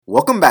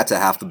Welcome back to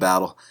Half the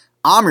Battle.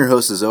 I'm your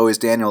host as always,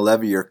 Daniel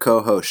Levy, your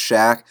co-host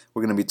Shaq.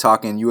 We're going to be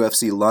talking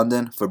UFC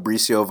London,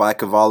 Fabricio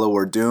Vaicavalo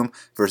Werdum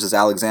versus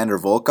Alexander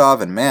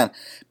Volkov. And man,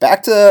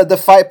 back to the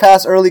Fight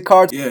Pass early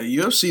cards. Yeah,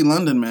 UFC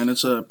London, man,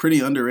 it's a pretty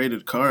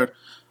underrated card.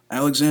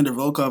 Alexander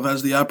Volkov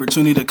has the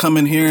opportunity to come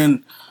in here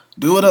and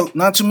do what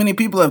not too many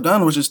people have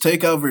done, which is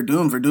take out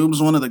Werdum.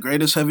 Werdum's one of the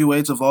greatest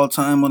heavyweights of all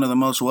time, one of the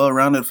most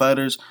well-rounded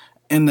fighters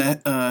in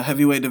the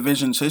heavyweight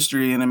division's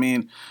history. And I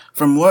mean,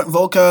 from what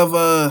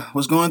Volkov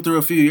was going through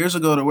a few years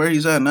ago to where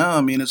he's at now,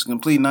 I mean, it's a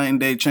complete night and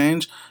day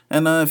change.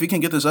 And if he can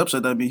get this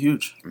upset, that'd be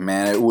huge.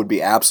 Man, it would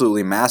be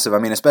absolutely massive. I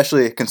mean,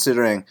 especially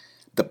considering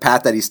the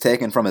path that he's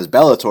taken from his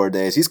Bellator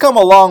days. He's come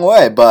a long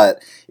way,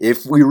 but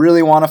if we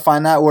really want to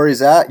find out where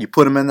he's at, you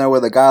put him in there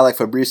with a guy like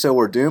Fabricio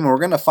Werdum, and we're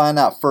going to find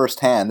out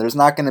firsthand. There's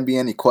not going to be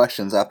any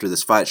questions after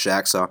this fight,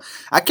 Shaq, so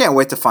I can't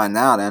wait to find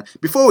out. And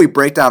before we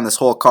break down this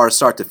whole card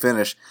start to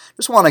finish,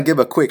 just want to give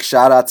a quick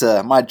shout out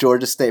to my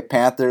Georgia State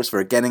Panthers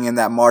for getting in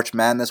that March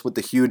Madness with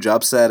the huge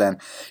upset. And,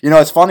 you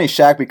know, it's funny,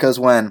 Shaq, because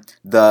when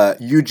the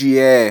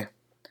UGA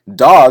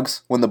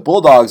Dogs, when the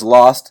Bulldogs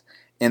lost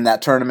in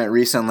that tournament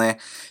recently,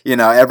 you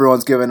know,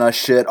 everyone's giving us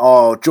shit.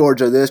 Oh,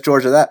 Georgia this,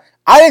 Georgia that.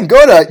 I didn't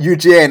go to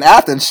UGA in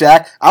Athens,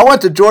 Shaq. I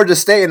went to Georgia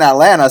State in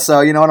Atlanta,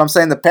 so you know what I'm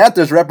saying? The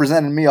Panthers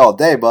represented me all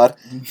day, bud.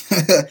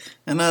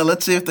 And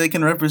let's see if they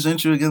can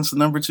represent you against the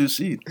number 2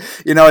 seed.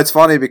 You know, it's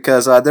funny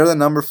because they're the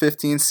number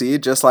 15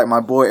 seed, just like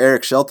my boy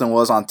Eric Shelton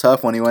was on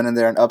Tough when he went in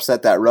there and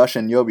upset that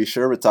Russian Yobi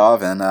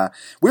Sherbatov. And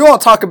we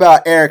won't talk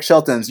about Eric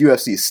Shelton's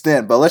UFC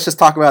stint, but let's just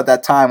talk about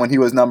that time when he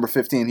was number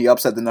 15. He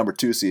upset the number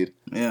 2 seed.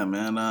 Yeah,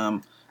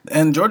 man.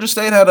 And Georgia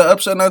State had an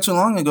upset not too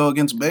long ago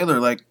against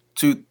Baylor, like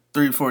 2,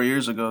 3, 4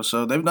 years ago,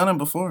 so they've done it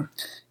before.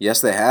 Yes,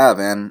 they have.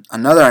 And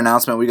another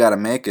announcement we got to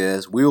make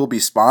is we will be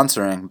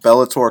sponsoring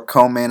Bellator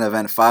co-main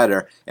event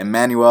fighter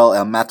Emmanuel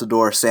El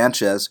Matador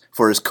Sanchez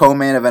for his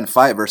co-main event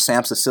fight versus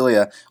Sam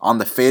Sicilia on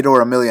the Fedor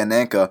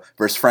Emelianenko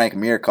versus Frank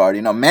Mir card.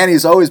 You know,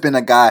 Manny's always been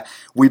a guy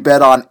we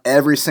bet on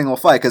every single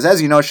fight because,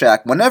 as you know,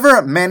 Shaq,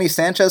 whenever Manny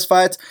Sanchez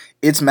fights,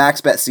 it's max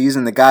bet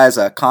season. The guy's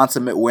a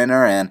consummate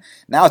winner, and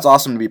now it's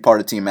awesome to be part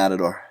of Team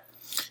Matador.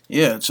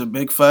 Yeah, it's a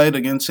big fight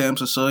against Sam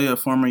Sicilia, a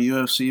former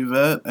UFC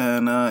vet,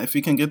 and if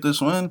he can get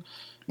this win,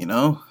 you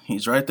know,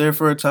 he's right there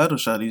for a title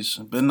shot. He's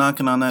been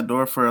knocking on that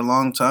door for a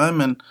long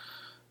time, and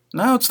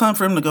now it's time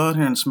for him to go out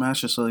here and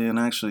smash Sicilia and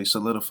actually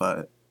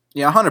solidify it.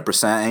 Yeah,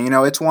 100%. And, you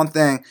know, it's one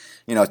thing,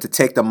 you know, to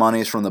take the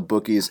monies from the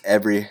bookies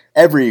every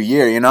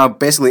year, you know,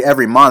 basically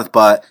every month.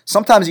 But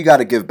sometimes you got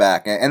to give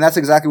back. And that's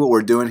exactly what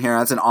we're doing here.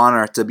 It's an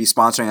honor to be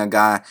sponsoring a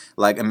guy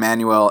like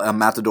Emmanuel El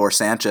Matador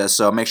Sanchez.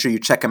 So make sure you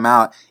check him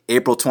out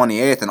April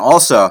 28th. And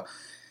also,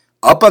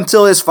 up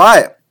until his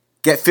fight,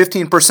 get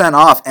 15%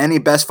 off any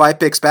Best Fight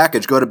Picks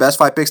package. Go to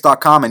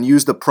bestfightpicks.com and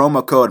use the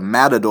promo code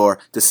MATADOR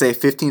to save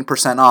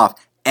 15% off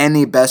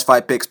any Best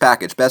Fight Picks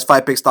package.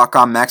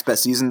 Bestfightpicks.com,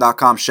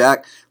 maxbetseason.com.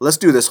 Shaq, let's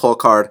do this whole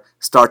card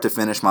start to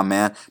finish, my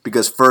man,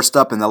 because first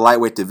up in the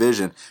lightweight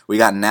division, we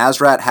got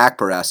Nasrat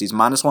Haqparast. He's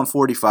minus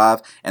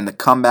 145, and the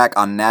comeback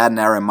on Nad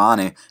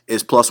Narimani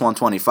is plus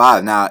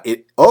 125. Now,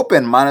 it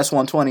opened minus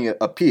 120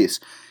 apiece,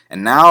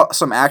 and now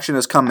some action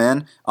has come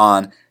in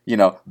on, you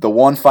know, the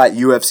one-fight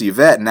UFC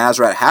vet,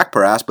 Nasrat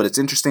Haqparast, but it's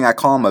interesting I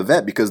call him a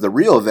vet because the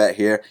real vet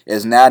here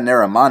is Nad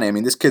Narimani. I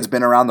mean, this kid's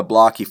been around the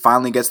block. He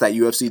finally gets that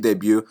UFC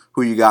debut.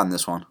 Who you got in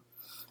this one?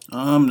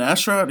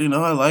 Nasrat, you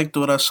know, I liked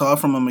what I saw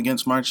from him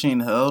against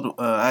Marcin Held.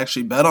 I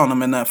actually bet on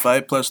him in that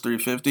fight, plus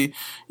 350.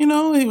 You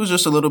know, he was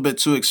just a little bit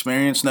too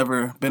experienced,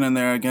 never been in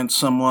there against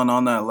someone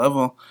on that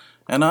level.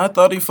 And I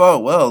thought he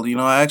fought well. You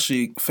know, I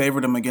actually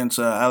favored him against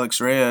Alex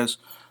Reyes.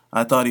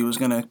 I thought he was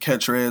going to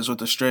catch Reyes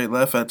with a straight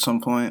left at some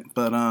point.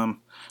 But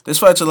this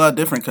fight's a lot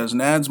different because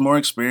Nad's more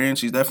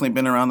experienced. He's definitely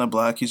been around the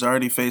block. He's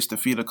already faced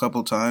defeat a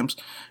couple times.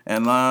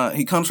 And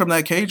he comes from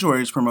that Cage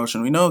Warriors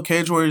promotion. We know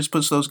Cage Warriors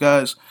puts those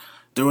guys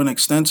through an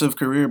extensive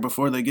career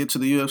before they get to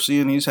the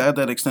UFC. And he's had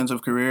that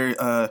extensive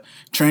career.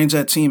 Trains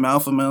at Team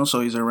Alpha Male, so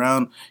he's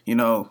around, you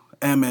know,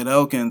 Emmett,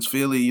 Elkins,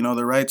 Philly, you know,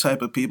 the right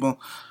type of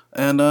people.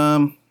 And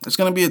it's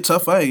going to be a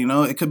tough fight. You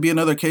know, it could be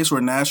another case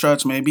where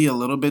Nasrat's maybe a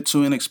little bit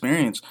too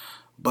inexperienced.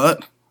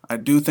 But I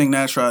do think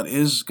Nasrat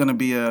is going to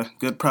be a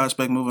good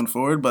prospect moving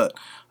forward. But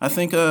I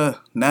think Nad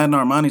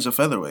Narimani's a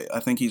featherweight. I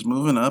think he's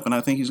moving up, and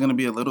I think he's going to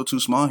be a little too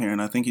small here,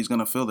 and I think he's going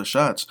to fill the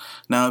shots.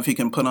 Now, if he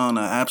can put on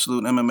an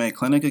absolute MMA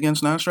clinic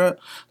against Nasrat,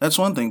 that's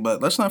one thing.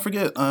 But let's not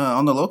forget,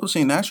 on the local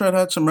scene, Nasrat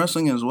had some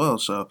wrestling as well.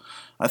 So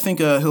I think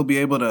he'll be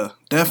able to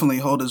definitely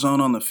hold his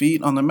own on the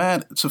feet. On the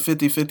mat, it's a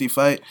 50-50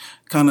 fight,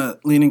 kind of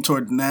leaning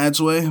toward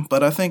Nad's way.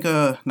 But I think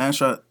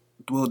Nasrat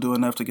will do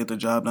enough to get the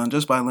job done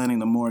just by landing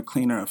the more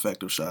cleaner,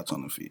 effective shots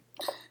on the feet.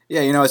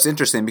 Yeah, it's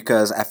interesting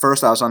because at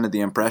first I was under the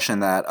impression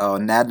that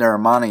Nad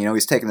Narimani,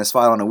 he's taking this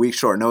fight on a week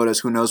short notice.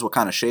 Who knows what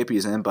kind of shape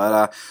he's in?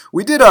 But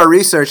we did our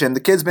research, and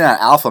the kid's been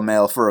at alpha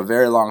male for a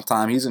very long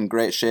time. He's in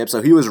great shape,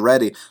 so he was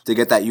ready to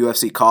get that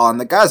UFC call. And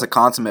the guy's a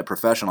consummate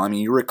professional. I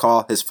mean, you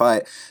recall his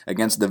fight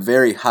against the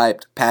very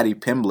hyped Paddy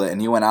Pimblett, and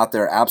he went out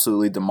there,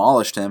 absolutely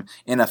demolished him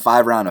in a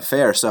 5-round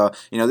affair. So,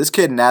 this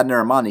kid, Nad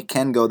Narimani,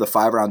 can go the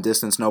 5-round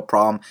distance, no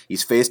problem.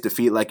 He's faced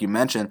defeat, like you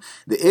mentioned.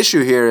 The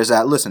issue here is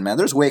that, listen, man,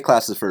 there's weight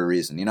classes for a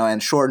reason,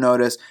 and short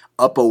notice,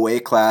 up a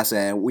weight class,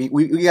 and we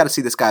got to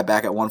see this guy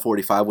back at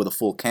 145 with a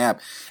full camp.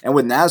 And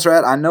with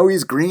Nasrat, I know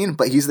he's green,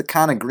 but he's the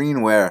kind of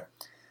green where...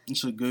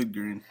 It's a good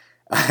green.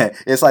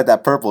 It's like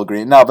that purple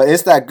green. No, but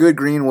it's that good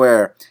green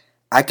where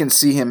I can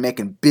see him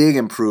making big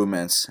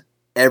improvements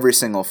every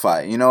single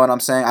fight. You know what I'm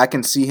saying? I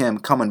can see him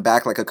coming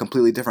back like a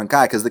completely different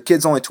guy because the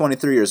kid's only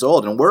 23 years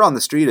old, and word on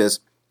the street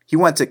is he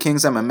went to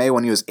King's MMA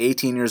when he was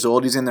 18 years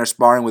old. He's in there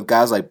sparring with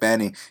guys like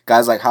Benny,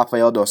 guys like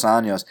Rafael Dos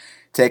Anjos,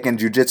 taking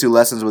jiu-jitsu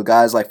lessons with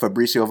guys like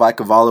Fabricio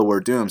Vaicavalo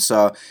Werdum.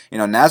 So,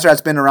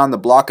 Nasrat's been around the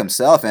block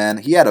himself,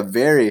 and he had a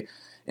very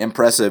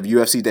impressive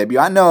UFC debut.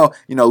 I know,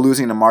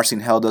 losing to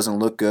Marcin Held doesn't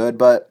look good,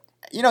 but,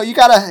 you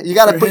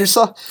gotta put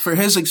yourself... For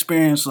his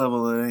experience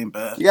level, it ain't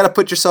bad. You gotta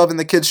put yourself in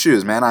the kid's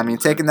shoes, man. I mean,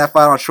 taking that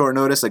fight on short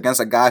notice against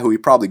a guy who he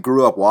probably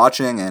grew up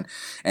watching, and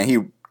he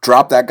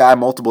dropped that guy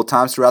multiple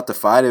times throughout the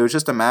fight. It was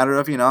just a matter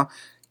of,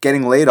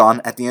 getting laid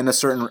on at the end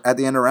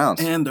of rounds.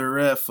 And the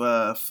ref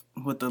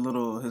with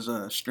the his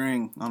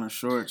string on his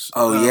shorts.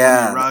 Oh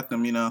yeah, when he rocked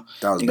him. That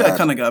was he bad.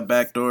 kind of got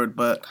backdoored,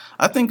 but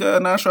I think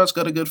Nasrat's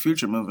got a good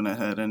future moving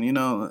ahead. And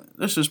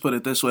let's just put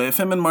it this way: if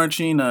him and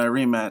Marcin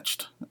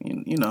rematched,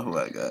 you know who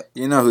I got.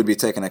 You know who'd be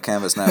taking a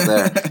canvas nap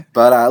there.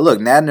 But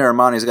look, Nad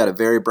Narimani's got a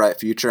very bright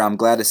future. I'm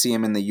glad to see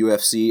him in the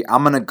UFC.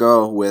 I'm gonna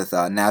go with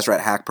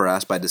Nasrat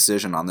Haqparast by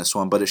decision on this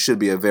one, but it should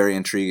be a very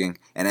intriguing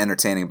and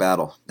entertaining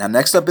battle. Now,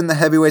 next up in the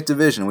heavyweight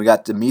division, we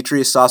got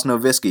Dmitry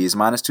Sosnovitsky. He's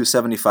minus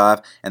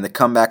 275, and the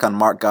comeback on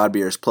Mark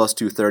Godbeer is plus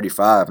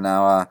 235.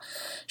 Now,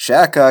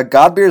 Shaq,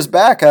 Godbeer's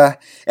back,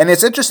 and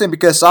it's interesting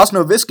because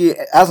Sosnovitsky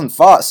hasn't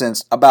fought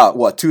since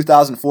about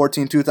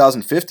 2014,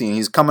 2015.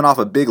 He's coming off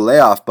a big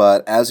layoff,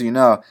 but as you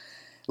know,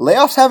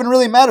 layoffs haven't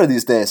really mattered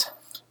these days.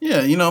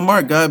 Yeah,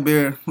 Mark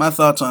Godbeer, my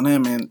thoughts on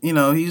him, and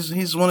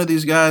he's one of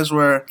these guys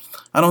where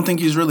I don't think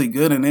he's really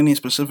good in any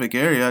specific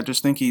area. I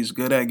just think he's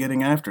good at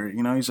getting after it.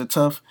 He's a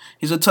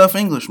tough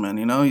Englishman.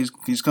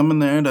 He's coming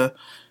there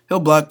he'll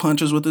block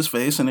punches with his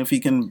face, and if he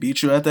can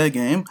beat you at that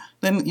game,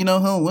 then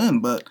he'll win.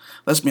 But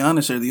let's be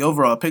honest here, the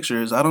overall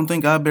picture is I don't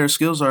think Godbeer's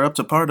skills are up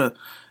to par to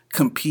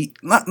compete.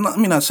 Let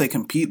me not say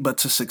compete, but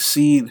to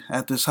succeed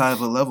at this high of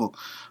a level.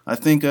 I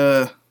think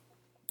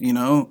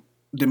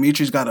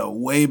Dimitri's got a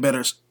way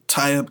better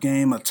tie-up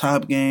game, a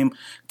top game,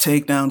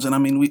 takedowns,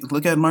 and we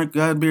look at Mark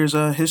Godbeer's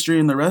history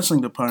in the wrestling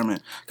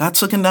department. Got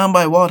taken down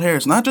by Walt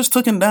Harris, not just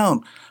taken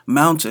down,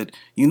 mounted.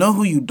 You know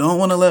who you don't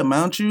want to let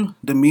mount you?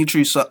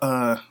 Dmitry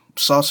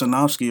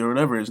Sosnovitsky, or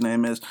whatever his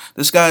name is.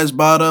 This guy is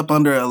brought up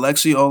under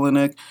Alexei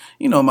Olenek.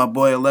 My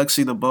boy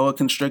Alexei, the boa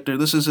constrictor.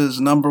 This is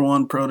his number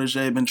one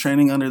protege. Been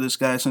training under this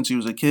guy since he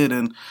was a kid.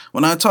 And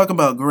when I talk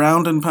about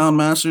ground and pound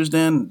masters,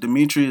 Dan,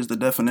 Dmitry is the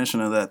definition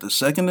of that. The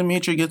second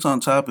Dmitry gets on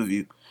top of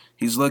you,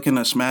 he's looking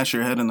to smash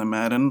your head in the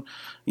mat. And,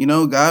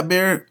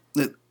 Godbeer,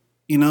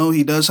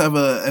 he does have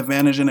an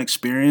advantage in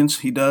experience.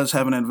 He does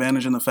have an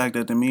advantage in the fact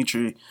that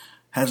Dmitry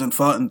hasn't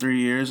fought in 3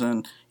 years.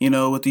 And,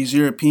 with these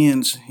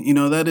Europeans,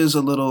 that is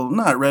a little,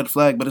 not red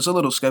flag, but it's a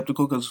little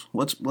skeptical because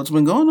what's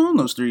been going on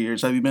those 3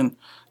 years? Have you been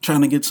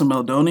trying to get some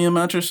Meldonium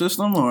out your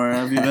system, or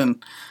have you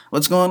been,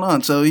 what's going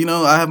on? So,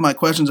 I have my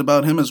questions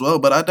about him as well,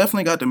 but I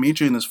definitely got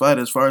Dmitry in this fight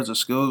as far as the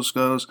skills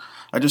goes.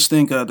 I just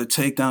think the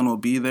takedown will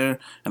be there,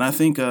 and I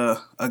think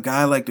a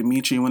guy like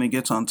Dmitry, when he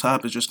gets on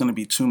top, is just going to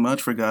be too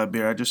much for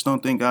Godbeer. I just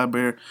don't think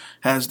Godbeer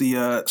has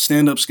the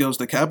stand-up skills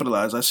to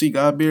capitalize. I see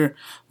Godbeer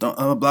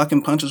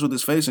blocking punches with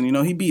his face, and,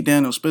 he beat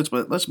Daniel Spitz,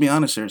 but let's be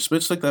honest here.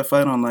 Spitz took that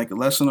fight on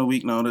less than a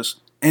week notice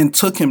and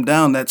took him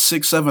down. That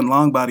 6'7"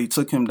 long body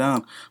took him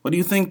down. What do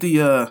you think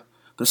the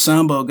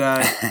Sambo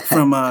guy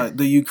from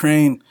the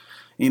Ukraine,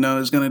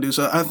 is going to do?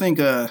 So I think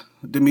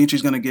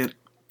Dimitri's going to get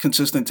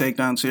consistent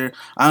takedowns here.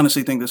 I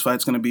honestly think this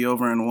fight's going to be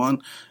over in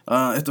one.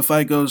 If the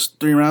fight goes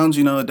 3 rounds,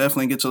 it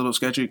definitely gets a little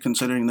sketchy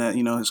considering that,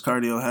 his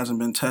cardio hasn't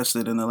been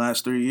tested in the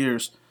last 3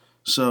 years.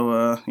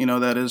 So,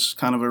 that is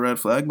kind of a red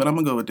flag, but I'm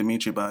going to go with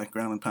Dmitry by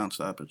ground and pound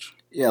stoppage.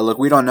 Yeah, look,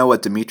 we don't know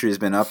what Dimitri's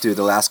been up to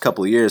the last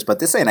couple of years, but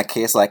this ain't a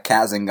case like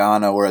Kat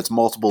Zingano where it's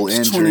multiple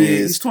injuries.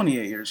 He's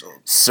 28 years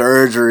old.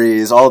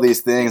 Surgeries, all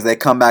these things. They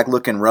come back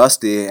looking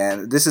rusty,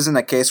 and this isn't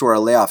a case where a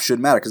layoff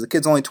should matter because the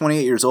kid's only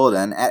 28 years old,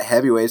 and at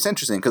heavyweight, it's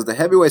interesting because the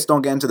heavyweights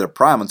don't get into their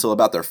prime until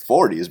about their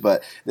 40s,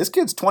 but this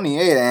kid's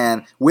 28,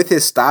 and with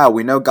his style,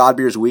 we know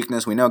Godbeer's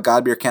weakness. We know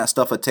Godbeer can't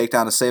stuff a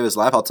takedown to save his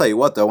life. I'll tell you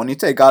what, though, when you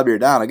take Godbeer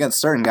down against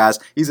certain guys,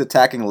 he's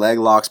attacking leg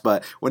locks,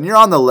 but when you're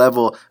on the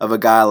level of a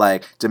guy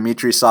like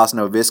Dmitry Sosnovitsky,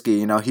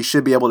 Nowitzki, he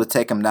should be able to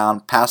take him down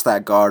past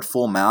that guard,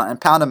 full mount,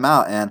 and pound him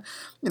out. And,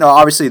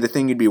 obviously the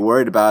thing you'd be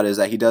worried about is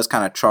that he does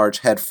kind of charge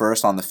head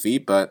first on the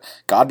feet, but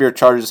Godbeer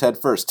charges head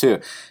first too.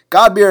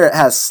 Godbeer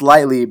has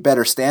slightly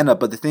better stand-up,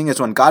 but the thing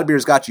is when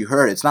Godbeer's got you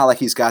hurt, it's not like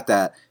he's got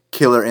that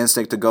killer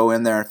instinct to go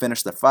in there and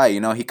finish the fight.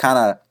 He kind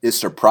of is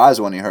surprised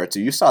when he hurts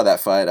you. You saw that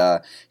fight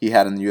he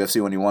had in the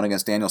UFC when he won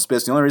against Daniel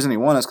Spitz. The only reason he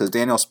won is because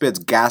Daniel Spitz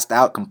gassed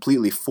out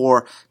completely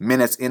 4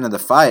 minutes into the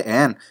fight,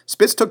 and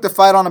Spitz took the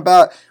fight on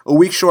about a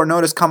week short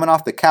notice coming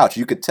off the couch.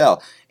 You could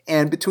tell.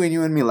 And between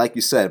you and me, like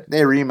you said,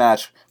 they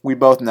rematch. We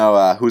both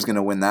know who's going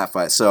to win that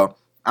fight. So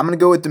I'm going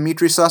to go with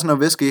Dmitry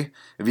Sosnowitzki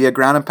via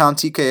ground and pound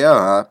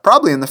TKO,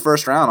 probably in the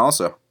first round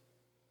also.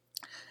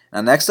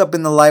 Now, next up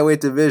in the lightweight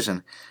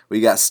division, we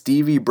got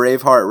Stevie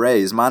Braveheart Ray.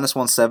 He's minus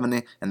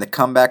 170, and the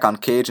comeback on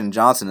Kajan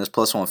Johnson is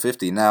plus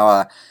 150.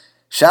 Now,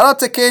 shout out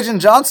to Kajan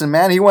Johnson,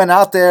 man. He went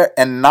out there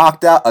and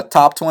knocked out a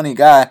top 20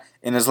 guy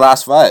in his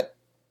last fight.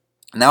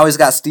 Now he's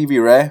got Stevie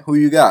Ray. Who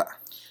you got?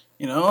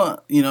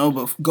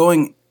 But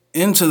going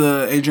into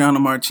the Adriano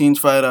Martins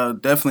fight, I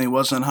definitely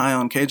wasn't high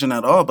on Kajan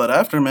at all. But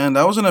after, man,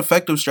 that was an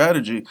effective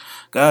strategy.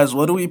 Guys,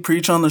 what do we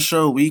preach on the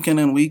show week in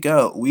and week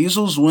out?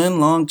 Weasels win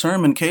long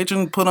term, and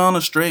Kajan put on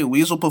a straight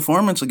weasel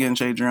performance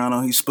against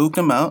Adriano. He spooked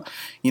him out.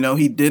 He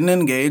didn't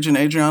engage, and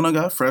Adriano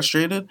got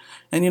frustrated.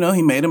 And,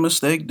 he made a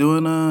mistake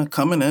doing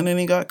coming in, and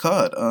he got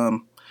caught.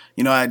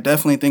 I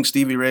definitely think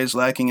Stevie Ray's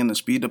lacking in the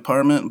speed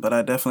department, but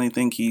I definitely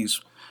think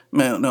he's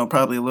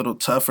probably a little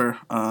tougher,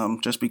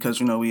 just because,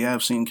 we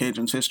have seen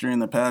Kajan's history in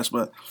the past.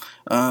 But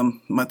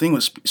my thing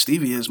with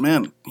Stevie is,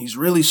 man, he's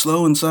really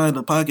slow inside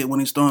the pocket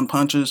when he's throwing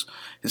punches.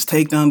 His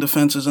takedown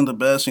defense isn't the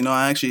best.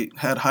 I actually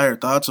had higher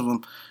thoughts of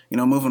him,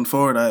 moving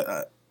forward.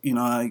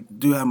 I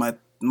do have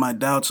my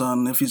doubts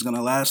on if he's going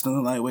to last in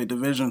the lightweight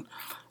division.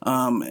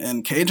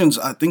 And Kajan's,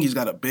 I think he's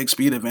got a big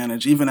speed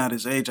advantage, even at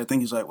his age. I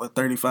think he's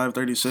 35,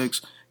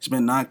 36. He's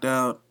been knocked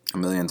out a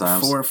million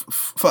times.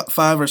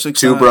 5 or 6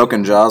 Two times.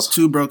 broken jaws.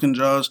 2 broken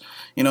jaws.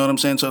 You know what I'm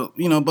saying? So,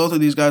 both of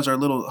these guys are a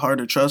little hard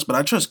to trust, but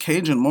I trust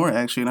Kajan more,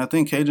 actually. And I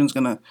think Kajan's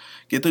going to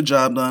get the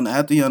job done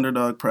at the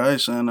underdog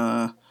price. And,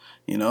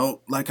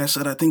 like I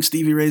said, I think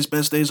Stevie Ray's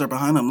best days are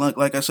behind him.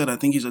 Like I said, I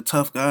think he's a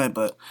tough guy,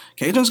 but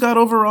Kajan's got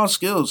overall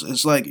skills.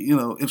 It's like,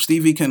 if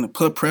Stevie can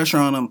put pressure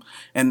on him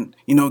and,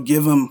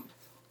 give him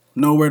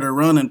nowhere to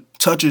run and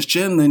touch his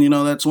chin, then,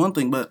 that's one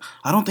thing. But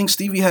I don't think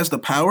Stevie has the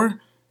power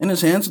in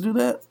his hands to do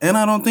that, and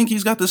I don't think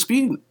he's got the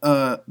speed,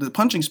 the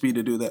punching speed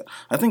to do that.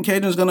 I think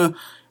Kajan's going to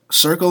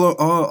circle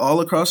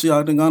all across the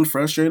octagon,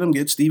 frustrate him,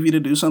 get Stevie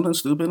to do something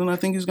stupid, and I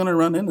think he's going to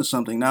run into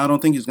something. Now, I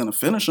don't think he's going to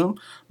finish him,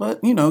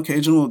 but,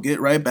 Kajan will get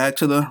right back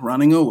to the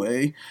running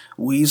away,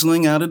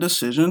 weaseling out a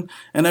decision,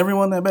 and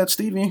everyone that bet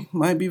Stevie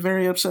might be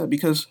very upset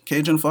because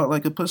Kajan fought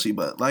like a pussy.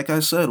 But like I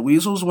said,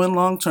 weasels win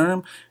long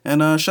term, and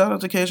shout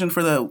out to Kajan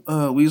for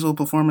that weasel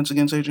performance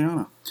against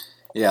Adriano.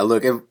 Yeah,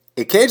 look,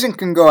 if Kajan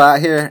can go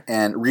out here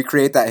and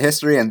recreate that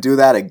history and do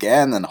that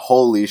again, then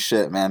holy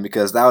shit, man,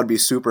 because that would be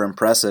super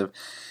impressive.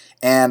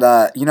 And,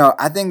 I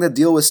think the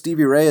deal with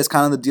Stevie Ray is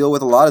kind of the deal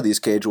with a lot of these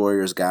Cage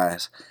Warriors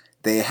guys.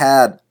 They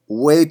had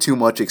way too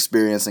much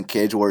experience in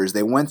Cage Warriors.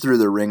 They went through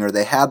the ringer.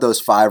 They had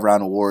those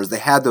 5-round wars. They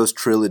had those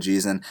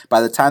trilogies. And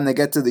by the time they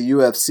get to the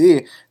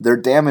UFC, they're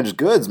damaged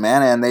goods,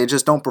 man, and they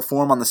just don't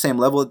perform on the same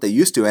level that they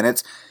used to. And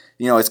it's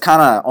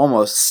kind of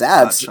almost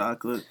sad. Hot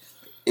chocolate.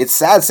 It's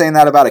sad saying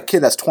that about a kid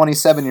that's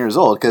 27 years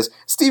old because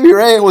Stevie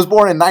Ray was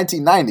born in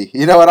 1990.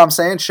 You know what I'm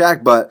saying,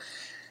 Shaq? But,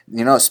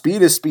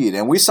 speed is speed.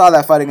 And we saw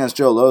that fight against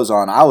Joe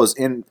Lozon. I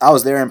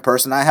was there in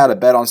person. I had a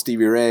bet on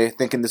Stevie Ray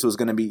thinking this was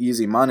going to be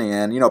easy money.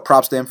 And,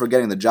 props to him for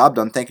getting the job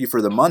done. Thank you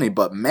for the money.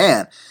 But,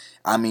 man,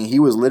 he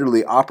was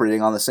literally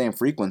operating on the same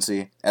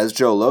frequency as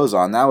Joe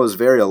Lozon. That was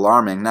very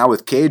alarming. Now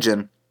with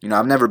Kajan,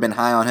 I've never been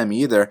high on him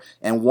either.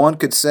 And one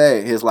could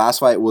say his last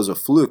fight was a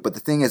fluke. But the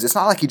thing is, it's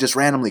not like he just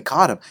randomly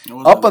caught him.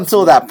 Up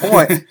until that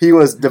point, he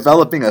was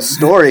developing a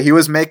story. He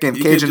was making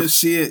Kajan. Could just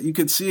see it. You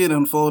could see it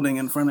unfolding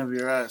in front of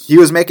your eyes. He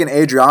was making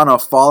Adriano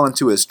fall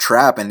into his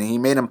trap, and he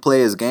made him play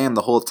his game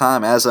the whole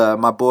time. As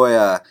my boy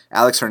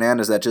Alex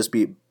Hernandez that just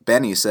beat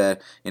Benny said,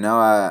 he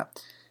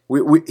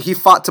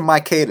fought to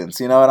my cadence.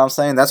 You know what I'm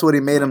saying? That's what he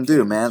made him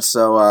do, man.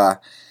 So,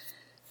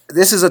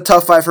 this is a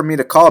tough fight for me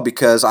to call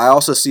because I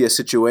also see a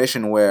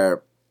situation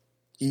where,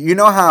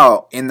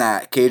 how in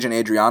that Kajan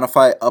Adriano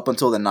fight, up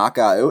until the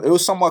knockout, it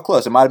was somewhat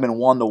close. It might have been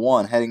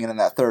 1-1 heading into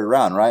that third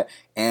round, right?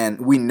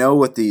 And we know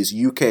with these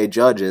UK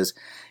judges,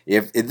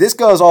 if this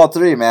goes all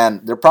three,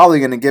 man, they're probably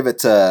going to give it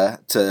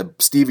to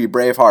Stevie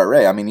Braveheart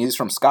Ray. He's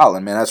from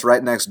Scotland, man. That's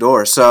right next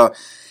door. So,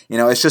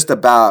 it's just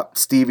about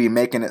Stevie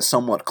making it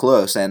somewhat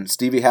close, and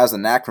Stevie has the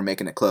knack for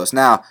making it close.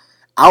 Now,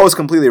 I was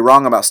completely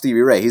wrong about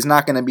Stevie Ray. He's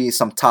not going to be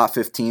some top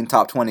 15,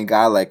 top 20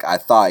 guy like I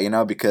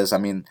thought, because,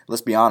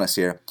 let's be honest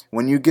here.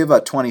 When you give a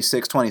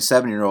 26,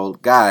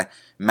 27-year-old guy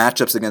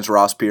matchups against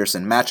Ross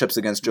Pearson, matchups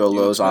against Joe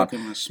Lozon,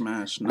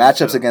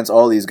 matchups against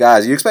all these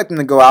guys, you expect him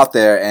to go out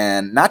there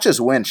and not just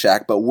win,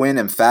 Shaq, but win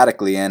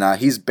emphatically, and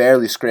he's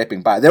barely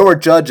scraping by. There were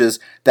judges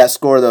that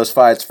score those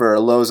fights for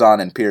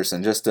Lozon and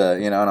Pearson, just to,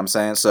 you know what I'm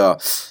saying? So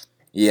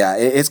Yeah,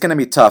 it's going to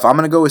be tough. I'm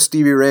going to go with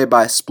Stevie Ray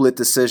by split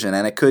decision,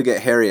 and it could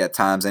get hairy at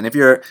times. And if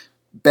you're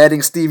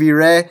betting Stevie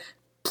Ray,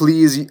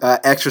 please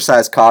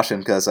exercise caution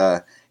because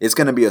it's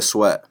going to be a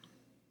sweat.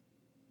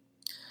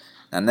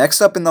 Now, next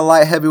up in the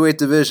light heavyweight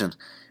division,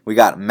 we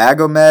got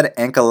Magomed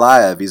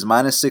Ankalaev. He's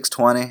minus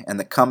 620, and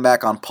the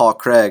comeback on Paul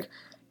Craig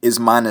is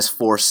minus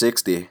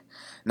 460.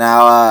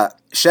 Now,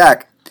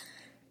 Shaq,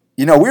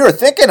 we were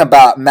thinking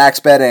about max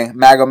betting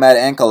Magomed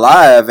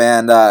Ankalaev,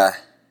 and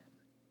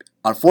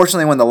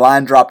unfortunately, when the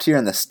line dropped here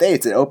in the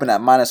States, it opened at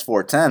minus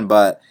 410,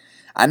 but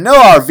I know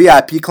our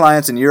VIP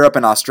clients in Europe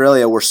and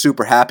Australia were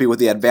super happy with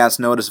the advance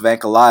notice of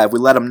Ankalaev. We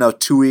let them know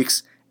 2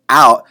 weeks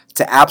out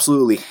to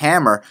absolutely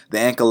hammer the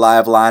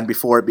Ankalaev line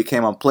before it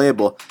became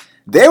unplayable.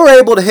 They were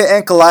able to hit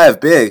Ankalaev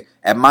big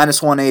at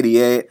minus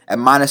 188, at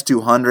minus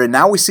 200.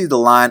 Now we see the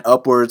line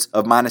upwards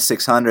of minus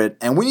 600,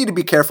 and we need to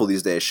be careful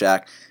these days,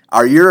 Shaq.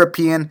 Our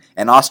European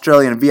and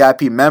Australian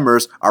VIP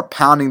members are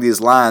pounding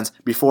these lines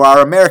before our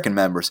American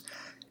members.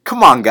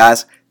 Come on,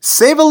 guys.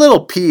 Save a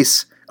little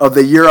piece of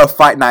the Euro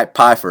Fight Night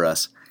pie for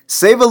us.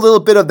 Save a little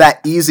bit of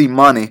that easy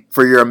money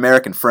for your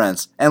American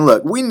friends. And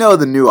look, we know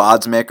the new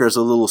odds maker is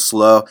a little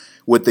slow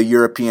with the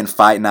European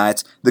fight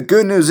nights. The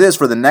good news is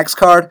for the next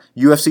card,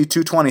 UFC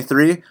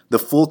 223, the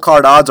full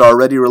card odds are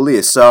already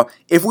released. So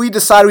if we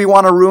decide we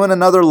want to ruin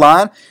another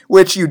line,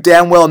 which you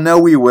damn well know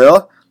we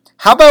will,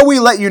 how about we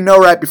let you know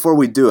right before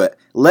we do it?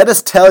 Let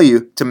us tell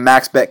you to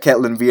max bet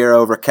Ketlin Vieira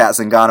over Kat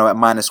Zingano at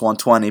minus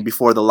 120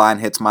 before the line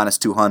hits minus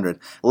 200.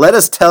 Let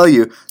us tell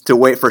you to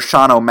wait for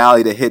Sean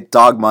O'Malley to hit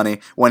dog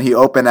money when he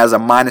opened as a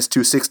minus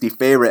 260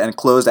 favorite and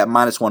closed at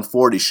minus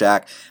 140,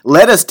 Shaq.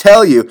 Let us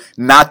tell you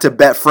not to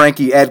bet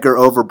Frankie Edgar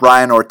over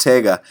Brian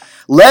Ortega.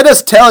 Let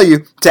us tell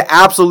you to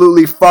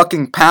absolutely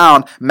fucking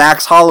pound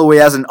Max Holloway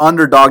as an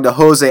underdog to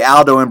Jose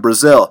Aldo in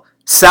Brazil.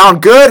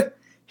 Sound good?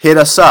 Hit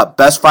us up,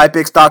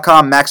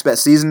 bestfightpicks.com,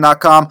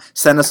 maxbetseason.com.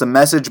 Send us a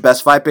message,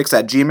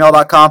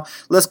 bestfightpicks@gmail.com.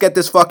 Let's get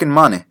this fucking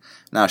money.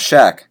 Now,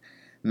 Shaq,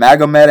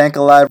 Magomed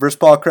Ankalaev versus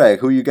Paul Craig.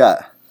 Who you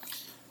got?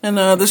 And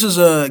this is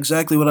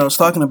exactly what I was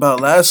talking about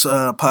last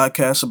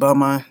podcast about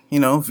my,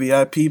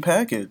 VIP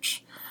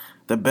package.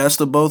 The best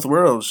of both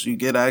worlds. You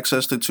get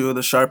access to two of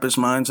the sharpest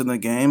minds in the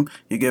game.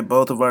 You get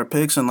both of our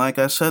picks, and like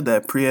I said,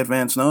 that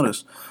pre-advance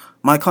notice.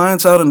 My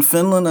clients out in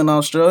Finland and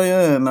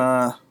Australia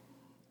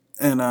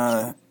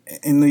and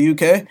in the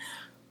UK,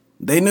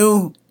 they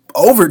knew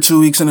over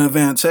 2 weeks in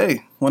advance,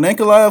 hey, when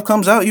Ankalaev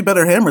comes out, you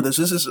better hammer this.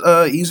 This is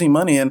easy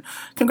money, and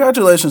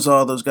congratulations to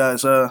all those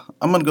guys. I'm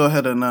going to go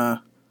ahead and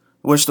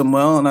wish them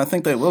well, and I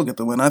think they will get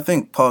the win. I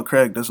think Paul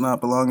Craig does not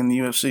belong in the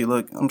UFC.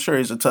 Look, I'm sure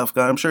he's a tough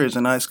guy. I'm sure he's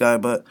a nice guy,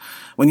 but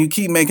when you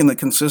keep making the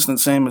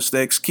consistent same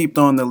mistakes, keep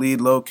throwing the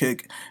lead low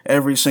kick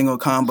every single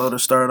combo to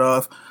start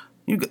off,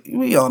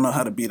 we all know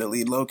how to beat a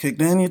lead low kick.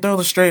 Then you throw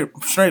the straight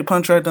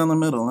punch right down the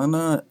middle, and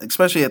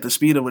especially at the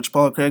speed at which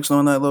Paul Craig's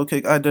throwing that low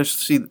kick, I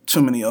just see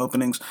too many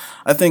openings.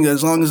 I think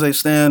as long as they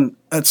stand,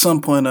 at some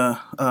point,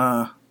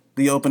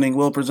 the opening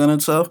will present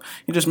itself.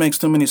 He just makes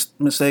too many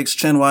mistakes,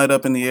 chin wide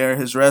up in the air.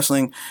 His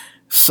wrestling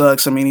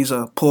sucks. I mean, he's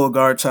a pull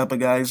guard type of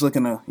guy. He's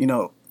looking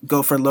to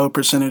go for low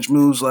percentage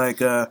moves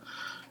like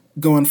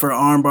going for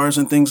arm bars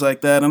and things like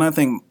that. And I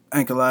think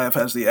Ankalaev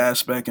has the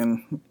aspect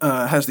and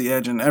has the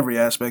edge in every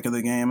aspect of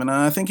the game, and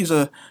I think he's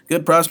a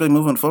good prospect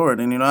moving forward.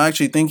 And I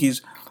actually think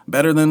he's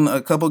better than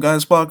a couple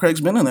guys Paul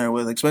Craig's been in there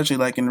with, especially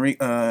like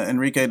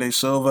Enrique De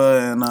Silva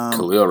and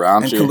Khalil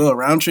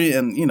Rountree.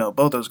 And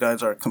both those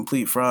guys are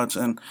complete frauds.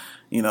 And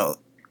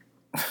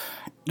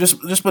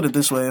just put it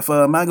this way: if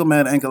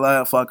Magomed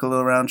Ankalaev fought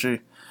Khalil Rountree,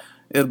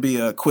 it'd be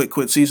a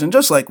quit season,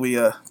 just like we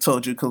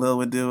told you Khalil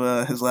would do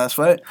his last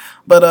fight.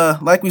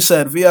 But like we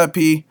said,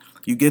 VIP.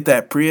 You get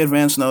that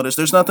pre-advance notice.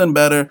 There's nothing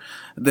better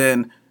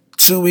than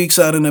 2 weeks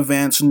out in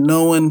advance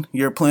knowing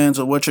your plans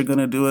of what you're going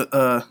to do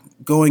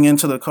going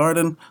into the card.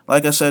 And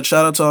like I said,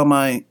 shout out to all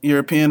my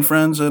European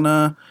friends, and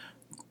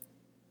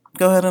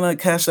go ahead and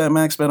cash that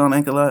max bet on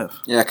Ankalaev.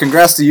 Yeah,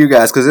 congrats to you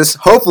guys, because this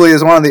hopefully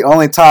is one of the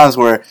only times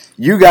where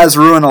you guys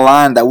ruin a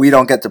line that we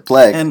don't get to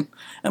play. And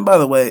by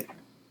the way,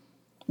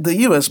 the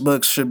U.S.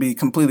 books should be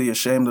completely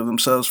ashamed of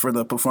themselves for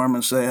the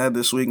performance they had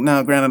this week.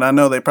 Now, granted, I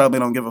know they probably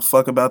don't give a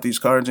fuck about these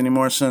cards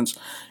anymore since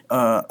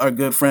our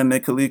good friend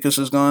Nick Kalikas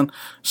is gone.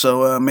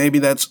 So maybe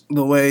that's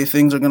the way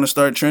things are going to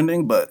start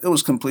trending, but it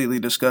was completely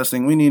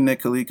disgusting. We need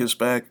Nick Kalikas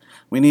back.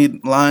 We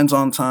need lines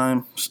on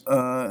time,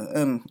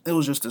 and it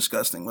was just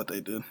disgusting what they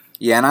did.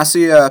 Yeah, and I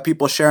see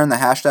people sharing the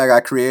hashtag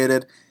I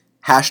created,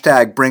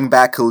 hashtag bring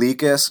back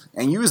Kalikas,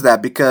 and use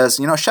that because,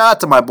 shout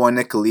out to my boy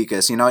Nick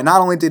Kalikas.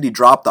 Not only did he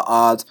drop the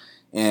odds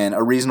in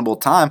a reasonable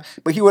time,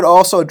 but he would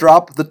also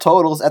drop the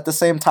totals at the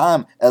same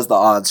time as the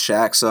odds,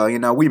 Shaq. So,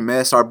 we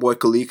miss our boy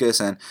Kalikas,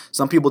 and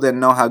some people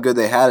didn't know how good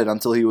they had it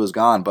until he was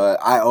gone, but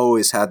I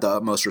always had the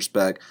utmost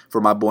respect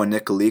for my boy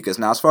Nick Kalikas.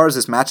 Now, as far as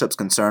this matchup's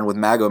concerned with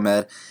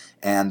Magomed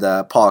and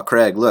Paul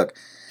Craig, look,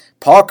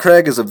 Paul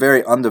Craig is a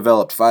very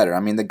undeveloped fighter. I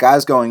mean, the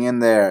guy's going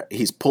in there,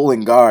 he's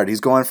pulling guard, he's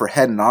going for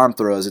head and arm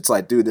throws. It's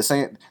like, dude, this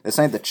ain't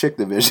the chick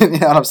division. You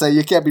know what I'm saying?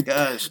 You can't be.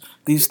 Guys,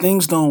 these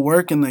things don't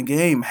work in the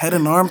game. Head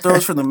and arm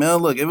throws for the male.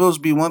 Look, it would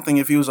be one thing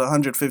if he was a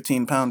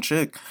 115-pound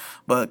chick,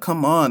 but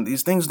come on,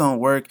 these things don't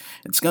work.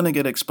 It's gonna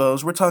get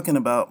exposed. We're talking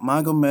about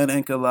Magomed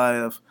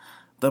Ankalaev,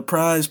 the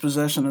prized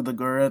possession of the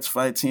Goretz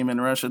fight team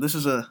in Russia. This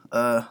is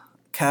a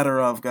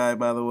Kadyrov guy,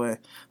 by the way.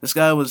 This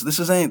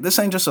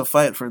ain't just a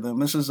fight for them.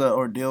 This is an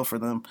ordeal for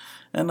them,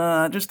 and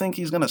I just think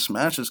he's gonna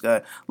smash this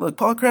guy. Look,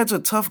 Paul Craig's a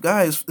tough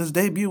guy. His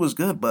debut was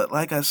good, but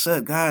like I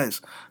said, guys,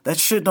 that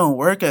shit don't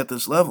work at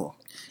this level.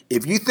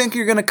 If you think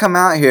you're gonna come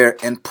out here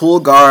and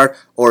pull guard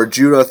or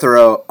judo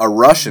throw a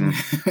Russian,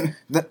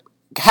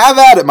 have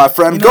at it, my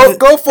friend.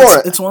 Go for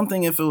it. It's one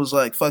thing if it was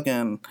like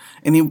fucking,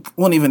 and he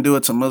won't even do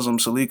it to Muslim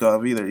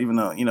Salikov either, even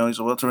though he's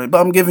a welterweight. But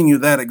I'm giving you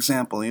that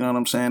example. You know what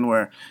I'm saying?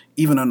 Where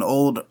even an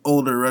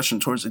older Russian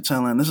towards the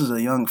tail end, this is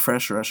a young,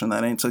 fresh Russian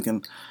that ain't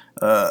taking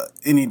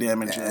any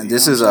damage. And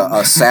this is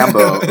a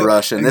Sambo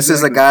Russian. Exactly. This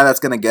is a guy that's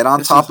gonna get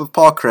on top of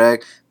Paul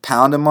Craig,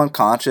 pound him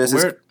unconscious.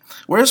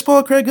 Where's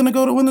Paul Craig gonna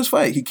go to win this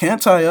fight? He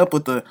can't tie up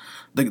with the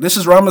this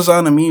is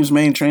Ramazan Amim's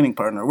main training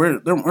partner.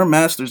 We're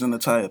masters in the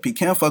tie up. He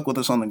can't fuck with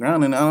us on the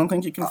ground, and I don't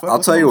think he can.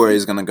 I'll tell you where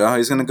he's gonna go.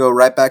 He's gonna go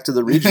right back to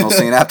the regional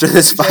scene after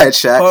this fight,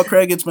 Shaq. Paul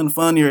Craig, it's been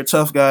fun. You're a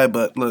tough guy,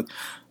 but look,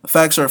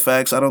 facts are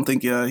facts. I don't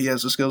think he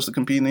has the skills to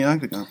compete in the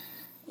octagon.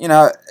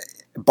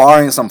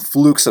 Barring some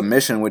fluke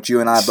submission, which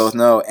you and I both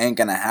know ain't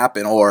gonna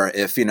happen, or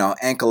if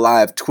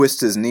Ankalaev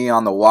twists his knee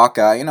on the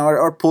walkout,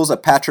 or pulls a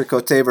Patrick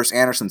Cote versus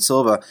Anderson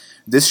Silva,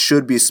 this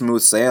should be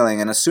smooth sailing.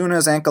 And as soon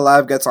as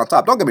Ankalaev gets on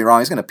top, don't get me wrong,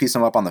 he's gonna piece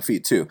him up on the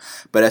feet too.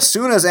 But as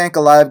soon as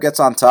Ankalaev gets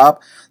on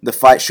top, the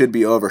fight should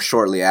be over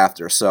shortly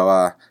after.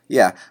 So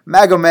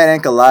Magomed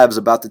Ankalaev is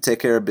about to take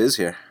care of biz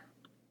here.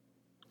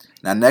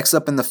 Now, next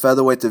up in the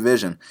featherweight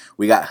division,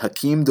 we got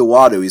Hakeem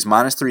Dawodu. He's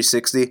minus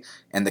 360,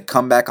 and the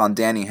comeback on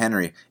Danny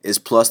Henry is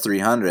plus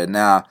 300.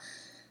 Now,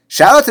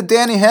 shout out to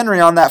Danny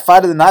Henry on that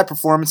fight of the night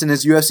performance in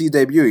his UFC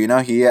debut.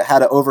 He had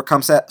to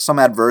overcome some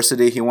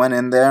adversity. He went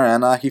in there,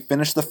 and he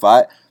finished the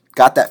fight,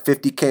 got that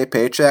 $50K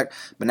paycheck,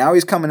 but now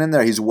he's coming in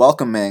there. He's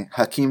welcoming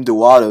Hakeem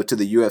Dawodu to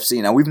the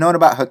UFC. Now, we've known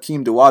about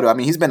Hakeem Dawodu. I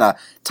mean, he's been a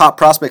top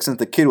prospect since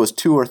the kid was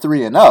 2 or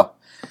 3-0.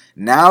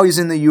 Now he's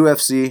in the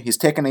UFC. He's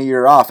taking a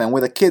year off. And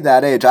with a kid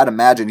that age, I'd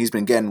imagine he's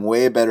been getting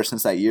way better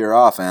since that year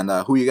off. And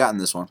who you got in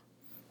this one?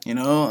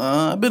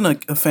 I've been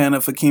a fan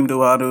of Hakeem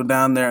Dawodu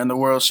down there in the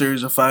World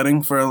Series of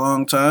Fighting for a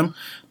long time.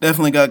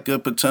 Definitely got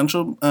good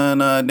potential.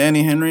 And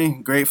Danny Henry,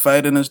 great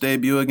fight in his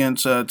debut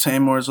against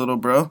Taymor's little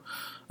bro.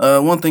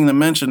 One thing to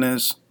mention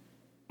is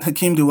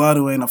Hakeem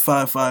Dawodu ain't a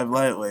 5'5"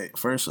 lightweight,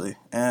 firstly.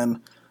 And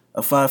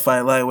a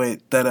 5'5"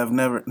 lightweight that had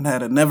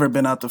never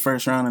been out the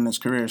first round in his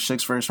career,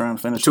 6 first-round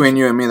finishes. Between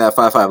you and me, that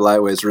 5'5"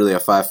 lightweight is really a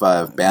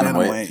 5'5"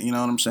 bantamweight. You know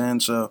what I'm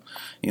saying? So,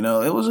 it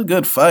was a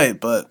good fight,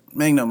 but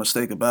make no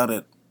mistake about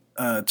it,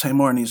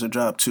 Taymor needs to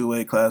drop 2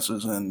 weight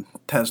classes and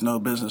has no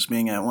business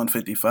being at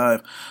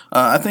 155.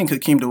 I think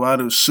Hakeem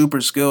Dawodu is super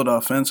skilled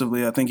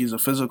offensively. I think he's a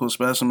physical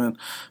specimen.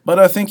 But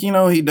I think,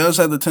 he does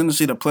have the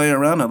tendency to play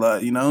around a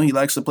lot. He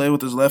likes to play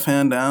with his left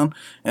hand down,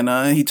 and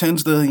he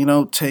tends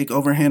to, take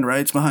overhand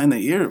rights behind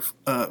the ear.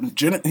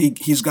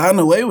 He's gotten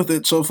away with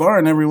it so far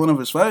in every one of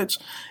his fights.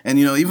 And,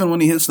 even when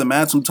he hits the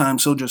mat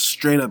sometimes, he'll just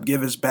straight up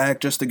give his back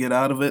just to get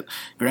out of it.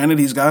 Granted,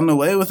 he's gotten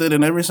away with it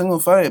in every single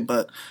fight,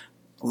 but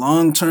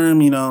long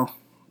term,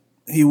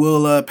 he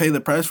will pay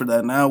the price for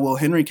that. Now, will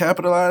Henry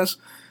capitalize?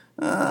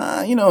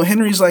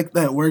 Henry's like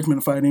that workman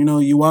fighter.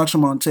 You watch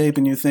him on tape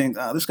and you think,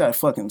 this guy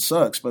fucking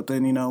sucks. But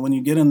then, when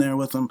you get in there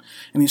with him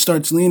and he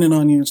starts leaning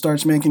on you and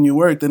starts making you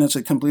work, then it's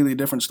a completely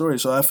different story.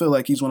 So I feel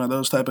like he's one of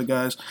those type of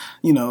guys,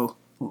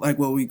 like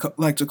what we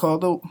like to call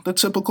the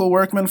typical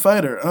workman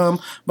fighter.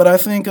 But I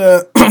think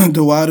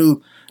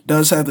Dawodu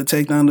does have the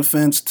takedown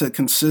defense to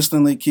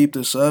consistently keep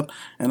this up.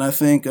 And I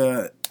think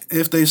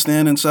if they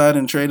stand inside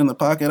and trade in the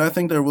pocket, I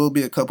think there will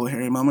be a couple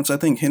hairy moments. I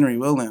think Henry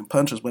will land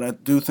punches, but I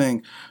do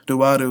think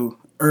Dawodu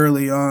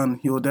early on,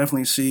 he will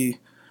definitely see,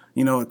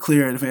 a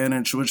clear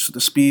advantage, which is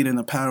the speed and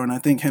the power, and I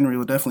think Henry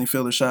will definitely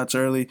feel the shots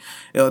early.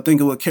 I think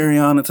it will carry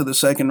on into the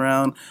second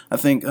round. I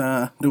think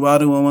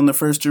Dawodu will win the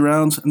first 2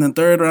 rounds, and then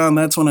third round,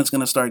 that's when it's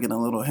going to start getting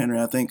a little hairy.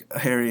 I think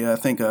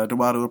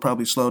Dawodu will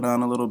probably slow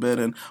down a little bit,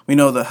 and we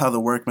know how the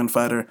workman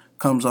fighter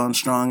comes on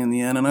strong in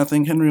the end, and I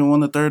think Henry will win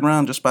the third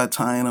round just by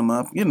tying him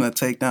up, getting a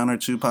takedown or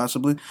 2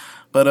 possibly.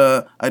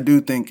 But I do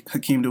think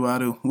Hakeem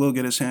Dawodu will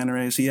get his hand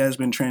raised. He has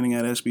been training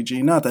at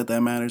SBG. Not that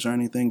matters or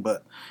anything,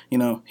 but,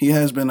 he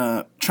has been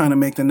trying to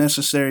make the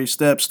necessary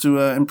steps to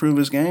improve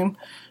his game.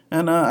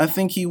 And I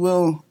think he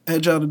will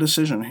edge out a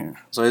decision here.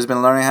 So he's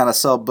been learning how to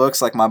sell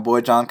books like my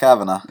boy John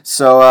Kavanagh.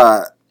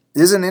 So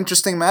this is an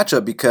interesting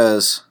matchup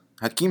because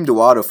Hakeem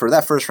Dawodu, for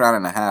that first round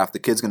and a half, the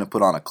kid's going to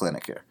put on a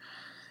clinic here.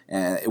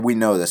 And we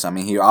know this. I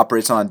mean, he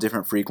operates on a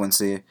different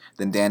frequency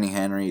than Danny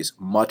Henry. He's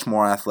much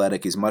more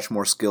athletic. He's much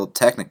more skilled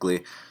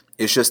technically.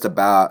 It's just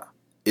about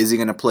Is he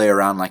going to play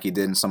around like he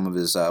did in some of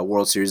his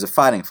World Series of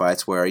Fighting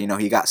fights where,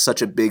 he got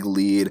such a big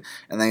lead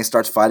and then he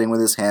starts fighting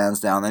with his hands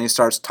down, then he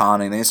starts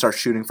taunting, then he starts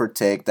shooting for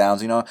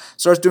takedowns,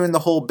 starts doing the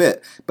whole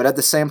bit. But at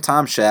the same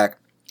time, Shaq,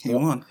 he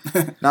won.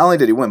 Not only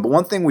did he win, but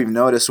one thing we've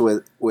noticed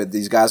with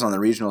these guys on the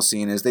regional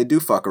scene is they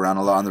do fuck around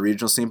a lot on the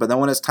regional scene, but then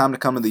when it's time to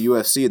come to the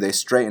UFC, they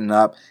straighten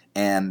up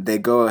and they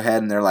go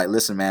ahead and they're like,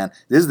 listen, man,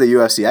 this is the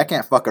UFC. I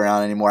can't fuck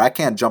around anymore. I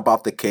can't jump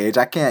off the cage.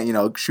 I can't,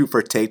 shoot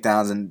for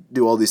takedowns and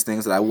do all these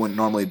things that I wouldn't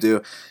normally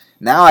do.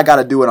 Now I got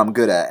to do what I'm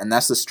good at, and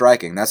that's the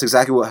striking. That's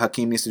exactly what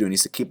Hakeem needs to do. He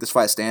needs to keep this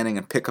fight standing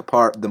and pick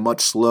apart the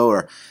much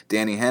slower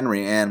Danny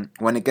Henry. And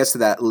when it gets to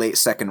that late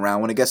second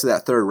round, when it gets to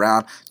that third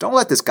round, don't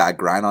let this guy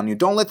grind on you.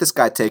 Don't let this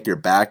guy take your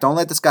back. Don't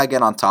let this guy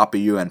get on top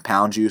of you and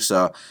pound you.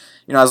 So,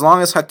 as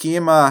long as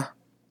Hakeem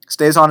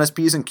stays on his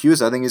P's and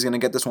Q's, I think he's going to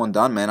get this one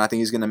done, man. I think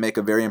he's going to make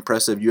a very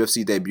impressive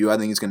UFC debut. I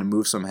think he's going to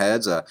move some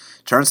heads,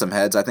 turn some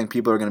heads. I think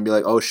people are going to be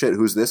like, oh shit,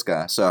 who's this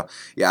guy? So,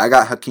 yeah, I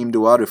got Hakeem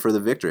Dawodu for the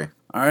victory.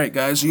 All right,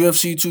 guys,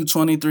 UFC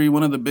 223,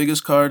 one of the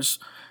biggest cards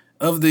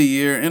of the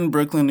year in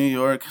Brooklyn, New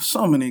York.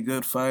 So many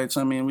good fights.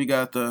 I mean, we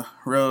got the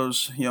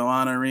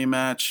Rose-Joanna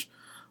rematch.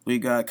 We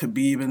got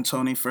Khabib and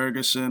Tony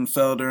Ferguson,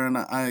 Felder and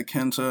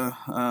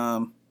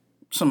Iaquinta,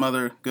 some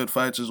other good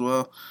fights as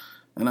well.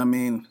 And, I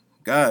mean,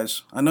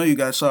 guys, I know you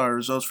guys saw our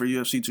results for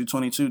UFC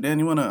 222. Dan,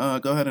 you want to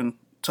go ahead and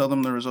tell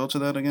them the results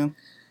of that again?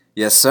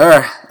 Yes,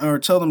 sir. Or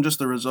tell them just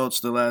the results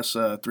of the last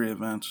 3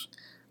 events.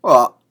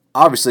 Well,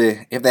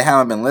 obviously, if they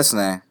haven't been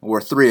listening, we're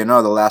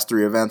 3-0 the last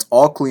 3 events,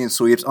 all clean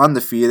sweeps,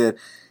 undefeated.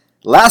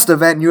 Last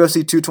event,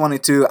 UFC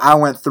 222, I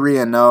went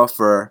 3-0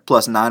 for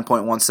plus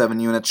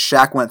 9.17 units.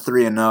 Shaq went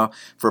 3-0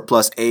 for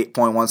plus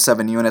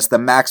 8.17 units. The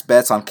max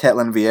bets on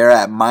Ketlin Vieira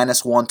at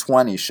minus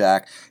 120,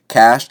 Shaq,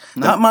 cashed.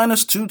 Not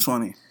minus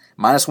 220.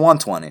 Minus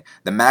 120.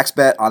 The max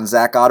bet on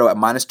Zach Otto at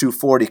minus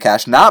 240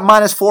 cash, not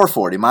minus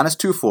 440, minus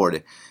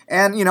 240.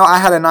 And, I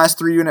had a nice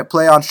 3-unit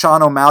play on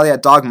Sean O'Malley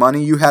at Dog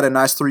Money. You had a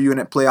nice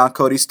 3-unit play on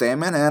Cody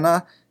Stamann,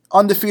 and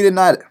undefeated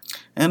night.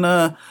 And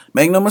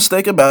make no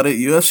mistake about it,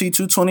 UFC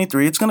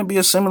 223, it's going to be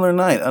a similar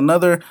night.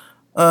 Another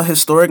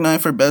historic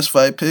night for best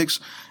fight picks.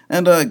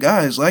 And,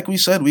 guys, like we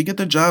said, we get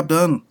the job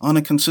done on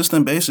a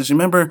consistent basis. You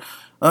remember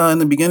in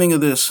the beginning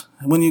of this,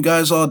 when you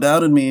guys all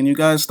doubted me and you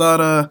guys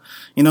thought,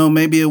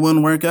 maybe it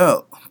wouldn't work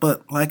out.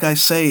 But like I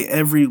say,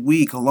 every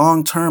week,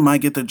 long term, I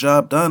get the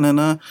job done.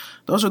 And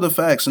those are the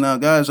facts. Now,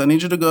 guys, I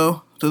need you to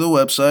go to the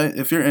website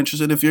if you're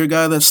interested. If you're a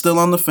guy that's still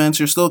on the fence,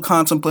 you're still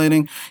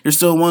contemplating, you're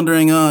still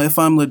wondering if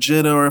I'm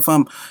legit or if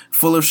I'm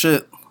full of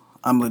shit.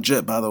 I'm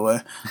legit, by the way.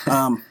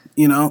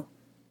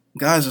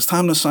 Guys, it's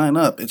time to sign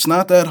up. It's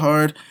not that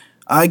hard.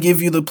 I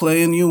give you the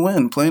play and you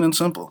win, plain and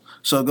simple.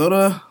 So go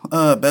to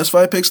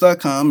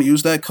bestfightpicks.com,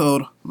 use that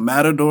code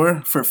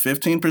Matador for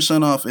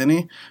 15% off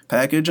any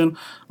package. And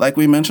like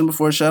we mentioned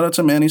before, shout out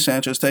to Manny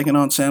Sanchez taking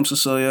on Sam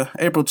Sicilia,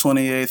 April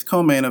 28th,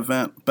 co-main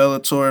event,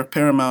 Bellator,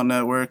 Paramount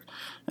Network.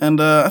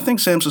 And I think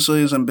Sam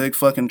Sicilia's in big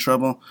fucking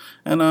trouble.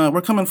 And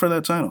we're coming for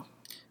that title.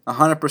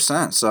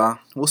 100%. So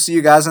we'll see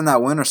you guys in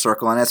that winner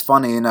circle. And it's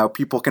funny,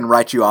 people can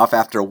write you off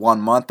after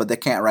 1 month, but they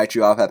can't write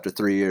you off after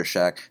 3 years,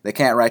 Shaq. They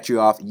can't write you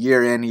off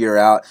year in, year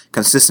out,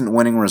 consistent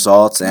winning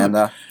results. And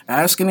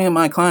ask any of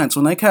my clients,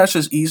 when they cash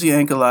this Easy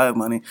Anchor Live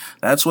money,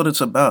 that's what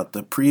it's about,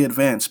 the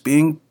pre-advance,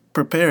 being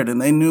prepared.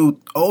 And they knew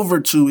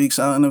over 2 weeks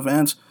out in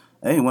advance,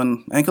 hey,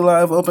 when Anchor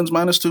Live opens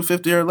minus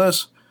 250 or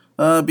less,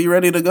 be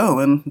ready to go.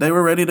 And they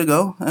were ready to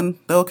go, and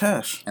they'll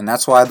cash. And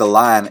that's why the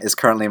line is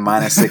currently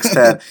minus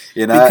 610.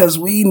 Because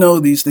we know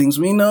these things.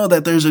 We know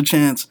that there's a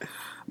chance,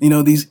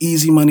 these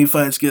easy money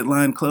fights get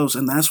line close.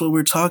 And that's what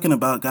we're talking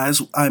about,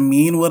 guys. I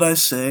mean what I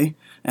say,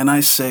 and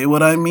I say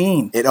what I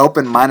mean. It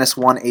opened minus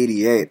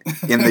 188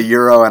 in the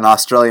Euro and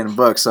Australian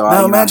book. So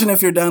now imagine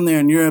if you're down there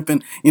in Europe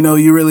and, you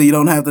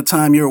don't have the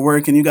time, you're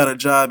working, you got a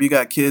job, you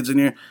got kids,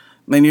 and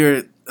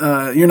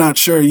you're not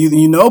sure.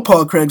 You know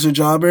Paul Craig's a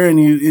jobber, and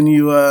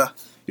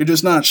you're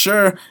just not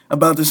sure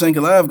about this Anchor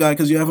Live guy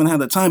because you haven't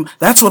had the time.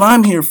 That's what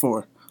I'm here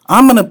for.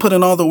 I'm gonna put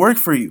in all the work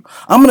for you.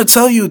 I'm gonna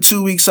tell you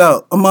 2 weeks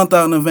out, a month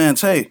out in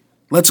advance. Hey,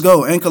 let's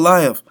go Anchor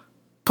Live.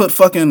 Put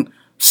fucking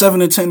 7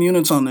 to 10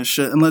 units on this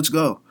shit and let's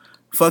go.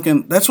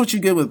 That's what you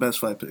get with Best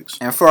Fight Picks.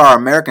 And for our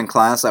American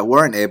clients that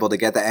weren't able to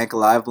get the Anchor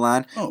Live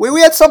line,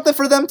 we had something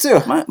for them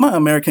too. My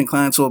American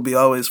clients will be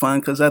always fine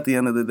because at the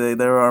end of the day,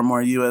 there are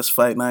more U.S.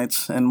 fight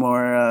nights and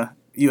more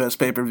U.S.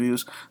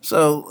 pay-per-views.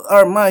 So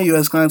my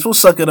U.S. clients, we'll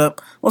suck it up.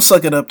 We'll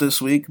suck it up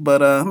this week,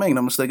 but make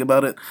no mistake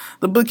about it.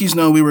 The bookies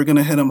know we were going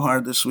to hit them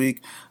hard this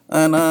week,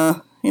 and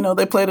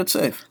they played it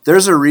safe.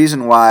 There's a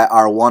reason why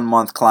our 1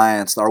 month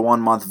clients, our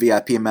 1 month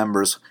VIP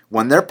members,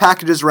 when their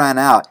packages ran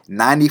out,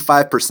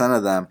 95%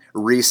 of them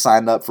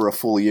re-signed up for a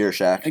full year,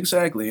 Shaq.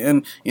 Exactly.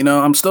 And,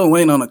 I'm still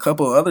waiting on a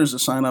couple of others to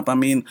sign up. I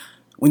mean,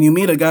 when you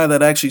meet a guy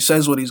that actually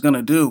says what he's going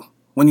to do,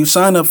 when you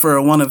sign up for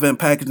a 1-event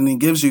package and he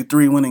gives you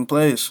 3 winning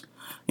plays,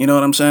 you know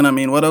what I'm saying? I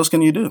mean, what else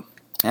can you do?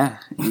 Yeah.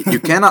 You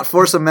cannot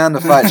force a man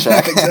to fight,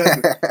 Shaq.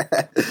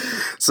 Exactly.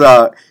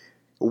 So,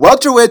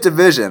 welterweight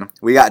division,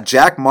 we got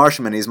Jack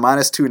Marshman. He's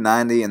minus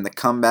 290 in the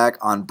comeback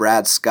on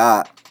Brad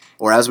Scott.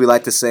 or as we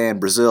like to say in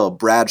Brazil,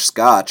 Brad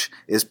Scotch,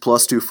 is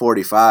plus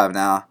 245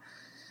 now.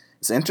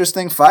 It's an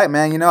interesting fight,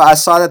 man. You know, I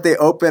saw that they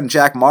opened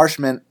Jack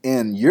Marshman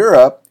in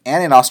Europe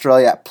and in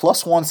Australia at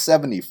plus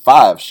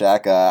 175,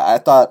 Shaq. I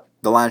thought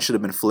the line should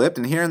have been flipped.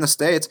 And here in the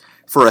States,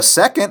 for a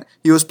second,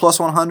 he was plus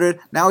 100.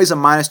 Now he's a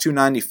minus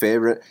 290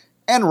 favorite,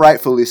 and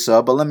rightfully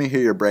so. But let me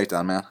hear your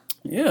breakdown, man.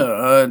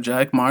 Yeah,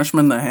 Jack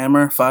Marshman, the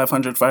Hammer,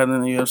 500 fighter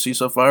in the UFC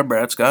so far.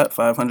 Brad Scott,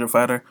 500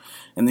 fighter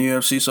in the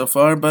UFC so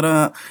far.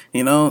 But,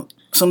 you know,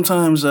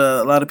 sometimes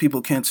a lot of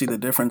people can't see the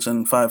difference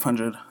in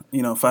 500,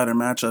 fighter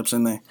matchups,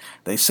 and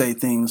they say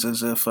things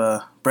as if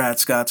Brad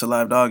Scott's a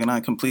live dog, and I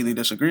completely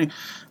disagree.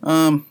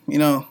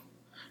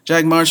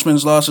 Jack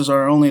Marshman's losses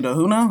are only to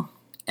who now?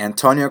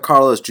 Antonio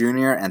Carlos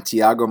Jr. and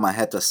Thiago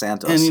Marreta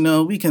Santos.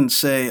 And, we can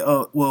say,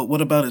 oh, well,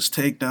 what about his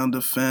takedown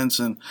defense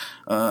and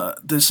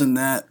this and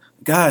that?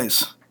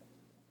 Guys,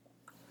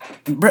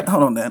 Brett,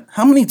 hold on, Dan.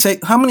 How many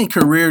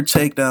career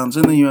takedowns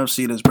in the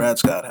UFC does Brad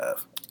Scott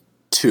have?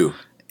 2.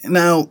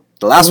 Now,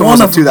 the last one was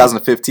in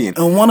 2015.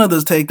 And one of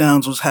those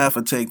takedowns was half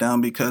a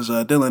takedown because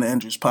Dylan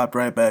Andrews popped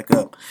right back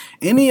up.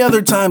 Any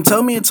other time,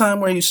 tell me a time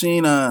where you've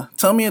seen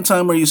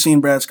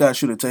Brad Scott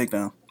shoot a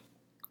takedown.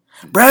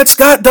 Brad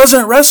Scott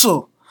doesn't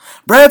wrestle.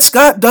 Brad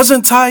Scott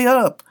doesn't tie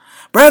up.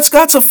 Brad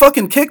Scott's a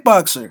fucking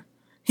kickboxer.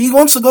 He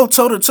wants to go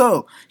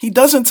toe-to-toe. He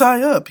doesn't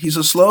tie up. He's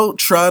a slow,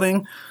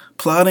 trotting,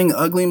 plodding,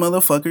 ugly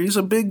motherfucker. He's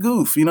a big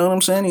goof. You know what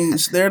I'm saying?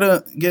 He's there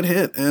to get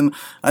hit. And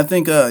I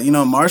think,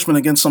 Marshman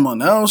against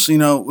someone else,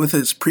 with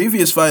his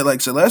previous fight like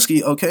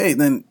Zaleski, okay,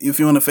 then if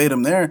you want to fade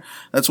him there,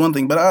 that's one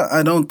thing. But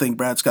I don't think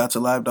Brad Scott's a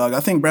live dog. I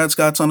think Brad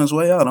Scott's on his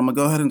way out. I'm going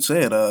to go ahead and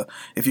say it.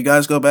 If you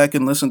guys go back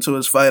and listen to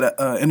his fight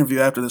interview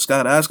after the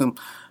Scott asked him,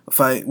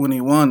 fight when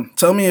he won.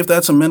 Tell me if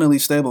that's a mentally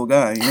stable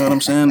guy. You know what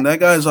I'm saying? That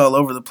guy's all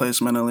over the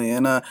place mentally.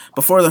 And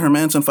before the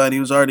Hermansson fight,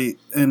 he was already,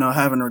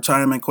 having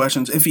retirement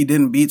questions. If he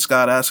didn't beat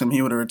Scott, ask him,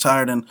 he would have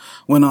retired and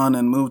went on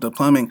and moved to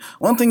plumbing.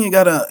 One thing you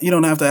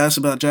don't have to ask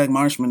about Jack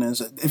Marshman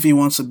is if he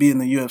wants to be in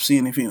the UFC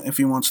and if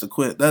he wants to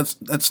quit. That's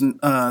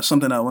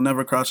something that will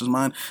never cross his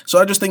mind. So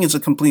I just think it's a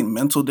complete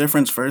mental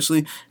difference,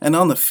 firstly. And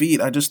on the feet,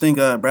 I just think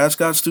Brad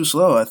Scott's too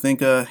slow. I think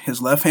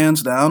his left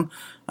hand's down.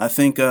 I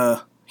think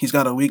he's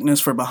got a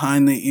weakness for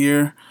behind the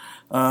ear,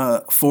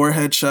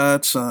 forehead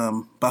shots,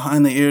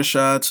 behind the ear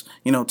shots,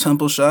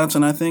 temple shots.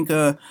 And I think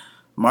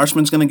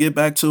Marshman's going to get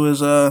back to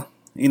his,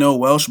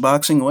 Welsh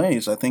boxing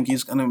ways. I think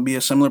he's going to be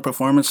a similar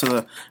performance to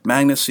the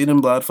Magnus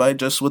Siedenblad fight,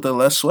 just with a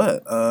less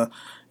sweat.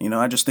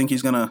 I just think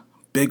he's going to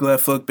big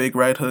left hook, big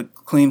right hook,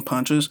 clean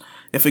punches.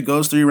 If it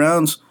goes 3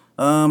 rounds,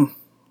 how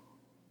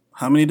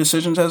many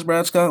decisions has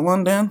Brad Scott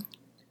won, Dan?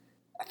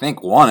 I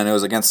think 1, and it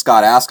was against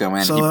Scott Askham,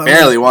 and he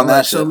barely won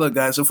that shit. So look,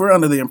 guys, if we're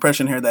under the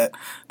impression here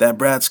that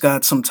Brad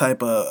Scott's some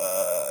type of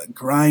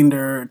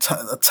grinder,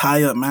 a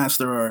tie-up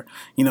master, or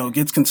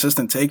gets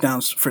consistent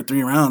takedowns for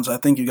 3 rounds, I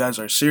think you guys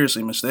are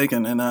seriously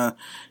mistaken, and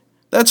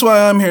that's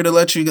why I'm here to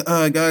let you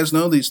guys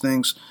know these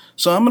things.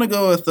 So I'm gonna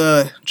go with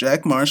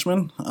Jack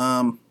Marshman.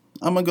 I'm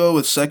gonna go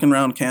with second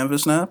round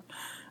canvas snap,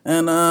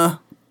 and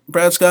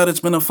Brad Scott,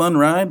 it's been a fun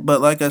ride, but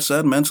like I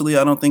said, mentally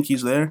I don't think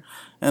he's there.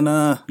 And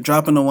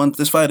dropping to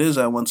this fight is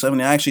at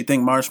 170. I actually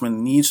think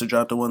Marshman needs to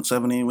drop to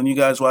 170. When you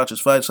guys watch his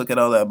fights, look at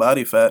all that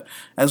body fat.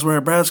 As where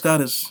Brad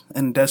Scott is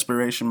in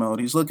desperation mode.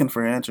 He's looking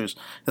for answers.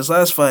 His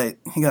last fight,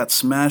 he got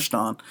smashed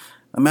on.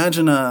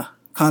 Imagine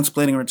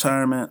contemplating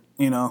retirement,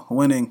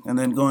 winning, and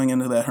then going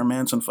into that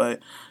Hermansson fight.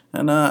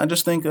 And I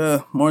just think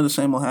more of the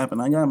same will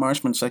happen. I got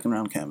Marshman second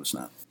round canvas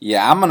now.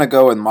 Yeah, I'm going to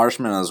go with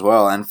Marshman as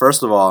well. And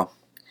first of all,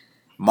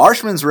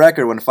 Marshman's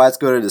record when fights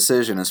go to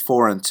decision is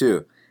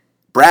 4-2.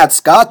 Brad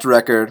Scott's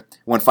record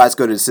when fights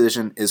go to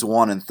decision is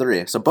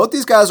 1-3. So both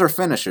these guys are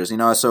finishers,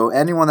 So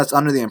anyone that's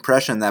under the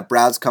impression that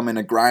Brad's coming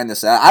to grind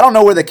this out, I don't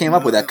know where they came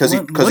up with that because he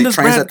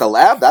trains at the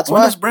lab. That's why.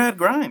 When does Brad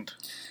grind?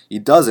 He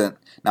doesn't.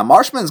 Now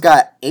Marshman's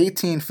got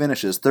 18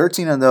 finishes,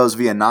 13 of those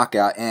via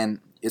knockout, and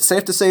it's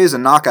safe to say he's a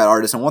knockout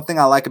artist, and one thing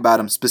I like about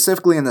him,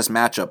 specifically in this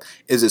matchup,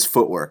 is his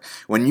footwork.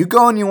 When you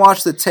go and you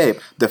watch the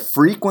tape, the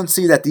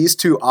frequency that these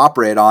two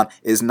operate on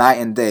is night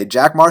and day.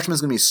 Jack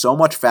Marshman's going to be so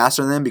much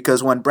faster than him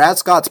because when Brad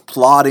Scott's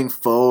plodding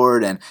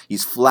forward and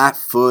he's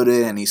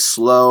flat-footed and he's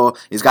slow,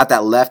 he's got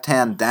that left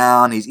hand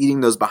down, he's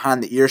eating those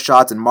behind-the-ear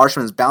shots, and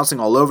Marshman's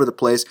bouncing all over the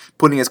place,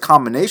 putting his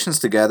combinations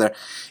together,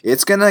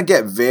 it's going to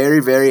get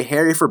very, very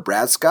hairy for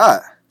Brad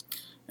Scott.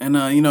 And,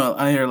 I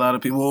hear a lot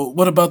of people, well,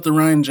 what about the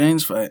Ryan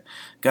James fight?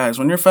 Guys,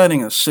 when you're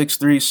fighting a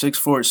 6'3",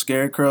 6'4"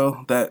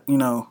 scarecrow that,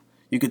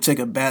 you could take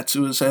a bat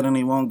to his head and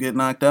he won't get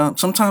knocked out,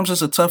 sometimes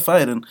it's a tough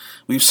fight. And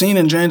we've seen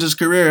in James'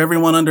 career,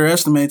 everyone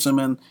underestimates him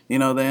and, they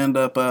end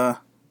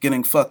up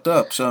getting fucked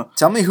up. So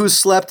tell me who's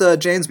slept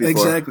James before.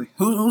 Exactly.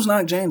 Who's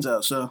knocked James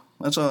out? So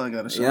that's all I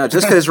got to say.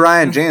 Just because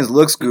Ryan James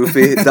looks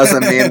goofy, it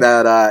doesn't mean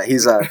that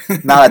he's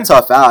not a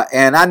tough out.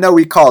 And I know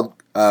we called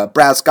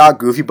Brad Scott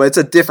goofy, but it's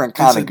a different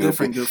kind of It's a goofy.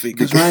 different goofy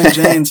because Ryan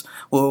James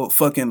will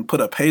fucking put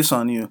a pace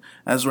on you,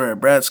 as where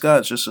Brad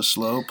Scott's just a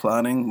slow,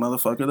 plodding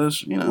motherfucker.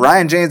 That's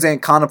Ryan James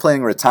ain't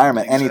contemplating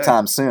retirement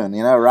anytime soon.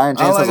 Ryan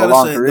James has a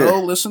long career.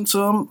 Go listen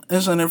to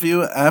his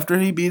interview after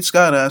he beat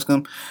Scott. Ask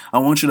him, I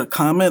want you to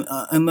comment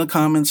in the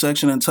comment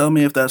section and tell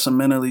me if that's a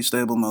mentally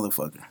stable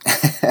motherfucker.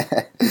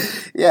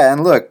 Yeah,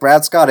 and look,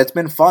 Brad Scott, it's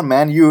been fun,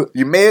 man. You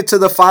made it to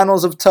the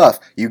finals of Tough.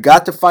 You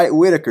got to fight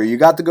Whitaker. You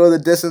got to go the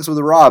distance with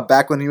Rob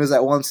back when he was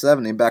at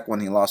 170, back when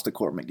he lost to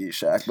Court McGee,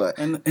 Shaq. But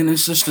and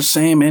it's just the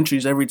same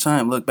entries every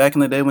time. Look, back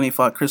in the day when he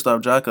fought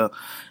Christoph Jaka,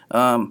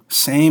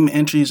 same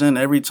entries in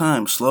every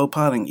time. Slow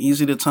potting,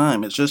 easy to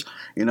time. It's just,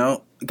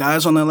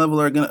 guys on that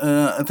level are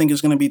gonna. I think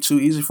it's gonna be too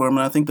easy for him,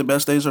 and I think the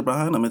best days are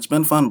behind him. It's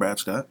been fun, Brad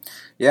Scott.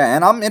 Yeah,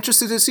 and I'm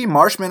interested to see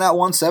Marshman at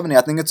 170.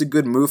 I think it's a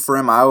good move for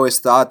him. I always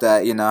thought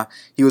that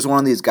he was one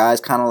of these guys,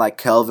 kind of like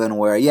Kelvin,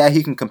 where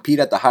he can compete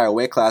at the higher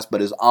weight class,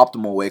 but his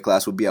optimal weight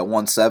class would be at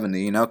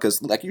 170.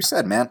 Because like you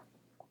said, man,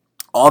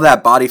 all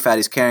that body fat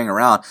he's carrying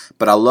around.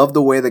 But I love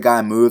the way the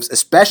guy moves,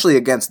 especially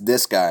against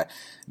this guy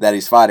that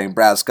he's fighting,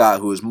 Brad Scott,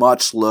 who is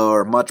much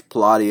slower, much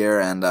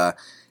plottier, and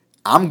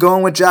I'm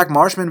going with Jack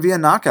Marshman via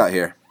knockout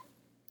here.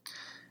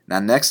 Now,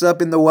 next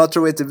up in the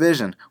welterweight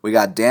division, we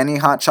got Danny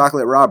Hot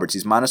Chocolate Roberts.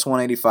 He's minus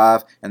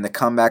 185, and the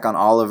comeback on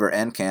Oliver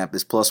Enkamp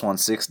is plus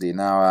 160.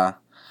 Now,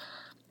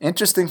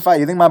 interesting fight.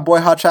 You think my boy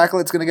Hot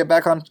Chocolate's going to get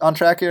back on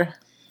track here?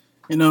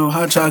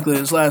 Hot Chocolate,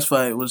 his last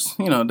fight was,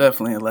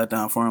 definitely a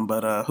letdown for him.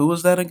 But who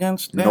was that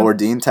against? Dan?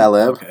 Nordine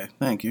Taleb. Okay,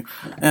 thank you.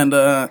 And,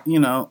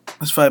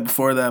 his fight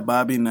before that,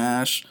 Bobby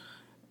Nash.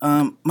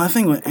 My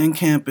thing with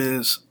Enkamp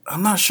is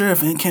I'm not sure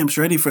if Enkamp's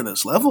ready for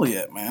this level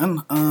yet,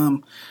 man.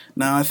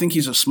 Now, I think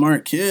he's a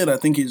smart kid. I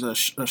think he's a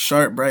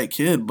sharp, bright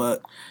kid.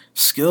 But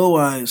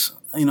skill-wise,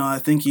 I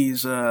think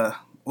he's, as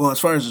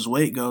far as his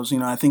weight goes,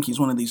 I think he's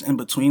one of these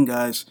in-between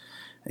guys.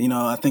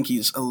 I think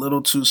he's a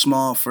little too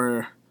small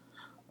for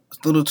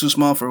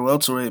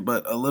welterweight,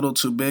 but a little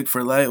too big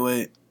for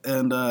lightweight.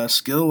 And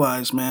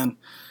skill-wise, man,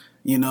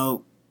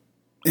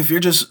 if you're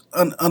just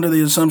under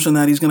the assumption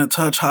that he's going to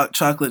touch Hot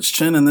Chocolate's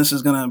chin and this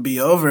is going to be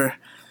over,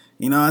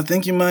 I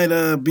think you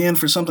might be in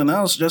for something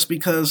else just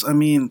because,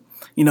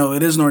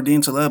 it is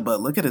Nordine Taleb, but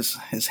look at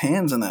his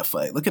hands in that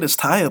fight. Look at his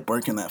tie-up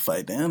work in that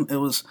fight, Dan. It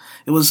was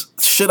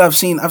shit I've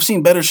seen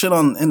better shit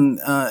in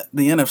the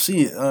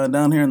NFC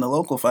down here in the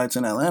local fights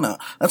in Atlanta.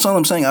 That's all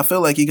I'm saying. I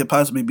feel like he could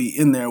possibly be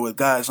in there with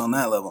guys on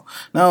that level.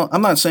 Now,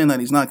 I'm not saying that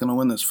he's not going to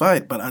win this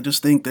fight, but I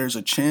just think there's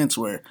a chance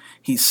where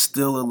he's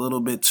still a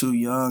little bit too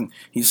young.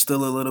 He's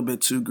still a little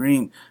bit too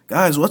green.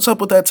 Guys, what's up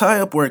with that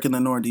tie-up work in the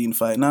Nordine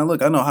fight? Now,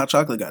 look, I know Hot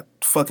Chocolate got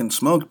fucking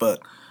smoked, but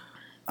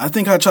I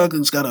think Hot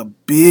Chocolate's got a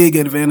big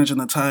advantage in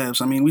the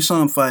tie-ups. We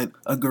saw him fight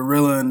a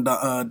gorilla and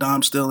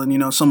Dom Still,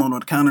 and, someone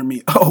would counter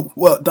me. Oh,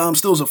 well, Dom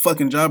Still's a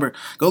fucking jobber.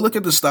 Go look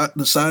at the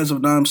size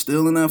of Dom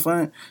Still in that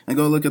fight, and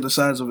go look at the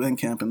size of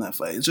Enkamp in that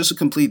fight. It's just a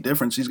complete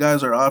difference. These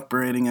guys are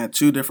operating at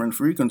two different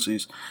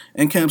frequencies.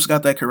 Enkamp's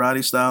got that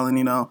karate style,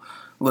 and,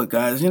 look,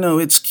 guys,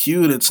 it's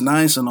cute, it's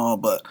nice and all,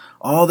 but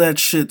all that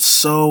shit's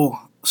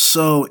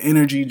so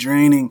energy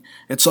draining.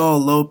 It's all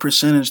low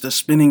percentage. The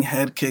spinning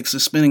head kicks,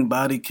 the spinning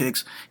body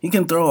kicks. He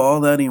can throw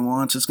all that he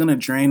wants. It's going to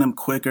drain him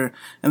quicker.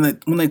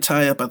 And when they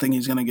tie up, I think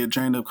he's going to get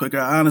drained up quicker.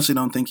 I honestly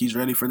don't think he's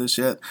ready for this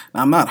yet.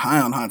 Now, I'm not high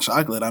on Hot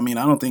Chocolate. I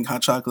don't think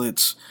Hot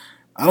Chocolate's...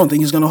 I don't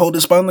think he's going to hold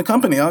his spot in the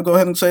company. I'll go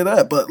ahead and say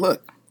that. But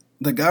look,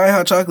 the guy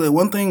Hot Chocolate,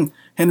 one thing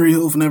Henry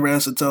Hoof never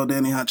has to tell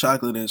Danny Hot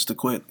Chocolate is to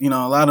quit. A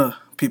lot of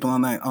people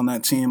on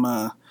that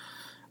team...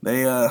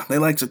 They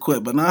like to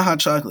quit, but not Hot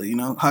Chocolate.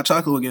 Hot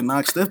Chocolate will get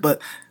knocked stiff,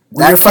 but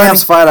that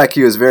Camp's fight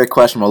IQ is very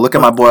questionable. Look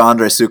at my boy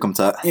Andre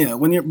Sukumtat. Yeah,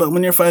 when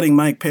you're fighting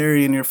Mike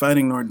Perry and you're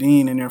fighting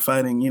Nordine and you're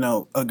fighting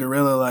a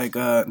gorilla like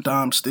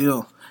Dom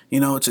Steele,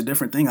 it's a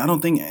different thing. I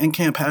don't think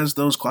Enkamp has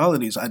those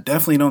qualities. I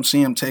definitely don't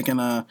see him taking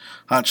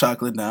Hot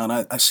Chocolate down.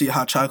 I see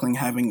Hot Chocolate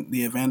having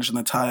the advantage in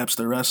the tie-ups,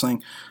 the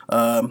wrestling,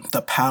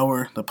 the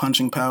power, the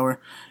punching power.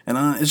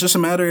 And it's just a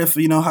matter if,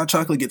 Hot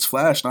Chocolate gets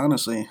flashed,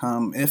 honestly.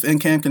 If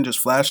Enkamp can just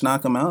flash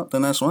knock him out,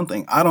 then that's one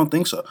thing. I don't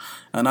think so.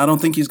 And I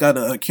don't think he's got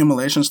an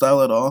accumulation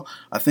style at all.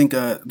 I think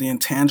the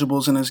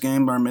intangibles in his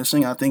game are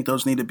missing. I think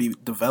those need to be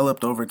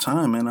developed over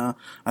time. And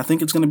I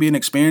think it's going to be an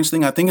experience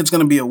thing. I think it's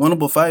going to be a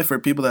winnable fight for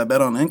people that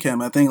bet on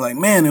Enkamp. I think,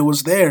 man, it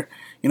was there.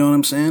 You know what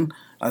I'm saying?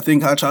 I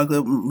think Hot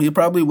Chocolate, he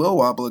probably will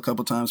wobble a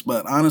couple times.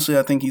 But honestly,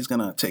 I think he's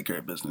going to take care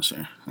of business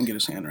here and get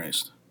his hand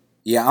raised.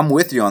 Yeah, I'm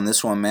with you on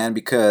this one, man,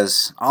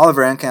 because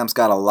Oliver Enkamp's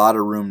got a lot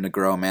of room to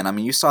grow, man.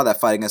 You saw that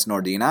fight against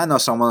Nordine. I know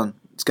someone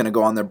is going to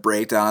go on their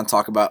breakdown and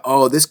talk about,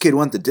 oh, this kid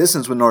went the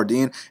distance with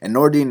Nordine, and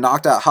Nordine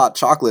knocked out Hot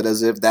Chocolate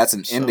as if that's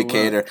an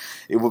indicator.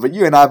 But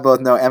you and I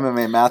both know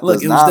MMA math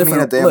does not mean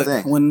a damn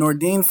thing. When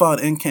Nordine fought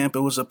Enkamp,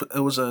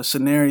 it was a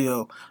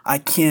scenario, I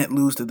can't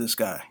lose to this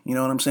guy. You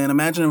know what I'm saying?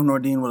 Imagine if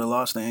Nordine would have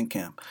lost to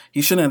Enkamp.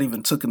 He shouldn't have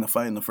even taken the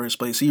fight in the first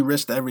place. He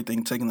risked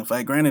everything taking the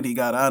fight. Granted, he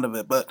got out of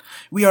it, but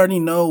we already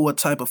know what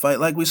type of fight.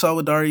 Like we saw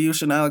with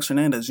Dariush and Alex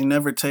Hernandez, you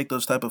never take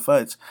those type of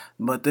fights.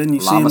 But then you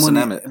see him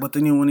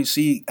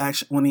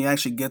when he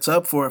actually actually gets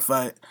up for a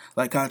fight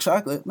like Hot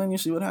Chocolate, then you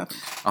see what happens.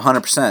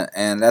 100%.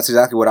 And that's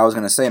exactly what I was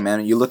going to say,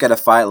 man. You look at a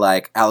fight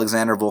like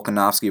Alexander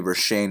Volkanovski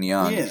versus Shane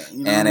Young. Yeah,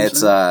 you know and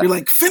it's you're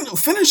like,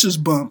 finish this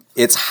bum.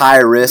 It's high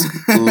risk,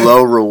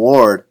 low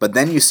reward. But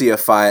then you see a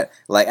fight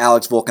like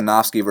Alex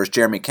Volkanovski versus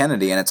Jeremy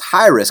Kennedy, and it's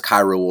high risk, high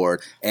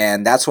reward.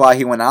 And that's why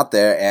he went out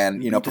there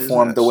and,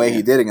 performed the way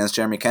he did against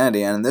Jeremy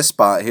Kennedy. And in this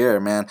spot here,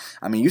 man,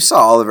 I mean, you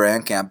saw Oliver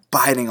Enkamp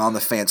biting on the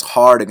fence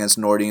hard against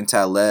Nordine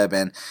Taleb.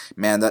 And,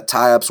 man, the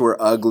tie-ups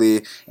were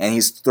ugly. And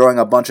he's throwing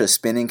a bunch of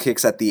spinning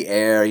kicks at the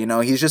air.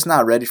 He's just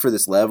not ready for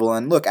this level.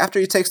 And look, after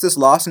he takes this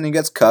loss and he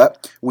gets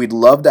cut, we'd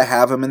love to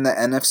have him in the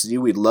NFC.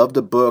 We'd love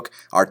to book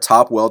our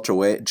top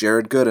welterweight,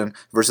 Jared Gooden,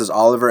 versus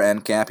Oliver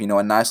Enkamp.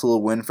 A nice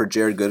little win for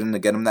Jared Gooden to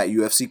get him that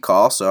UFC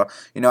call. So,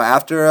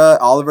 after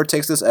Oliver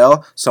takes this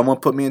L, someone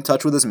put me in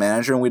touch with his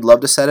manager, and we'd love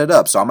to set it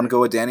up. So I'm going to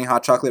go with Danny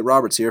Hot Chocolate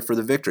Roberts here for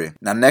the victory.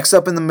 Now, next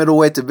up in the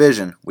middleweight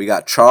division, we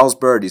got Charles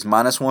Byrd. He's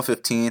minus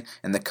 115,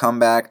 and the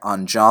comeback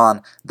on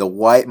John, the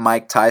White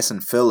Mike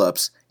Tyson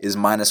Phillips, is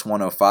minus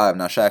 105.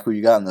 Now, Shaq, who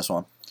you got in this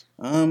one?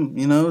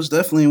 It's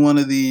definitely one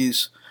of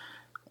these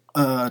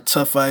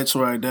tough fights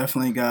where I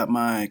definitely got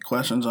my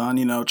questions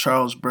on.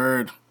 Charles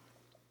Byrd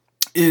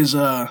is,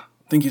 I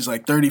think he's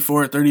like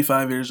 34,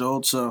 35 years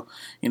old. So,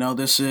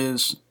 this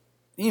is,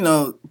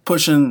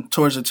 pushing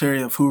towards the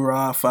territory of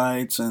hoorah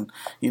fights and,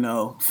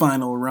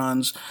 final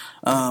runs.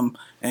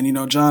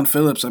 And, John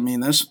Phillips, I mean,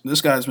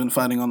 this guy's been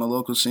fighting on the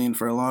local scene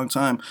for a long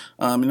time.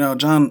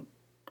 John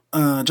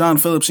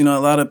Phillips, a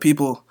lot of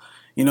people,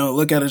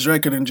 look at his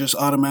record and just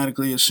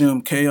automatically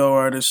assume KO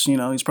artist,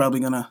 he's probably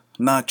going to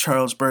knock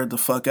Charles Byrd the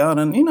fuck out.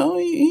 And,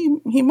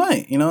 he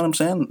might, you know what I'm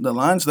saying? The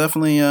line's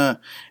definitely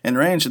in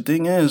range. The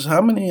thing is,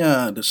 how many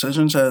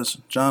decisions has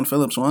John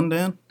Phillips won,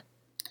 Dan?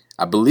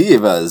 I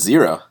believe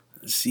 0.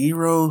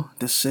 0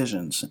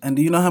 decisions. And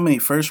do you know how many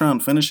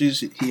first-round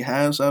finishes he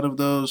has out of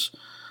those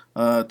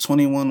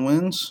 21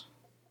 wins?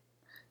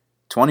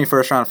 20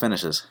 first-round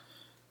finishes.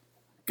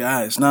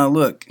 Guys, now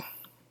look,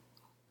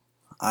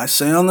 I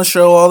say on the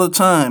show all the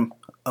time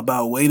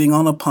about waiting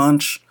on a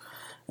punch,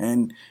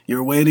 and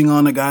you're waiting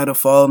on a guy to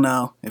fall.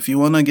 Now, if you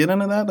want to get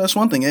into that, that's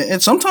one thing.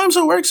 Sometimes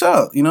it works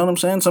out, you know what I'm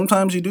saying?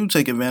 Sometimes you do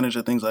take advantage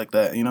of things like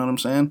that, you know what I'm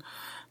saying?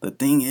 The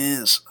thing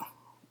is,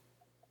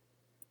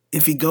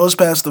 if he goes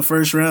past the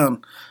first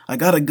round, I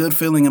got a good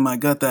feeling in my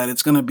gut that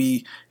it's going to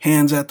be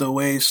hands at the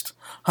waist,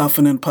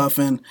 huffing and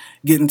puffing,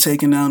 getting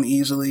taken down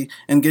easily,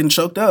 and getting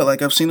choked out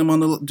like I've seen him in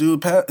the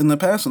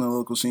past in the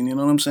local scene, you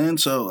know what I'm saying?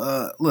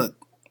 So, look,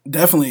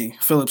 definitely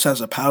Phillips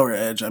has a power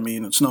edge. I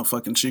mean, it's no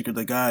fucking secret.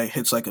 The guy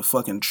hits like a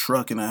fucking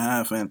truck and a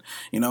half, and,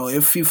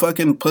 if he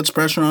fucking puts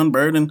pressure on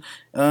Byrd and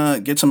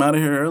gets him out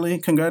of here early,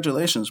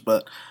 congratulations.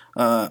 But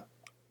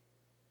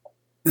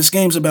this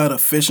game's about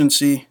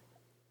efficiency.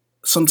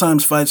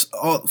 Sometimes fights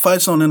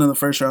don't end in the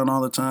first round all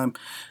the time.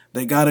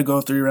 They got to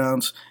go 3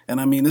 rounds. And,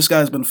 I mean, this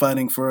guy's been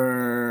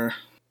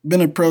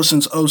been a pro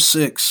since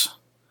 06,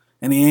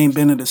 and he ain't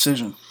been a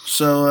decision.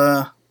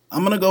 So, I'm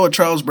going to go with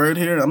Charles Byrd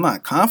here. I'm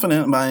not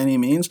confident by any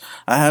means.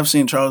 I have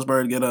seen Charles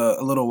Byrd get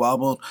a little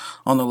wobbled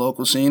on the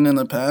local scene in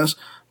the past.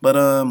 But,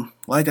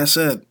 like I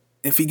said,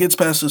 if he gets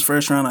past this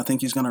first round, I think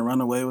he's going to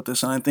run away with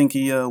this, and I think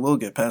he will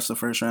get past the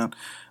first round.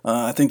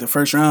 I think the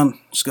first round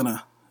is going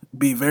to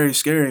be very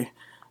scary.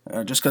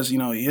 Just because,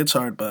 he hits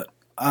hard, but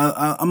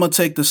I'm going to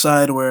take the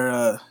side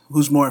where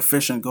who's more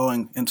efficient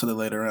going into the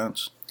later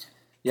rounds.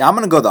 Yeah, I'm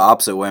going to go the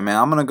opposite way, man.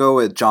 I'm going to go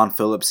with John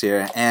Phillips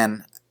here.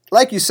 And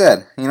like you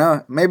said,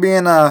 maybe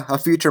in a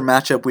future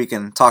matchup we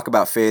can talk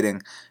about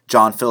fading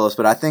John Phillips.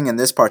 But I think in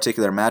this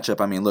particular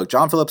matchup, I mean, look,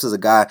 John Phillips is a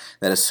guy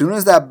that as soon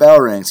as that bell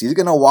rings, he's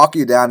going to walk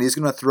you down. He's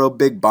going to throw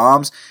big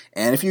bombs.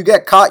 And if you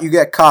get caught, you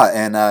get caught.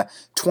 And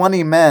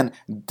 20 men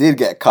did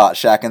get caught,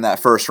 Shaq, in that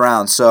first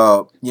round.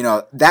 So,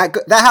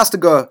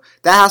 that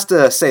has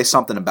to say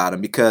something about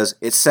him, because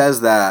it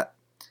says that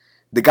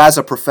the guy's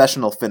a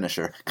professional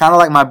finisher. Kind of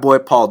like my boy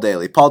Paul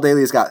Daly. Paul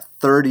Daly's got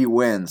 30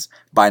 wins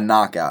by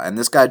knockout. And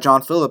this guy,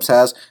 John Phillips,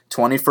 has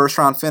 20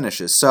 first-round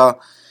finishes. So,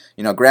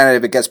 granted,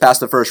 if it gets past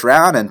the first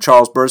round and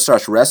Charles Byrd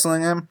starts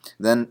wrestling him,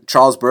 then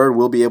Charles Byrd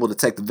will be able to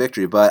take the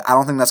victory. But I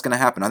don't think that's going to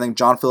happen. I think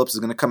John Phillips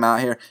is going to come out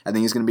here. I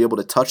think he's going to be able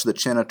to touch the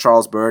chin of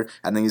Charles Byrd.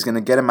 I think he's going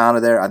to get him out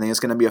of there. I think it's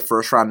going to be a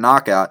first-round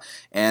knockout.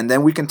 And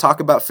then we can talk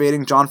about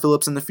fading John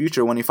Phillips in the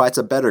future when he fights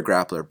a better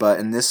grappler.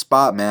 But in this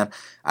spot, man,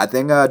 I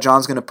think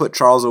John's going to put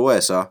Charles away.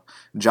 So,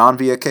 John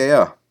via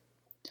KO.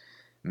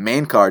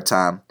 Main card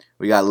time.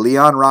 We got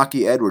Leon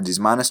Rocky Edwards. He's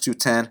minus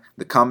 210.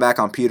 The comeback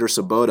on Peter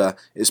Sabota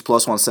is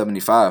plus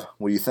 175.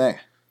 What do you think?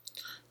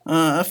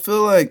 I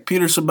feel like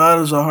Peter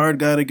Sabota's a hard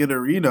guy to get a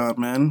read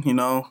on, man.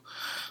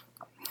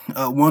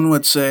 One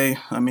would say,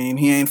 I mean,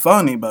 he ain't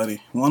fought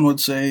anybody. One would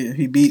say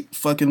he beat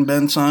fucking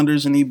Ben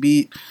Saunders and he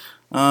beat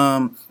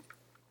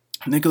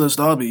Nicholas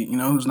Dalby,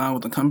 who's not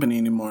with the company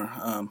anymore.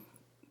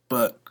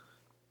 But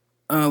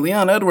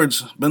Leon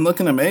Edwards been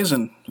looking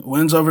amazing.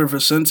 Wins over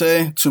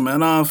Vicente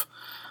Tumenov.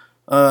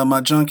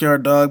 My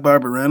junkyard dog,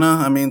 Barbarena.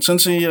 I mean,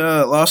 since he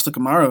lost to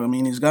Kamaru, I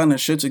mean, he's gotten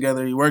his shit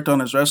together. He worked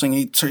on his wrestling.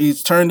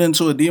 He's turned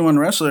into a D1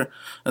 wrestler,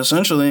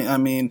 essentially. I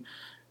mean,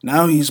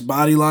 Now he's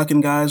body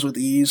locking guys with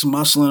ease,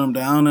 muscling them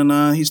down,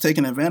 and he's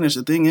taking advantage.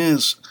 The thing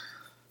is,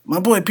 my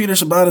boy Peter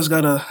Sabata's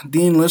got a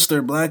Dean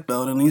Lister black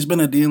belt, and he's been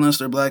a Dean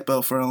Lister black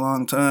belt for a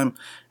long time.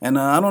 And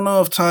I don't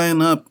know if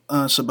tying up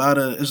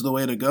Sabata is the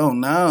way to go.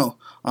 Now,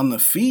 on the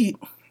feet,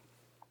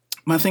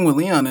 my thing with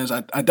Leon is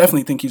I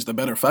definitely think he's the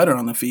better fighter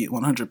on the feet,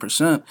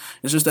 100%.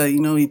 It's just that,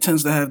 he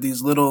tends to have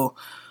these little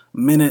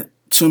minute,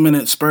 2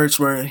 minute spurts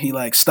where he,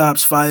 like,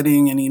 stops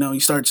fighting and, he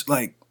starts,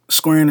 like,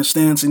 squaring his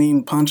stance and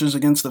eating punches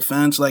against the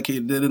fence like he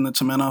did in the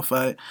Tomenov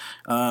fight.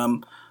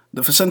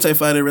 The Vicente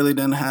fight, it really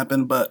didn't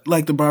happen, but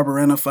like the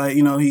Barberena fight,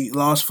 he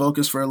lost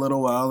focus for a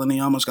little while and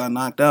he almost got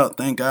knocked out.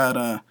 Thank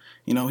God,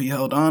 he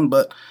held on,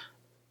 but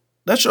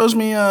that shows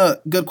me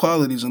good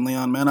qualities in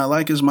Leon, man. I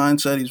like his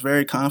mindset. He's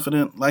very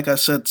confident. Like I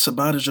said,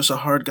 Sabat is just a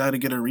hard guy to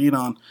get a read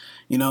on.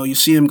 You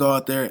see him go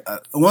out there.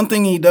 One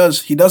thing he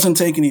doesn't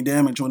take any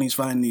damage when he's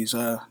fighting these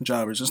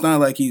jobbers. It's not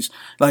like you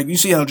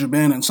see how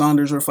Juban and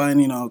Saunders were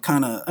fighting,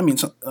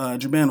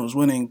 Juban was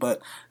winning,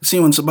 but see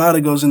when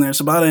Sabata goes in there,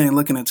 Sabata ain't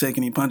looking to take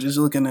any punches. He's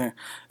looking there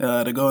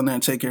to go in there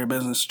and take care of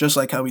business, just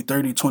like how he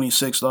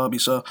 30-26 Lobby.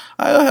 So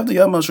I have the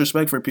utmost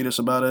respect for Peter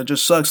Sabata. It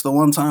just sucks the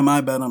one time I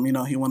bet him,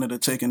 he wanted to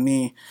take a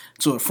knee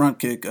to a front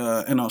kick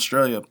in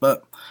Australia.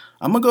 But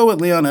I'm going to go with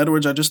Leon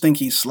Edwards. I just think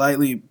he's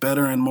slightly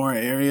better in more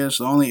areas.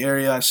 The only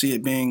area I see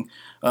it being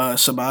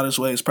Sabata's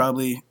way is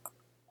probably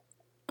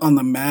on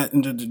the mat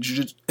in the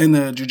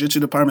jiu-jitsu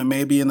department,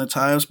 maybe in the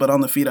ties, but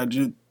on the feet I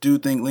do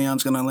think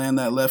Leon's going to land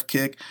that left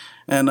kick,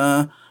 and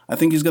I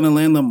think he's going to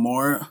land the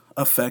more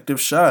effective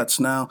shots.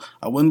 Now,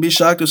 I wouldn't be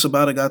shocked if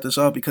Sabata got this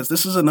off because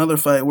this is another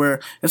fight where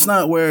it's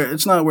not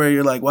where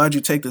you're like, why'd you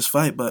take this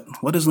fight? But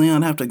what does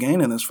Leon have to gain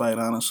in this fight,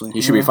 honestly?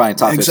 He should be fighting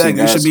top 15 Exactly.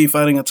 guys. He should be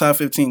fighting a top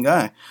 15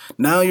 guy.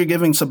 Now you're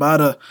giving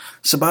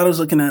Sabata's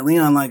looking at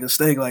Leon like a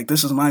steak, like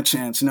this is my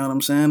chance, you know what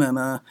I'm saying?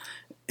 And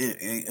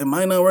it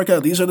might not work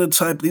out. These are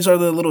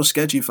the little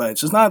sketchy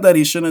fights. It's not that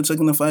he shouldn't have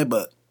taken the fight,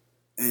 but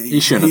he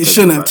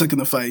shouldn't have taken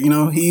the fight.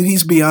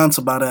 He's beyond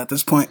Sabata at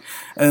this point.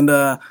 And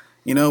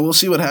we'll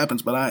see what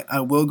happens. But I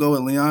will go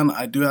with Leon.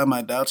 I do have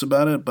my doubts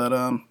about it, but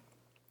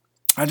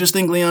I just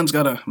think Leon's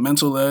got a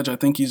mental edge. I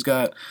think he's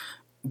got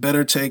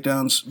better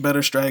takedowns,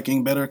 better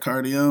striking, better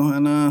cardio,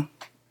 and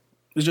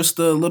it's just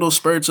the little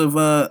spurts of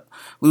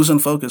losing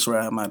focus where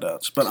I have my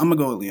doubts. But I'm gonna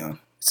go with Leon.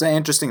 It's an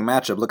interesting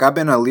matchup. Look, I've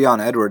been a Leon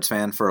Edwards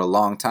fan for a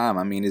long time.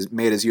 I mean, he's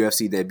made his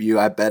UFC debut.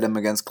 I bet him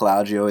against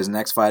Claudio. His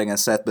next fight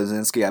against Seth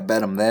Baczynski, I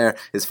bet him there.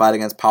 His fight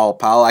against Powell,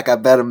 I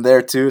bet him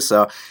there too.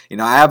 So,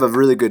 I have a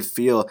really good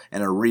feel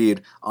and a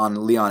read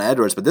on Leon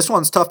Edwards. But this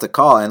one's tough to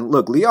call. And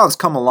look, Leon's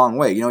come a long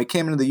way. He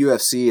came into the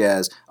UFC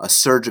as a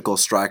surgical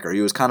striker.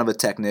 He was kind of a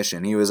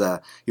technician. He was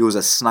a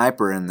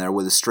sniper in there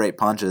with his straight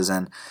punches,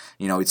 and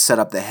he'd set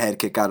up the head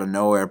kick out of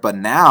nowhere. But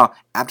now,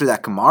 after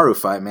that Kamaru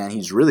fight, man,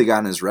 he's really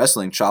gotten his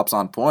wrestling chops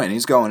on point.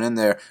 He's going in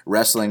there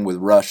wrestling with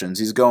Russians.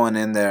 He's going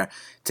in there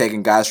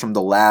taking guys from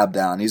the lab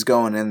down. He's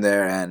going in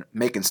there and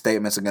making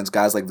statements against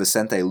guys like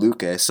Vicente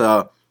Luque.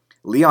 So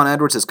Leon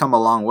Edwards has come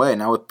a long way.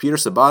 Now with Peter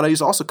Sabata,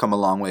 he's also come a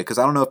long way, because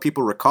I don't know if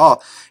people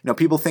recall,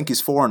 people think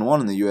he's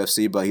 4-1 in the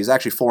UFC, but he's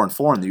actually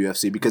 4-4 in the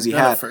UFC because he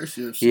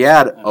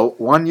had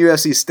one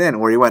UFC stint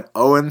where he went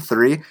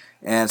 0-3.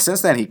 And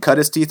since then, he cut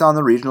his teeth on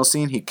the regional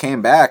scene. He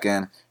came back,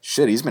 and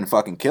shit, he's been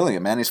fucking killing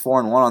it, man. He's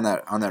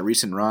 4-1 on that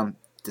recent run,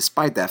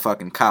 despite that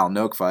fucking Kyle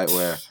Noak fight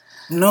where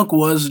Noak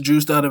was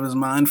juiced out of his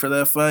mind for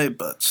that fight,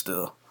 but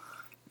still.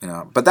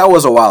 But that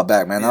was a while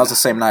back, man. That was the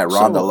same night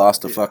Ronda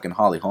lost to fucking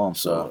Holly Holm,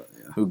 so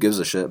who gives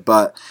a shit?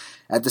 But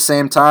at the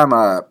same time,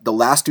 the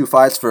last two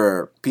fights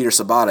for Peter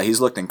Sabata, he's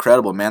looked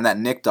incredible, man. That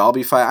Nick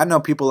Dalby fight, I know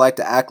people like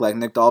to act like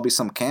Nick Dalby's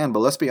some can, but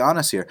let's be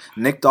honest here.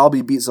 Nick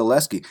Dalby beat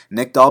Zaleski.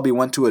 Nick Dalby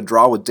went to a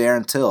draw with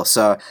Darren Till.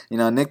 So,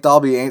 Nick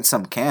Dalby ain't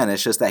some can.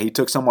 It's just that he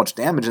took so much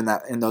damage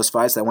in those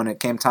fights that when it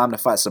came time to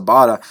fight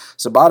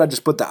Sabata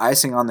just put the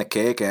icing on the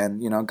cake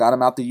and, got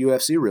him out the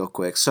UFC real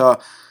quick. So,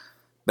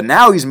 but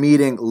now he's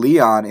meeting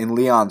Leon in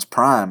Leon's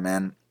prime,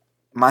 and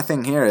my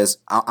thing here is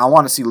I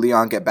want to see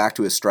Leon get back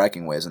to his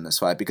striking ways in this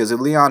fight, because if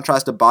Leon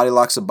tries to body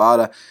lock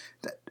Sabata,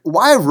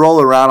 why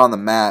roll around on the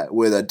mat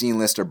with a Dean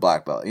Lister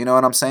black belt? You know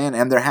what I'm saying?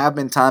 And there have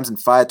been times in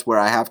fights where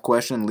I have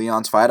questioned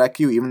Leon's fight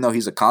IQ, even though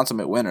he's a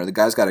consummate winner. The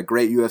guy's got a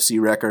great UFC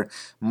record.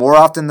 More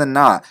often than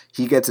not,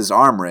 he gets his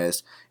arm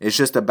raised. It's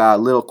just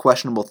about little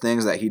questionable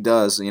things that he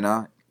does,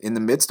 in the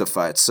midst of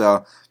fights.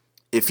 So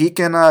if he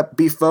can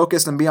be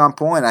focused and be on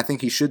point, I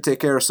think he should take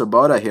care of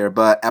Sabata here.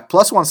 But at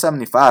plus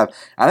 175,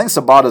 I think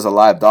Sabata's a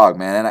live dog,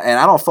 man. And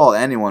I don't fault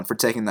anyone for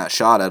taking that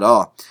shot at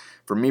all.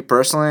 For me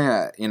personally,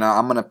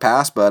 I'm going to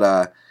pass.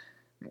 But,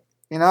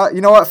 you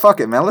know what? Fuck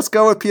it, man. Let's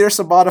go with Peter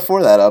Sabata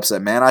for that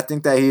upset, man. I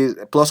think that he's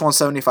plus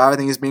 175. I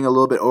think he's being a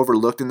little bit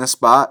overlooked in this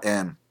spot.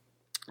 And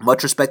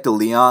much respect to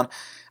Leon.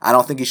 I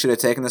don't think he should have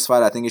taken this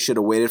fight. I think he should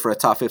have waited for a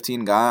top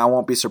 15 guy. I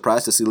won't be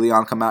surprised to see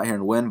Leon come out here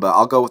and win. But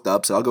I'll go with the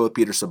upset. I'll go with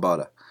Peter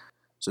Sabata.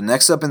 So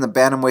next up in the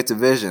bantamweight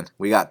division,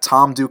 we got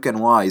Tom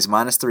Duquesnoy. He's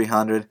minus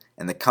 300,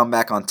 and the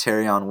comeback on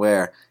Terrion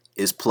Ware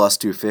is plus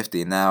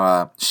 250.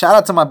 Now, shout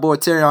out to my boy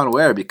Terrion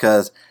Ware,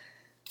 because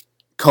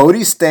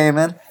Cody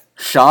Stamann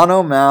Sean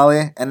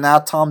O'Malley, and now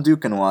Tom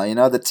Duquesnoy. You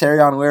know, the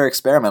Terrion Ware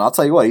experiment. I'll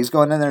tell you what, he's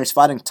going in there, he's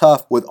fighting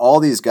tough with all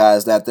these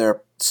guys that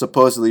they're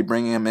supposedly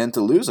bringing him in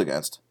to lose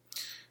against.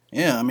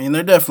 Yeah, I mean,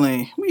 they're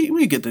definitely,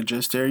 we get the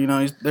gist here. You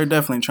know, they're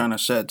definitely trying to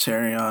set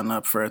Terrion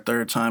up for a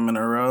third time in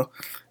a row.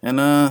 And,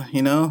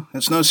 you know,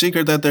 it's no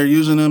secret that they're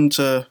using him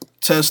to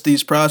test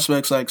these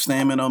prospects like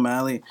Stamen,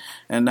 O'Malley,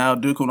 and now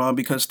Duquesnoy,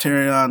 because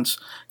Terrion's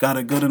got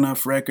a good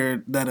enough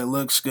record that it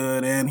looks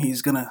good, and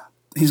he's gonna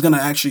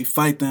actually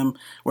fight them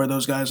where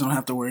those guys don't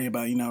have to worry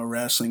about, you know,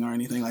 wrestling or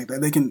anything like that.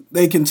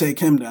 They can take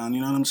him down,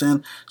 you know what I'm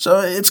saying?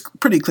 So it's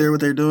pretty clear what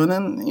they're doing,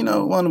 and, you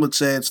know, one would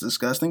say it's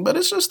disgusting, but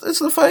it's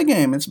the fight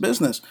game. It's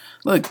business.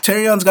 Look,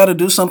 Terrion's got to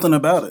do something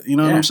about it, you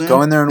know what I'm saying?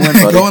 Go in there and win,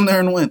 buddy. Go in there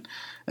and win.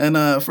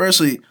 And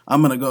firstly,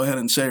 I'm going to go ahead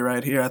and say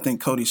right here, I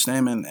think Cody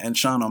Stamen and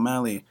Sean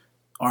O'Malley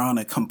are on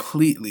a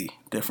completely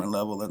different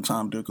level than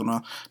Tom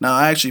Duquesnoy. Now,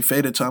 I actually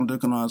faded Tom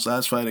Duquesnoy's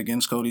last fight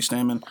against Cody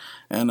Stamen.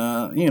 And,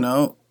 you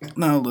know,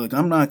 now look,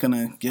 I'm not going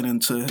to get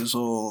into his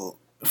whole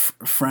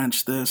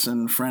French this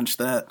and French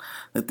that.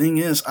 The thing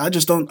is, I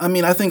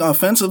think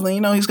offensively,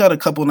 you know, he's got a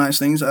couple nice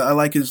things. I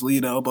like his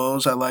lead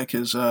elbows. I like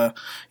his,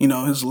 you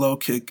know, his low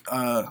kick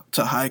to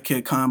high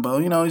kick combo.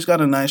 You know, he's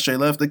got a nice straight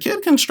left. The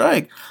kid can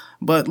strike.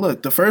 But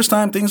look, the first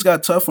time things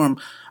got tough for him,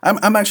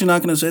 I'm actually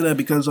not going to say that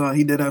because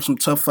he did have some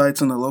tough fights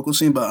in the local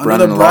scene. But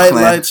under the bright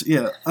lights,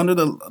 under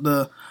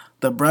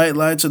the bright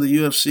lights of the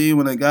UFC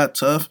when it got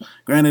tough,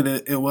 granted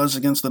it was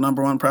against the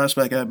number one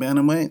prospect at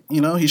bantamweight,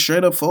 you know, he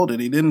straight up folded.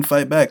 He didn't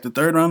fight back. The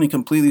third round, he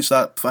completely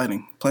stopped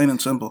fighting, plain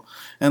and simple.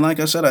 And like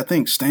I said, I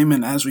think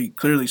Stamen, as we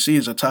clearly see,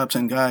 is a top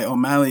 10 guy.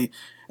 O'Malley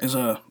is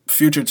a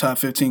future top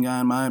 15 guy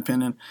in my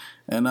opinion.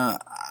 And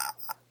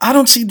I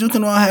don't see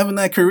Duquesnoy having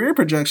that career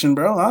projection,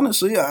 bro.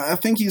 Honestly, I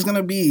think he's going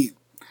to be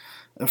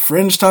a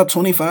fringe top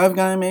 25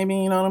 guy, maybe,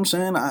 you know what I'm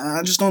saying?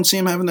 I just don't see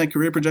him having that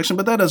career projection,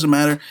 but that doesn't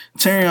matter.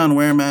 Terrion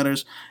Ware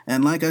matters.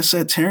 And like I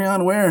said,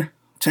 Terrion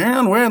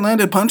Ware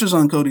landed punches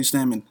on Cody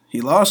Stamen. He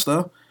lost,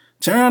 though.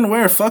 Terrion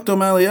Ware fucked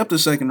O'Malley up the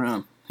second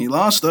round. He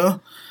lost, though.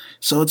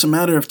 So it's a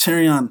matter of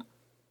Terrion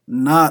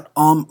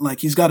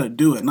he's got to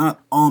do it, not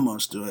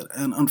almost do it.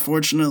 And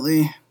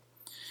unfortunately,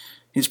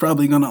 he's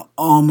probably going to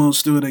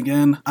almost do it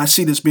again. I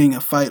see this being a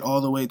fight all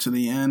the way to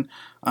the end.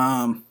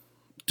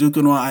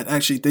 Duquesnoy, I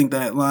actually think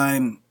that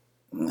line,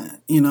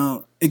 you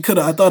know,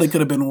 I thought it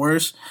could have been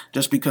worse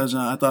just because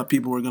I thought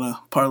people were going to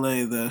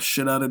parlay the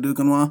shit out of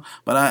Duquesnoy.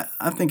 But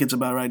I think it's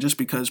about right just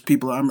because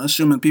I'm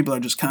assuming people are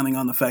just counting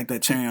on the fact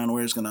that Terrion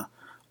Ware is going to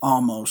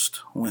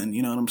almost win.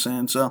 You know what I'm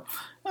saying? So,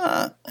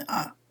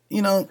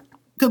 you know,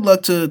 good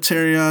luck to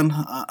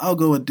Terrion. I'll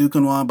go with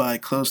Duquesnoy by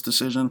close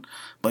decision.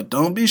 But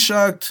don't be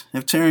shocked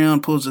if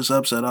Terrion pulls this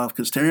upset off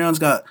because Terrion's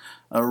got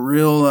a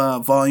real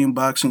volume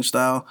boxing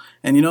style.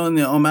 And, you know, in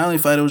the O'Malley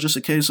fight, it was just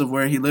a case of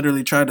where he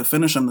literally tried to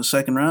finish him the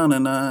second round,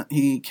 and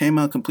he came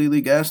out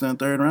completely gassed in the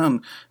third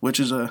round, which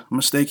is a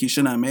mistake he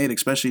shouldn't have made,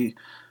 especially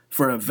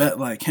for a vet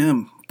like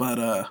him.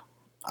 But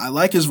I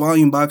like his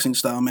volume boxing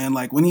style, man.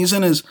 Like, when he's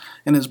in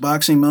his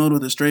boxing mode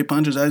with his straight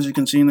punches, as you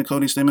can see in the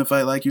Cody Stamen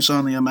fight, like you saw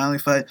in the O'Malley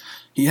fight,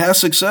 he has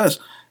success.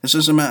 It's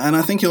just and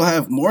I think he'll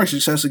have more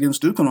success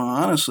against Duquesnoy,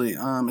 honestly.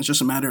 It's just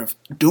a matter of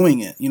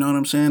doing it, you know what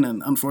I'm saying?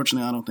 And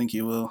unfortunately, I don't think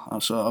he will.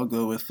 So I'll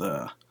go with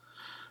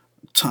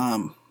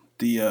Tom,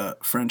 the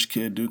French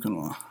kid,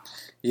 Duquesnoy.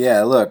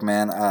 Yeah, look,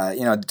 man,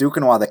 you know,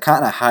 Duquesnoy, the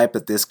kind of hype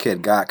that this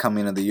kid got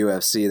coming into the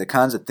UFC, the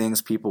kinds of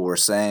things people were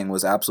saying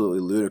was absolutely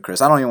ludicrous.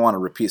 I don't even want to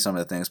repeat some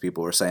of the things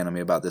people were saying to me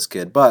about this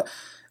kid, but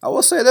I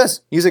will say this.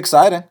 He's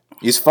exciting.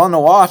 He's fun to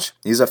watch.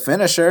 He's a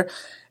finisher.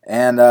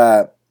 And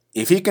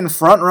if he can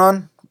front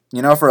run,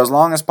 you know, for as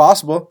long as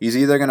possible, he's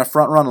either going to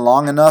front run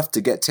long enough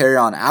to get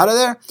Terrion out of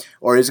there,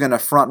 or he's going to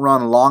front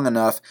run long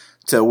enough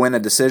to win a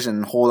decision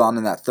and hold on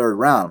in that third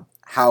round.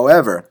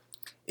 However,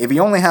 if he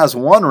only has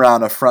one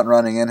round of front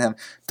running in him,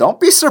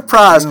 don't be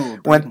surprised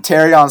when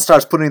Terrion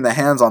starts putting the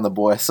hands on the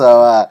boy.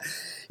 So,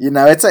 you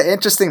know, it's an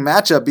interesting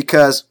matchup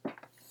because,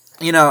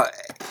 you know,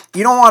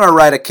 you don't want to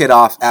write a kid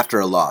off after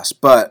a loss,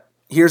 but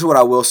here's what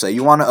I will say.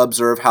 You want to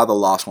observe how the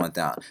loss went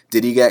down.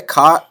 Did he get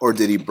caught or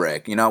did he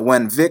break? You know,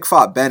 when Vic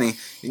fought Benny,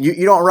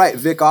 you don't write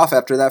Vic off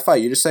after that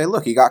fight. You just say,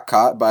 look, he got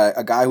caught by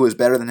a guy who was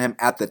better than him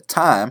at the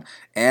time,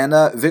 and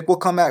Vic will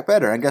come back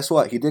better. And guess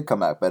what? He did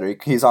come back better.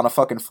 He's on a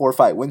fucking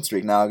 4-fight win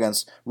streak now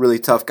against really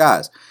tough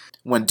guys.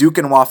 When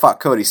Duquesnoy fought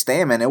Cody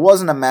Stamen, it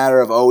wasn't a matter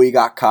of, oh, he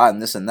got caught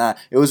and this and that.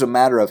 It was a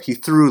matter of he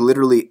threw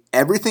literally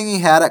everything he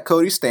had at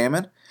Cody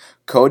Stamen.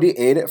 Cody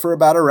ate it for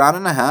about a round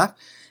and a half.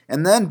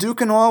 And then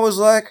Duquesnoy was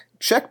like,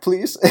 check,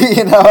 please.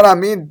 You know what I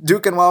mean?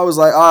 Duquesnoy was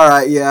like, all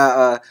right,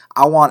 yeah,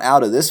 I want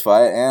out of this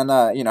fight.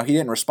 And, you know, he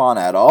didn't respond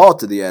at all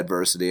to the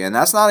adversity. And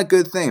that's not a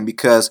good thing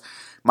because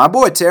my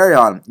boy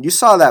Terrion, you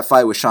saw that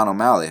fight with Sean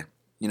O'Malley.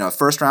 You know,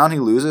 first round he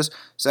loses.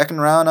 Second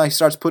round he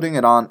starts putting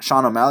it on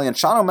Sean O'Malley. And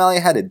Sean O'Malley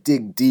had to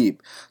dig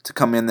deep to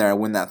come in there and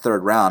win that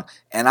third round.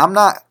 And I'm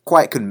not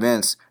quite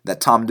convinced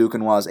that Tom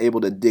Duquesnoy was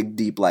able to dig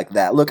deep like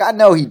that. Look, I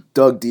know he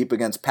dug deep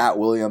against Pat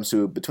Williams,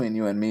 who, between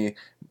you and me,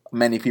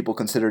 many people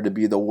consider to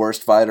be the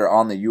worst fighter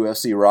on the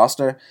UFC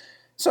roster.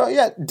 So,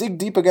 yeah, dig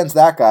deep against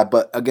that guy,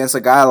 but against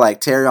a guy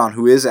like Terrion,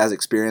 who is as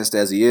experienced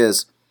as he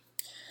is,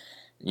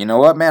 you know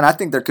what, man? I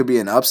think there could be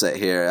an upset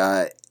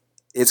here.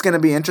 It's going to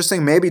be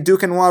interesting. Maybe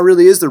Duquesnoy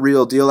really is the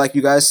real deal, like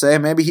you guys say.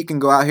 Maybe he can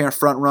go out here and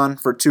front run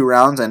for 2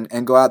 rounds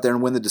and go out there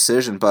and win the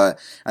decision. But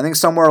I think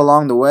somewhere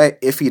along the way,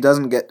 if he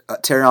doesn't get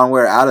Terrion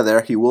Ware out of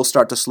there, he will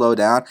start to slow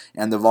down,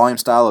 and the volume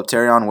style of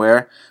Terrion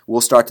Ware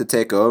will start to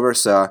take over.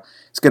 So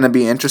it's going to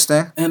be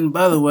interesting. And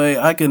by the way,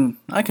 I can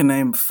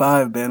name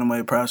 5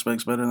 bantamweight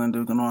prospects better than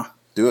Duquesnoy.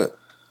 Do it.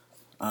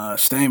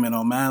 Stamen,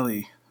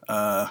 O'Malley,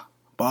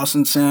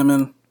 Boston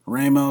Salmon,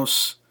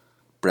 Ramos,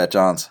 Brett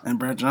Johns. And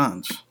Brett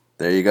Johns.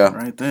 There you go.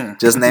 Right there.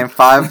 Just name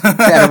 5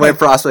 bantamweight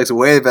prospects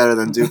way better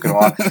than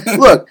Duquesnoy.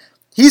 Look,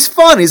 he's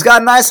fun. He's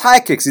got nice high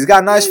kicks. He's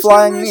got nice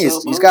flying knees.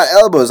 Elbows. He's got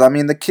elbows. I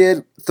mean, the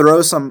kid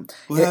throws some...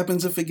 What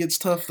happens if it gets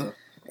tough, though?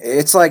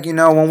 It's like,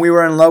 when we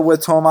were in love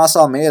with Tomas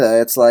Almeida,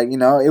 it's like,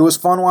 it was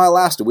fun while it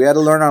lasted. We had to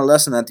learn our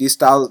lesson that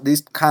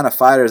these kind of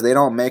fighters, they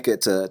don't make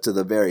it to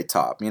the very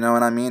top. You know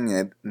what I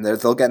mean?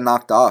 They'll get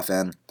knocked off,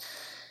 and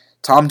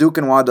Tom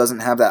Duquesnoy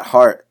doesn't have that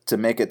heart to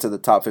make it to the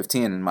top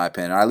 15, in my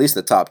opinion, or at least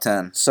the top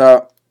 10.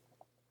 So...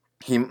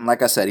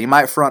 like I said, he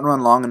might front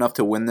run long enough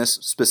to win this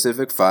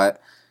specific fight.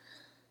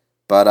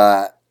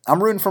 But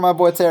I'm rooting for my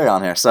boy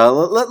Terrion here. So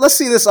let's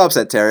see this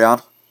upset,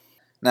 Terrion.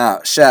 Now,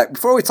 Shaq,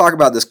 before we talk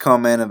about this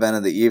co-main event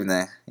of the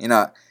evening,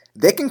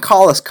 they can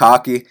call us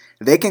cocky,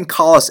 they can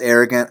call us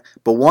arrogant,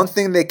 but one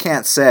thing they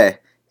can't say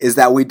is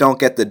that we don't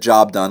get the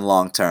job done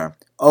long term.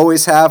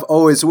 Always have,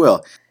 always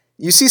will.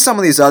 You see some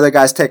of these other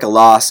guys take a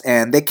loss,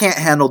 and they can't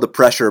handle the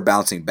pressure of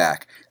bouncing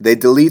back. They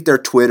delete their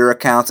Twitter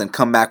accounts and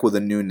come back with a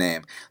new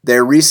name.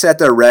 They reset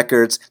their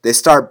records. They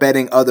start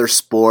betting other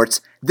sports.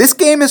 This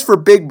game is for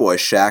big boys,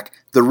 Shaq.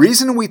 The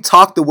reason we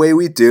talk the way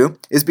we do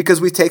is because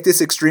we take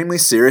this extremely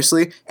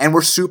seriously, and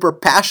we're super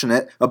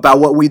passionate about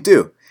what we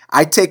do.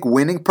 I take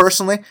winning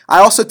personally. I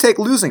also take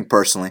losing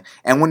personally.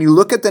 And when you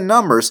look at the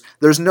numbers,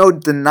 there's no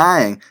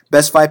denying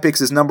Best Fight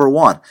Picks is number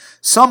 1.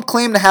 Some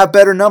claim to have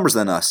better numbers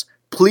than us.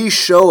 Please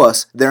show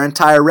us their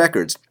entire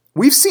records.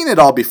 We've seen it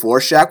all before,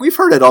 Shaq. We've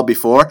heard it all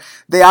before.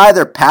 They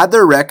either pad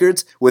their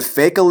records with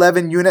fake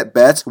 11-unit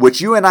bets,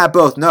 which you and I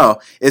both know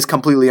is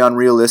completely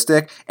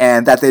unrealistic,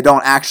 and that they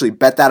don't actually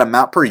bet that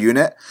amount per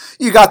unit.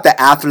 You got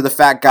the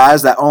after-the-fact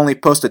guys that only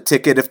post a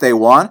ticket if they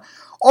won.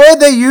 Or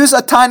they use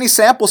a tiny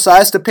sample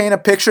size to paint a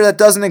picture that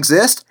doesn't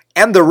exist,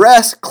 and the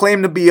rest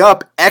claim to be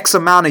up X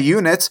amount of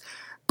units,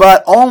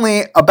 but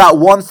only about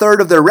 1/3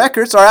 of their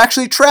records are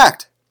actually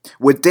tracked.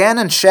 With Dan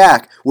and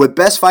Shaq, with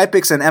Best Fight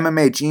Picks and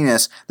MMA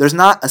Genius, there's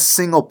not a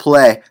single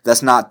play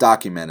that's not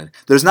documented.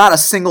 There's not a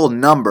single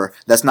number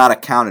that's not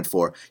accounted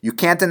for. You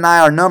can't deny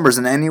our numbers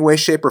in any way,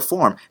 shape, or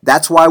form.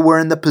 That's why we're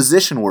in the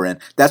position we're in.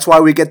 That's why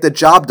we get the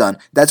job done.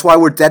 That's why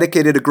we're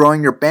dedicated to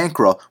growing your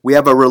bankroll. We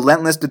have a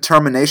relentless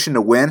determination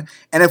to win.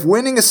 And if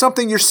winning is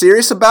something you're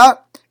serious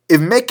about, if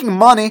making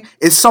money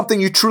is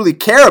something you truly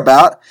care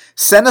about,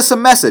 send us a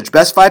message.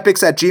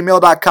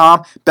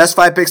 bestfightpicks@gmail.com,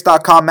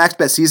 bestfightpicks.com,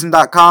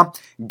 maxbetseason.com.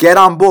 Get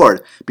on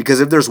board. Because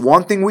if there's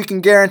one thing we can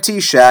guarantee,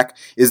 Shaq,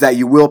 is that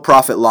you will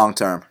profit long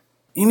term.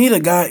 You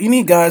need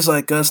guys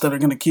like us that are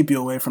going to keep you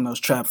away from those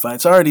trap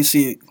fights. I already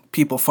see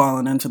people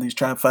falling into these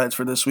trap fights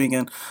for this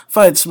weekend.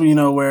 Fights,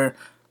 where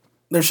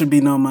there should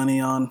be no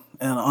money on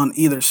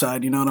either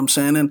side, you know what I'm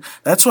saying? And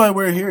that's why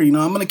we're here, I'm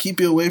going to keep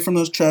you away from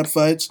those trap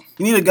fights.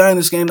 You need a guy in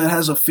this game that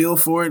has a feel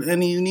for it,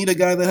 and you need a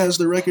guy that has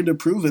the record to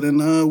prove it. And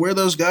we're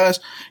those guys,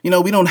 we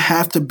don't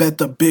have to bet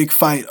the big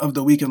fight of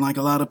the weekend like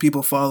a lot of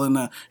people fall in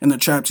the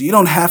trap. You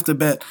don't have to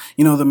bet,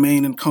 the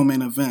main and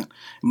co-main event.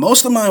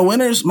 Most of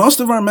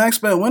our max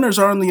bet winners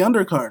are on the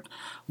undercard.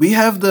 We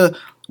have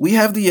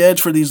the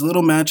edge for these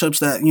little matchups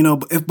that,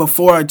 if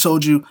before I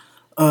told you,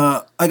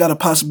 I got a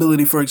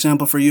possibility, for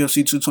example, for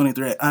UFC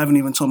 223. I haven't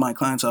even told my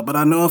clients out, but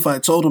I know if I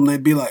told them,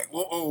 they'd be like,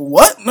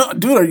 "What? No,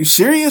 dude, are you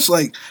serious?"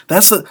 Like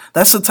that's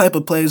the type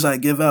of plays I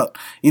give out.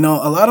 A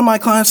lot of my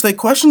clients, they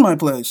question my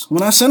plays.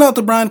 When I sent out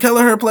the Brian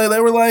Kelleher play,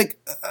 they were like,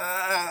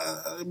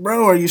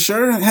 "Bro, are you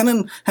sure?"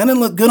 Hennon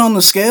looked good on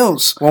the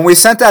scales. When we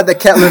sent out the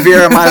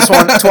Ketlin-Vieira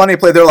 -120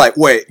 play, they're like,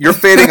 "Wait, you're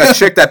fading a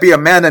chick that beat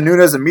Amanda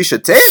Nunes and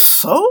Miesha Tate?"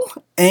 So,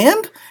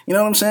 and you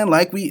know what I'm saying?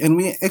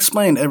 We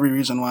explained every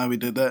reason why we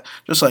did that,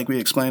 just like we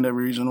explained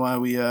every reason why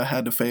we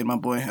had to fade my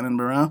boy Renan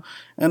Barão.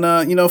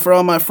 And for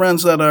all my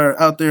friends that are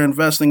out there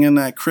investing in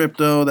that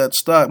crypto, that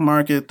stock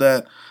market,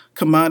 that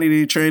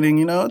commodity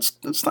trading,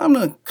 it's time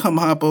to come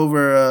hop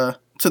over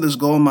to this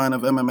gold mine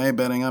of MMA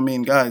betting. I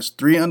mean, guys,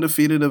 3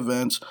 undefeated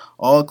events,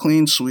 all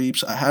clean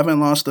sweeps. I haven't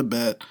lost a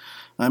bet.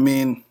 I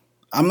mean,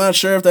 I'm not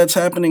sure if that's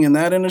happening in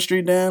that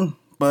industry, Dan,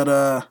 but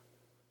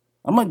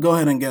I'm going to go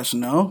ahead and guess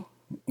no.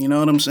 You know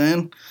what I'm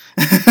saying?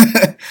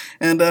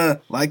 And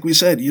like we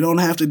said, you don't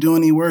have to do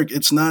any work.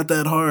 It's not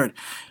that hard.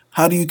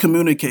 How do you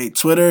communicate?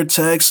 Twitter,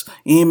 text,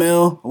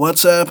 email,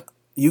 WhatsApp.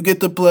 You get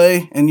to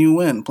play and you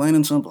win. Plain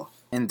and simple.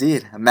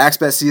 Indeed.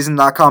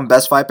 MaxBetSeason.com,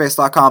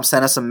 BestFightPicks.com.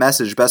 Send us a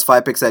message.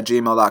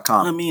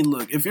 BestFightPicks@gmail.com. I mean,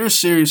 look, if you're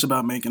serious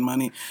about making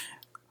money,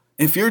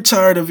 If you're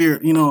tired of your,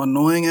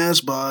 annoying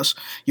ass boss,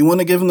 you want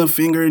to give him the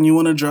finger and you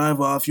want to drive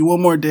off, you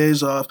want more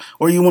days off,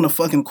 or you want to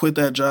fucking quit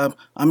that job,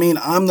 I mean,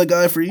 I'm the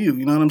guy for you.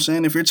 You know what I'm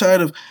saying? If you're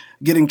tired of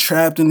getting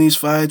trapped in these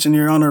fights and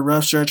you're on a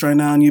rough stretch right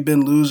now and you've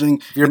been losing.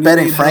 If you're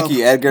betting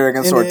Frankie Edgar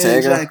against Ortega.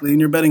 Exactly. And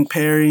you're betting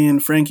Perry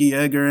and Frankie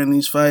Edgar in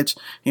these fights,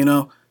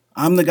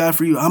 I'm the guy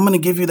for you. I'm going to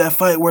give you that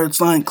fight where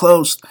it's line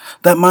close,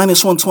 that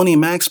minus 120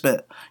 max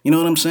bet. You know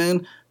what I'm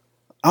saying?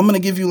 I'm going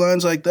to give you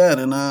lines like that.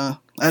 And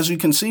as you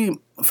can see,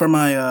 for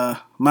my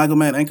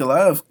Magomed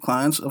Ankalaev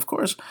clients, of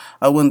course,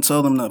 I wouldn't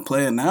tell them to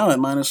play it now at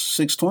minus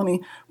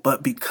 620,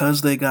 but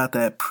because they got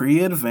that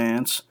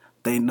pre-advance,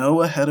 they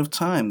know ahead of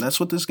time. That's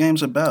what this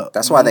game's about.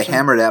 That's why they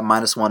hammered at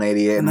minus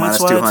 188 and minus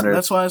 200.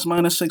 That's why it's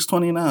minus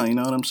 620 now, you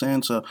know what I'm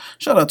saying? So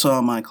shout out to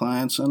all my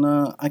clients, and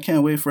I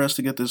can't wait for us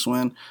to get this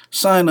win.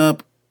 Sign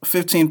up,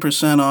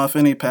 15% off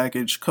any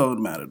package, code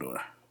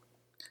Matador.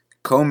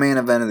 Co-main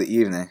event of the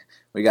evening.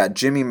 We got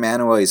Jimmy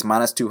Manuwa, he's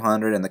minus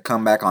 200, and the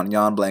comeback on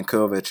Jan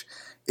Blachowicz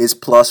is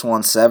plus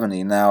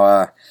 170.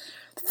 Now,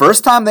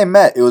 first time they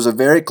met, it was a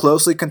very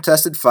closely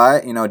contested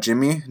fight.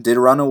 Jimmy did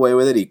run away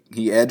with it.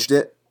 He edged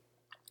it.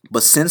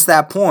 But since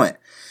that point,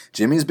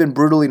 Jimmy's been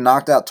brutally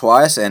knocked out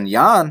twice, and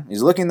Jan,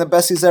 he's looking the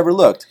best he's ever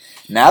looked.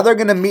 Now they're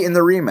going to meet in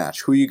the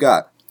rematch. Who you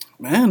got?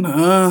 Man,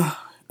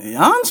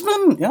 Jan's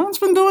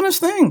been doing his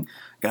thing.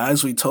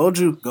 Guys, we told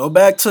you, go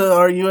back to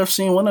our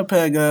UFC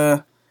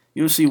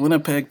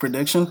Winnipeg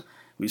prediction.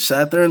 We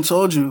sat there and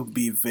told you,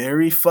 be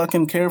very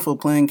fucking careful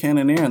playing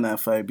Cannonier in that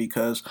fight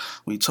because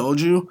we told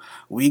you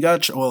we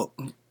got...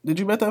 did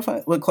you bet that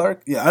fight with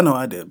Clark? Yeah, I know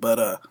I did,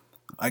 but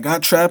I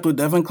got trapped with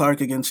Devin Clark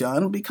against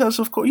Jan because,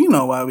 of course, you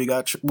know why we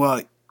got...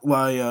 why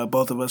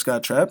both of us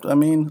got trapped. I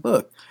mean,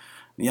 look,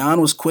 Jan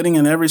was quitting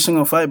in every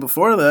single fight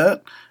before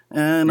that.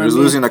 And he was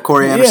losing to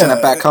Corey Anderson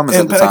at Pat Cummins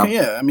at the time.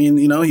 Yeah, I mean,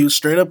 he was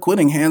straight up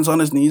quitting, hands on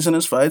his knees in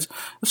his fights.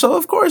 So,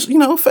 of course,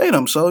 fade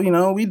him. So,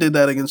 we did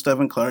that against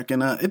Devin Clark,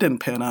 and it didn't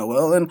pan out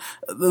well. And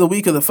the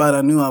week of the fight,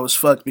 I knew I was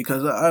fucked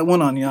because I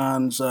went on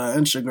Jan's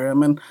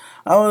Instagram, and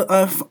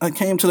I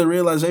came to the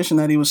realization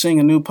that he was seeing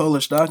a new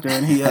Polish doctor,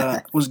 and he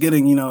was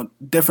getting,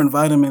 different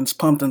vitamins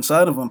pumped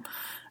inside of him.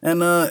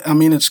 And,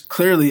 it's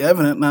clearly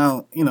evident.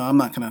 Now, I'm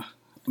not going to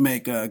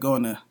go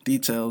into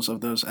details of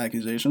those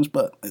accusations,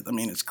 but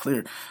it's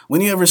clear.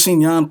 When you ever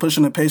seen Jan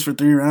pushing the pace for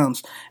 3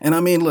 rounds? And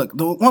look,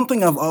 the one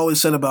thing I've always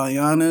said about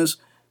Jan is,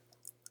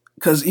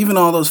 because even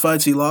all those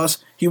fights he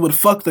lost, he would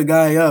fuck the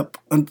guy up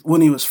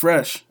when he was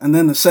fresh, and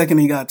then the second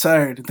he got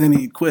tired, then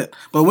he'd quit.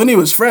 But when he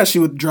was fresh, he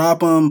would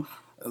drop him.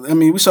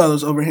 We saw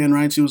those overhand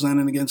rights he was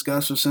landing against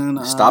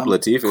Gustafsson. Stop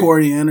Latifi.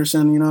 Corey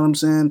Anderson, you know what I'm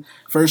saying?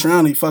 First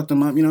round, he fucked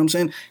him up, you know what I'm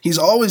saying? He's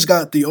always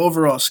got the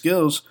overall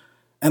skills.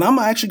 And I'm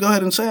going to actually go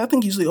ahead and say I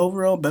think he's the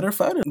overall better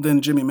fighter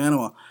than Jimmy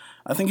Manuwa.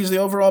 I think he's the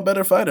overall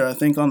better fighter. I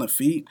think on the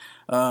feet,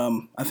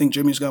 I think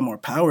Jimmy's got more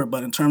power.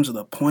 But in terms of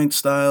the point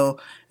style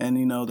and,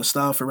 the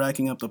style for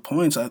racking up the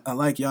points, I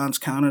like Jan's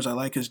counters. I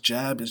like his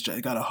jab.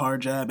 He got a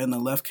hard jab and the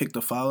left kick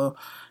to follow.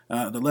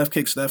 The left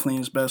kick's definitely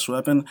his best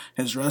weapon.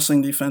 His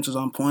wrestling defense is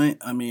on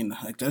point.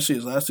 Especially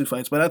his last 2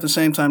 fights. But at the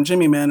same time,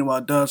 Jimmy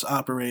Manuwa does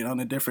operate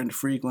on a different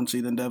frequency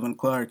than Devin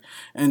Clark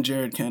and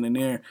Jared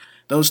Cannonier.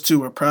 Those two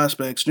were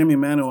prospects. Jimmy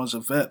Manuwa's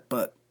a vet.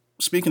 But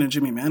speaking of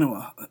Jimmy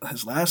Manuwa,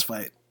 his last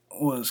fight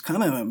was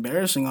kind of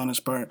embarrassing on his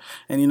part.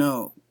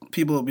 And,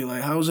 people will be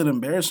like, how is it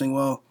embarrassing?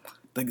 Well,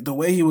 the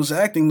way he was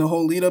acting the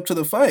whole lead up to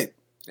the fight.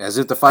 As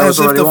if the fight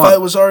was already won.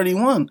 Fight was already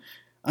won.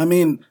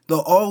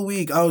 All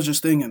week I was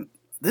just thinking,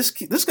 this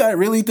guy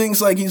really thinks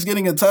like he's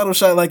getting a title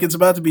shot like it's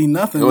about to be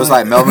nothing. It was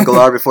like Melvin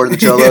Gillard before the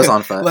Joe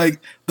Lozon fight.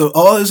 Like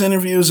all his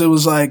interviews, it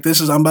was like,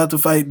 I'm about to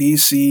fight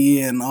DC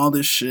and all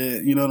this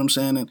shit. You know what I'm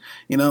saying?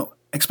 And,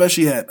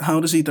 especially at, how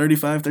old is he,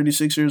 35,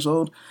 36 years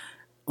old?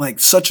 Like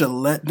such a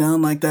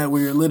letdown like that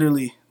where you're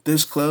literally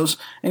this close.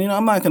 And,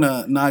 I'm not going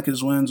to knock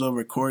his wins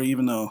over Corey,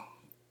 even though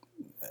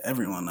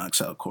everyone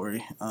knocks out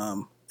Corey.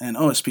 And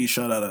OSP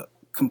shot out a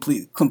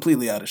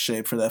completely out of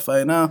shape for that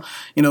fight. Now,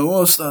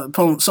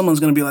 someone's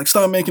going to be like,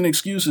 stop making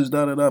excuses,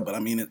 da-da-da. But,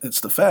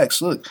 it's the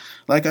facts. Look,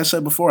 like I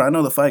said before, I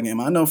know the fight game.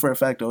 I know for a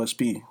fact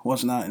OSP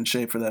was not in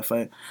shape for that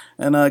fight.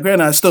 And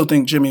granted, I still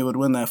think Jimmy would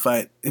win that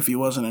fight if he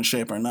wasn't in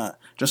shape or not.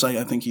 Just like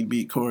I think he'd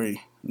beat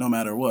Corey no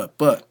matter what.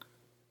 But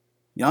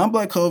Jan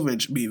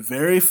Blachowicz, be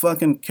very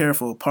fucking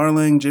careful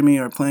parlaying Jimmy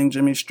or playing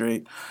Jimmy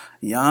straight.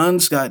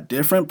 Jan's got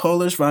different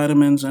Polish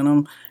vitamins in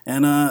him,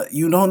 and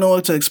you don't know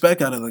what to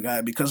expect out of the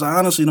guy because I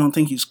honestly don't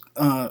think he's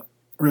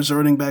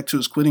resorting back to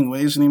his quitting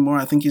ways anymore.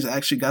 I think he's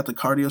actually got the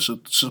cardio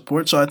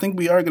support, so I think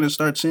we are going to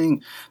start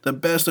seeing the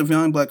best of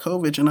Jan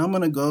Blachowicz, and I'm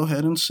going to go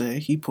ahead and say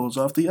he pulls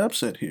off the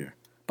upset here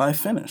by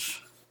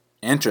finish.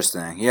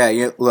 Interesting.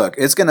 Yeah, look,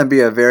 it's going to be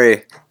a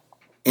very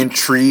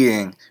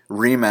intriguing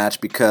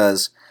rematch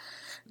because,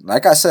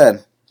 like I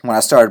said when I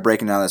started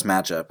breaking down this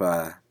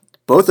matchup,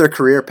 both their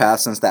career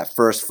paths since that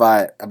first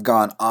fight have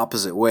gone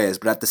opposite ways.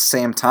 But at the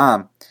same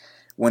time,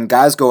 when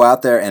guys go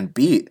out there and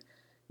beat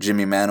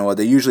Jimmy Manuwa,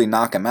 they usually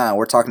knock him out.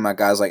 We're talking about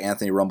guys like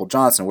Anthony Rumble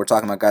Johnson. We're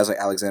talking about guys like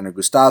Alexander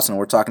Gustafsson.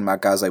 We're talking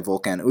about guys like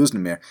Volkan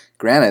Oezdemir.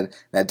 Granted,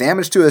 that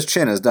damage to his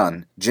chin is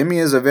done. Jimmy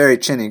is a very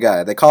chinny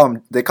guy. They call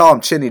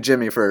him Chinny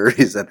Jimmy for a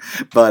reason.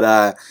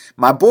 But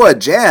my boy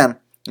Jan,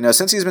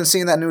 since he's been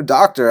seeing that new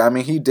doctor, I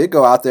mean, he did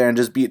go out there and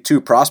just beat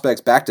 2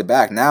 prospects back to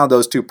back. Now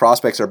those 2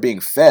 prospects are being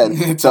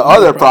fed to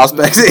other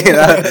prospects.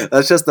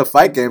 That's just the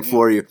fight game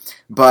for you.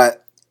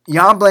 But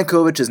Jan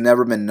Blachowicz has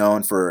never been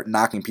known for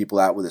knocking people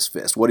out with his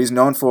fist. What he's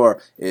known for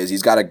is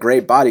he's got a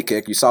great body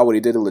kick. You saw what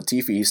he did to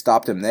Latifi. He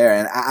stopped him there.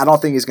 And I don't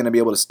think he's going to be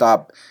able to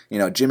stop,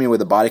 Jimmy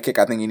with a body kick.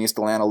 I think he needs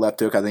to land a left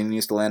hook. I think he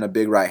needs to land a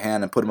big right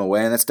hand and put him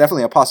away. And that's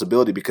definitely a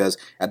possibility because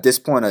at this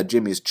point of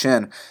Jimmy's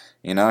chin,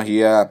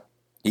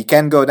 he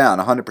can go down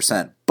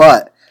 100%.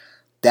 But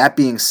that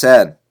being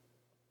said,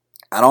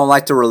 I don't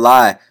like to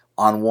rely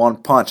on one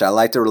punch. I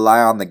like to rely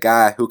on the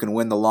guy who can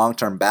win the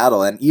long-term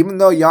battle. And even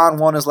though Jan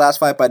won his last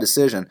fight by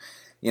decision,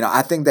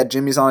 I think that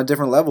Jimmy's on a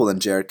different level than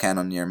Jared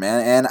Cannonier,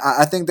 man. And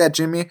I think that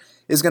Jimmy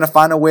is going to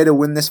find a way to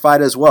win this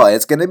fight as well.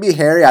 It's going to be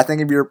hairy. I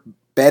think if you're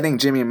betting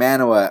Jimmy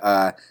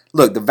Manuwa,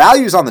 look, the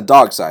value's on the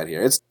dog side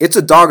here. It's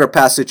a dog or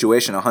pass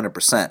situation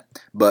 100%.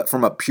 But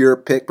from a pure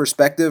pick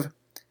perspective,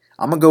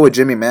 I'm going to go with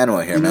Jimmy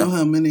Manuwa here, man. You know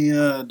how many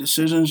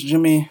decisions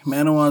Jimmy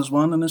Manuwa has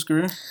won in his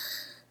career?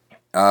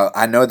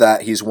 I know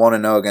that he's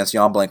 1-0 against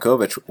Jan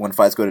Blachowicz when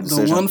fights go to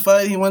decision. The one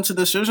fight he went to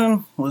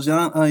decision was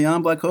Jan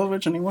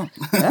Blachowicz, and he won.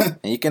 Yeah,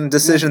 you can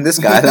decision this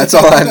guy. That's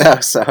all I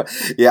know. So,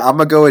 yeah, I'm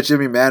going to go with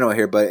Jimmy Manuwa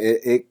here, but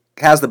it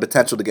has the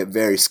potential to get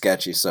very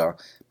sketchy, so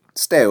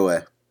stay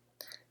away.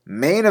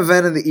 Main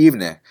event of the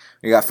evening.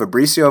 We got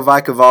Fabricio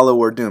Vaicavalo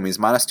Werdum. He's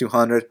minus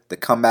 200. The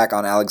comeback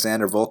on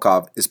Alexander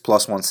Volkov is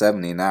plus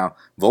 170. Now,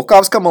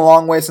 Volkov's come a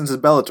long way since his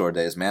Bellator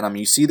days, man. I mean,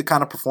 you see the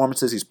kind of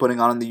performances he's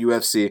putting on in the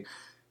UFC,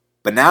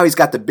 but now he's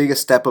got the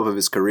biggest step up of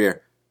his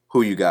career.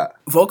 Who you got?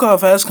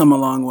 Volkov has come a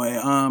long way.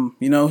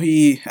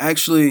 He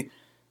actually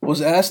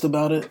was asked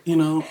about it,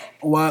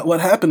 what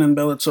happened in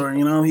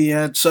Bellator. He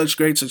had such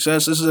great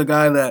success. This is a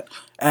guy that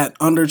at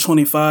under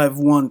 25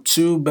 won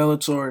 2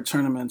 Bellator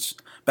tournaments.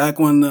 Back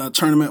when the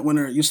tournament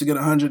winner used to get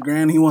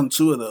 $100,000, he won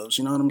 2 of those.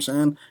 You know what I'm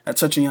saying? At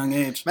such a young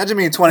age. Imagine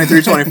being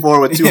 23,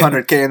 24 with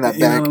 $200K in that bank.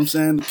 You know what I'm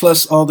saying?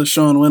 Plus all the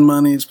show and win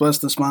monies, plus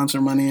the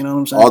sponsor money. You know what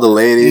I'm saying? All the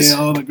ladies. Yeah,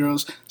 all the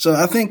girls. So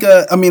I think,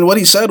 what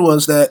he said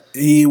was that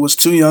he was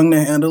too young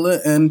to handle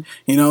it, and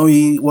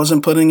he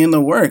wasn't putting in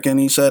the work. And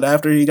he said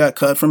after he got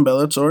cut from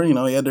Bellator,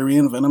 he had to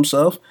reinvent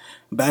himself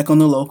back on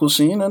the local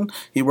scene, and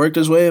he worked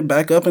his way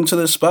back up into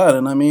this spot.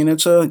 And I mean,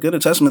 it's a good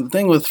testament. The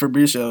thing with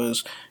Fabricio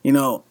is,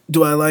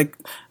 do I like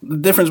the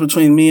difference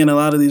between me and a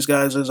lot of these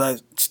guys is I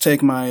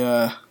take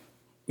my,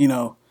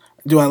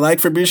 do I like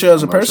Fabricio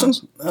as a person?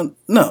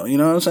 No, you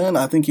know what I'm saying?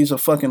 I think he's a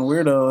fucking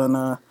weirdo,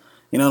 and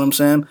you know what I'm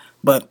saying?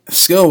 But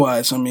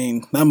skill-wise, I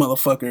mean, that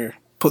motherfucker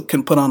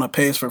can put on a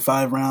pace for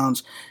 5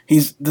 rounds.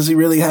 Does he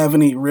really have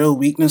any real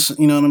weakness?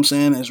 You know what I'm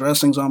saying? His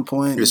wrestling's on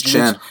point. His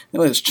chin.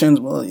 His chin's,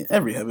 well,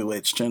 every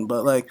heavyweight's chin,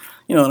 but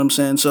you know what I'm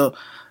saying? So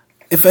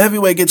if a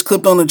heavyweight gets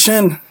clipped on the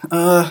chin,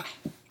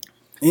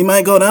 he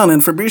might go down.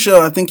 And Fabricio,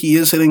 I think he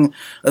is hitting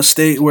a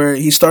state where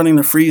he's starting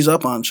to freeze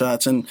up on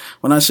shots. And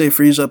when I say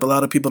freeze up, a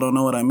lot of people don't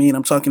know what I mean.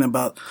 I'm talking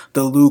about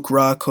the Luke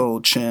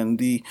Rockhold chin,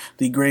 the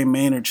Gray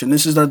Maynard chin.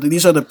 These are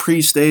the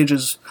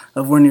pre-stages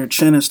of when your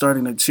chin is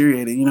starting to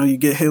deteriorate. You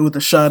get hit with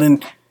a shot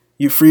and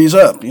you freeze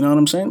up. You know what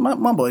I'm saying?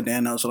 My boy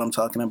Dan knows what I'm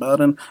talking about.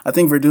 And I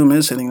think Werdum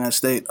is hitting that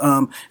state.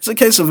 It's a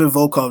case of if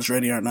Volkov's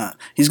ready or not.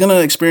 He's going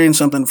to experience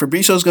something.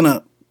 Fabricio's going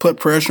to put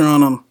pressure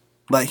on him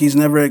like he's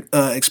never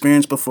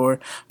experienced before.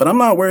 But I'm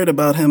not worried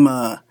about him,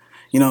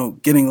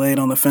 getting laid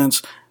on the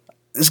fence.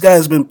 This guy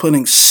has been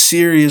putting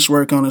serious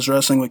work on his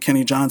wrestling with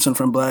Kenny Johnson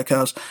from Black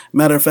House.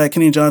 Matter of fact,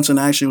 Kenny Johnson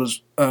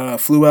actually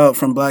flew out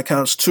from Black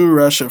House to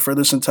Russia for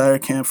this entire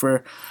camp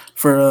for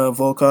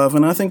Volkov,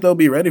 and I think they'll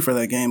be ready for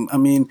that game. I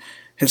mean,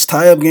 his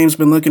tie-up game's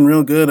been looking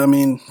real good. I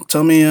mean,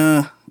 tell me,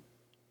 I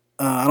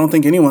don't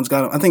think anyone's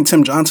got him. I think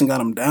Tim Johnson got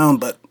him down,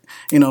 but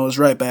is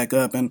right back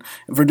up. And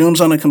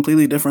Verdum's on a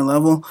completely different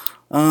level.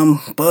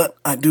 But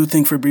I do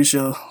think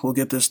Fabricio will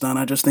get this done.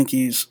 I just think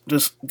he's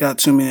just got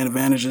too many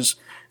advantages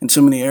in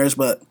too many areas.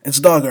 But it's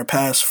dog or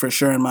pass for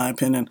sure, in my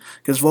opinion,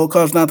 because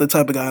Volkov's not the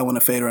type of guy I want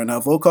to fade right now.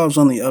 Volkov's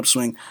on the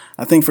upswing.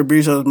 I think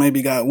Fabricio's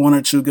maybe got 1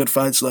 or 2 good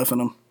fights left in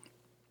him.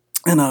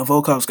 And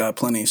Volkov's got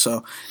plenty.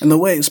 So, and the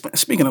way,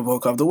 speaking of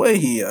Volkov, the way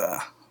he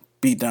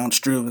beat down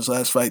Struve his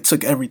last fight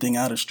took everything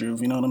out of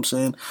Struve. You know what I'm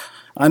saying?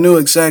 I knew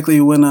exactly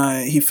when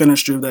he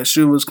finished Struve that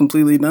Struve was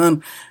completely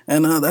done.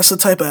 And that's the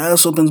type of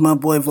ass whoopings my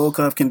boy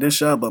Volkov can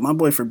dish out. But my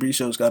boy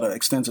Fabricio's got an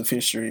extensive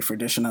history for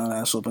dishing out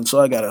ass whoopings.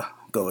 So I got to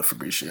go with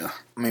Fabricio.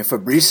 I mean,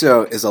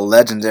 Fabricio is a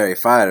legendary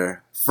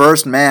fighter.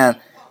 First man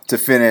to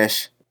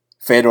finish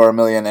Fedor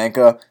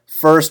Emelianenko.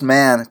 First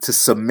man to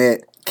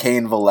submit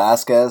Cain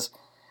Velasquez.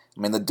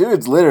 I mean, the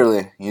dude's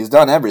he's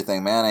done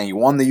everything, man. And he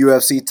won the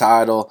UFC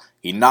title.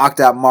 He knocked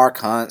out Mark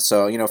Hunt.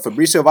 So,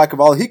 Fabricio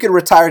Vaicavalo, he could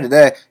retire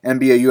today and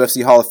be a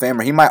UFC Hall of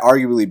Famer. He might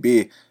arguably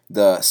be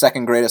the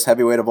second greatest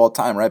heavyweight of all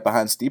time, right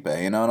behind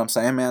Stipe. You know what I'm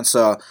saying, man?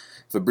 So,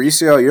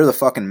 Fabricio, you're the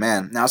fucking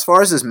man. Now, as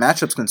far as this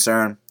matchup's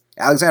concerned,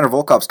 Alexander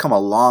Volkov's come a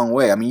long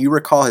way. I mean, you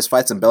recall his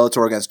fights in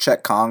Bellator against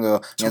Czech Congo,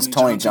 against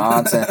Tony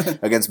Johnson,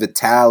 against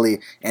Vitali,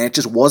 and it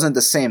just wasn't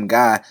the same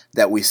guy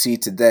that we see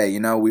today. You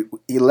know,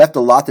 he left a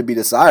lot to be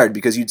desired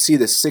because you'd see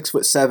this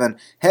 6'7"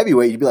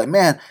 heavyweight, you'd be like,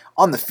 man,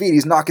 on the feet,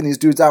 he's knocking these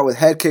dudes out with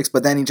head kicks,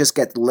 but then he just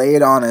gets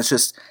laid on, and it's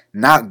just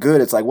not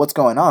good. It's like, what's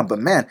going on? But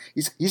man,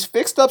 he's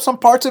fixed up some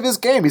parts of his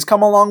game. He's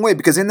come a long way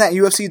because in that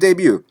UFC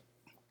debut,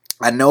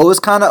 I know it was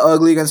kind of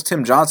ugly against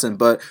Tim Johnson,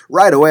 but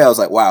right away I was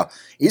like, wow,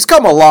 he's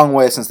come a long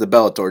way since the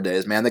Bellator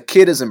days, man. The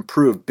kid has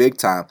improved big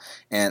time.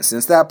 And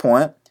since that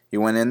point, he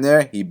went in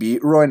there, he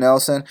beat Roy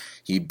Nelson,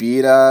 he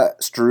beat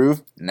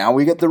Struve. Now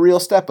we get the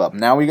real step up.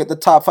 Now we get the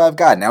top 5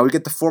 guy. Now we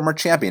get the former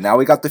champion. Now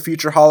we got the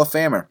future Hall of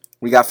Famer.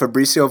 We got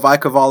Fabricio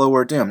Vaicavalo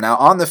Werdum. Now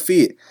on the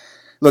feet,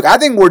 look, I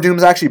think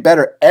Werdum's actually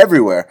better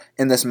everywhere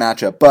in this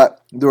matchup,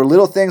 but there were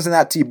little things in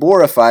that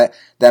Tibura fight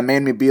that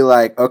made me be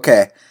like,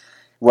 okay,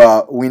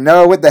 well, we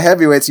know with the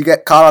heavyweights, you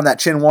get caught on that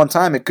chin one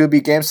time, it could be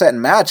game, set,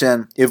 and match.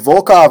 And if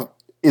Volkov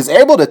is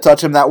able to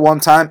touch him that one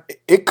time,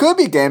 it could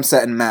be game,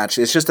 set, and match.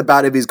 It's just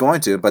about if he's going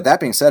to. But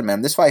that being said,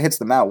 man, this fight hits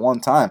the mat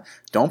one time.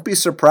 Don't be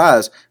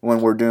surprised when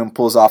Werdum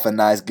pulls off a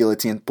nice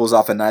guillotine, pulls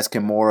off a nice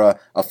Kimura,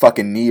 a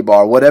fucking knee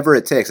bar, whatever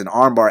it takes, an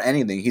arm bar,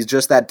 anything. He's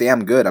just that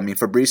damn good. I mean,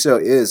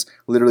 Fabricio is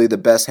literally the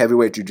best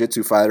heavyweight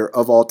jiu-jitsu fighter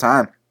of all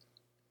time.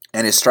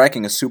 And his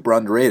striking is super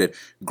underrated.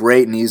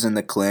 Great knees in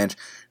the clinch.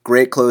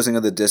 Great closing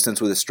of the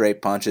distance with his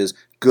straight punches.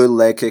 Good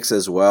leg kicks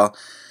as well.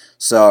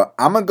 So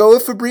I'm going to go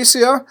with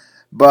Fabricio.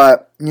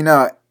 But, you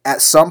know,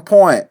 at some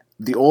point,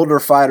 the older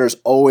fighters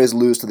always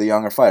lose to the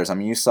younger fighters. I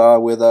mean, you saw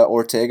with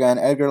Ortega and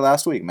Edgar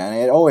last week, man.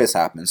 It always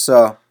happens.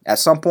 So at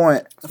some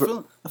point... I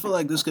feel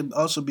like this could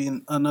also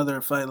be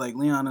another fight like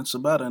Leon and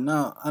Sabata.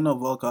 Now, I know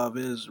Volkov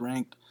is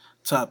ranked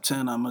top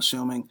 10, I'm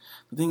assuming.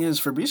 The thing is,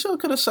 Fabricio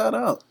could have sat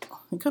out.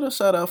 He could have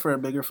sat out for a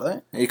bigger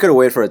fight. He could have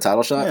waited for a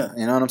title shot. Yeah.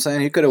 You know what I'm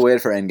saying? He could have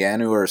waited for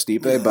Ngannou or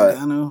Stipe, but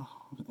Ngannou,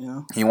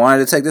 yeah. He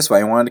wanted to take this fight.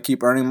 He wanted to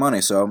keep earning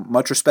money. So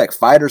much respect.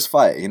 Fighters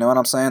fight. You know what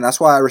I'm saying? That's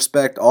why I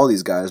respect all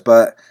these guys.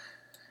 But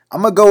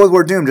I'm going to go with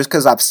Werdum just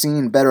because I've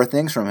seen better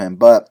things from him.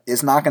 But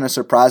it's not going to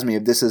surprise me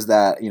if this is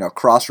that, you know,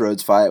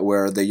 crossroads fight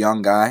where the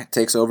young guy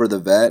takes over the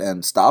vet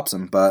and stops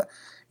him. But,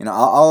 you know,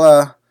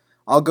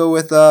 I'll go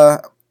with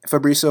Fabricio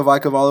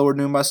Vaicavalo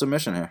Werdum by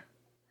submission here.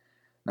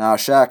 Now,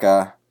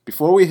 Shaq,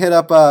 before we hit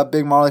up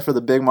Big Marley for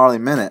the Big Marley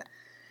Minute,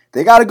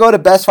 they got to go to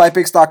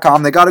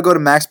bestfightpicks.com. They got to go to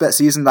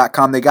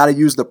maxbetseason.com. They got to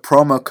use the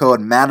promo code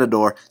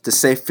Matador to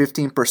save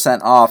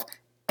 15% off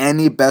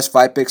any Best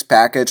Fight Picks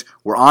package.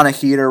 We're on a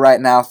heater right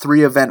now,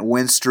 3-event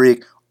win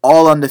streak,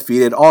 all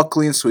undefeated, all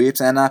clean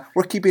sweeps, and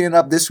we're keeping it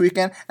up this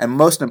weekend. And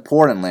most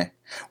importantly,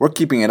 we're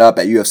keeping it up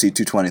at UFC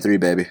 223,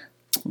 baby.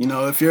 You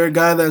know, if you're a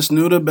guy that's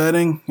new to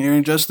betting,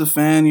 you're just a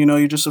fan, you know,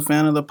 you're just a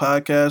fan of the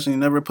podcast, and you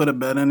never put a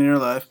bet in your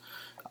life,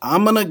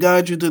 I'm going to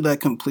guide you through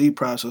that complete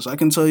process. I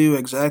can tell you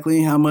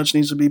exactly how much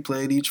needs to be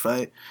played each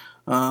fight.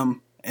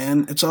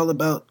 And it's all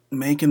about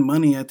making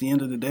money at the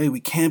end of the day.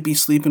 We can't be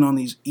sleeping on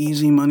these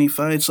easy money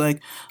fights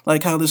like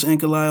how this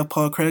Ankalaev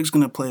Paul Craig's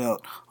going to play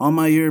out. All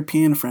my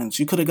European friends,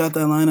 you could have got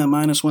that line at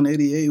minus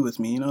 188 with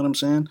me. You know what I'm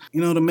saying?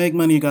 You know, to make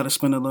money, you got to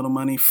spend a little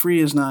money. Free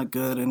is not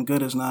good, and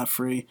good is not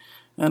free.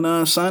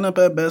 And sign up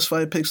at Best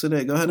Fight Picks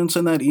today. Go ahead and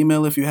send that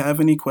email if you have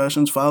any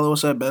questions. Follow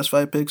us at Best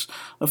Fight Picks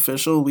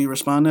Official. We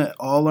respond to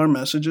all our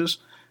messages.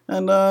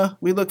 And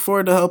we look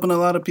forward to helping a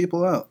lot of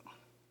people out.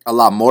 A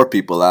lot more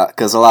people out,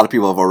 because a lot of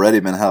people have already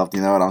been helped.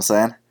 You know what I'm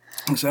saying?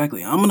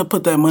 Exactly. I'm going to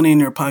put that money in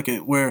your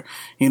pocket where,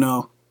 you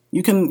know,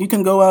 you can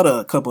go out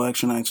a couple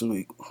extra nights a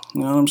week.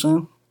 You know what I'm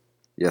saying?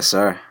 Yes,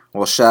 sir.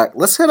 Well, Shaq,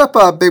 let's hit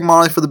up Big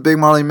Marley for the Big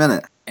Marley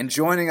Minute. And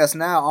joining us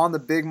now on the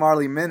Big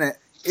Marley Minute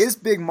is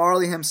Big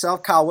Marley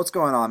himself. Kyle, what's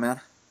going on,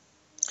 man?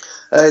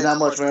 Hey, not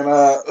much, man.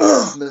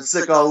 Been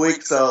sick all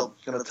week, so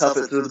gonna tough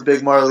it through the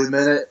Big Marley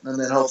Minute, and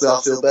then hopefully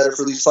I'll feel better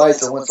for these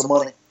fights and win some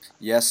money.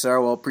 Yes, sir.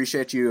 Well,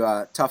 appreciate you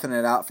toughing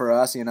it out for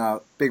us. You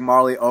know, Big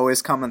Marley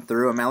always coming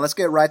through. And, man, let's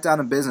get right down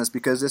to business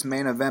because this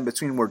main event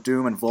between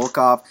Werdum and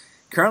Volkov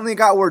currently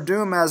got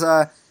Werdum as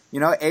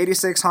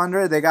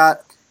 8,600. They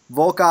got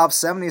Volkov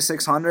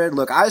 7,600.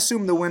 Look, I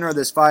assume the winner of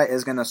this fight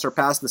is going to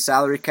surpass the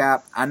salary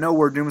cap. I know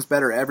Werdum's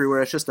better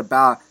everywhere. It's just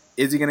about,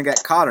 is he going to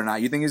get caught or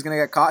not? You think he's going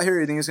to get caught here,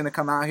 or you think he's going to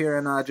come out here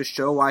and just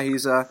show why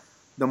he's the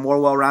more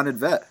well-rounded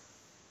vet?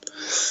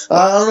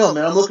 I don't know,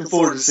 man. I'm looking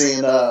forward to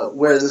seeing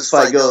where this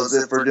fight goes,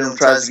 if Werdum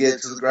tries to get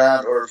to the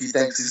ground or if he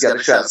thinks he's got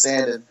a shot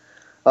standing.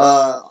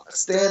 I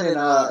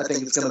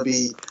think it's going to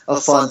be a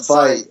fun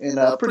fight and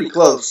pretty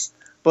close.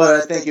 But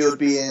I think it would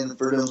be in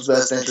Werdum's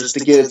best interest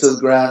to get it to the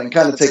ground and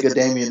kind of take a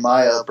Damian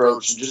Maia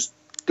approach and just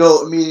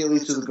go immediately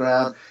to the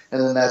ground,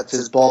 and then that's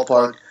his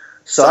ballpark.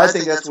 So I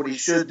think that's what he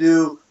should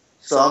do.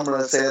 So I'm going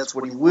to say that's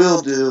what he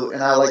will do,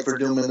 and I like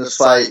Werdum in this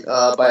fight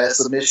by a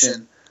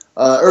submission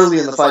early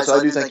in the fight. So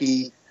I do think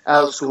he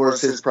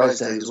outscores his price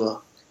tag as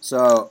well.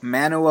 So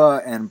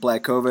Manua and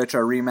Blachowicz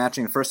are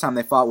rematching. The first time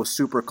they fought was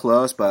super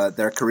close, but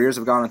their careers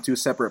have gone on two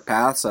separate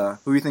paths. Who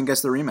do you think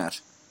gets the rematch?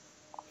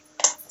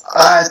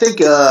 I think,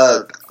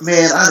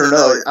 man, I don't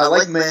know. I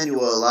like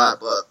Manuel a lot,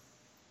 but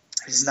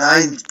he's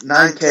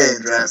 9K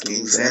in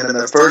DraftKings, and in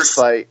their first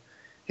fight,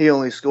 he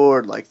only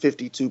scored like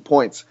 52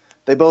 points.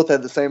 They both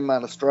had the same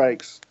amount of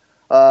strikes.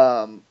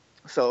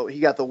 So he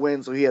got the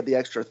win, so he had the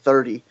extra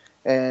 30.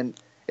 And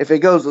if it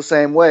goes the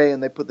same way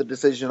and they put the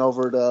decision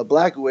over to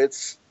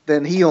Blachowicz,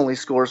 then he only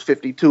scores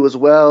 52 as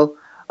well.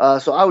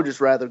 So I would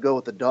just rather go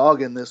with the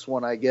dog in this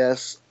one, I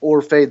guess,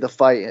 or fade the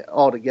fight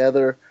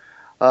altogether.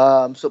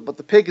 But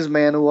the pick is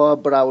Manuel,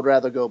 but I would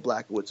rather go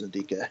Blachowicz and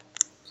DK.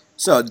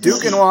 So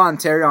Duquesnoy and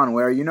Terrion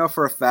Ware, you know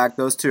for a fact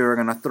those two are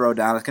going to throw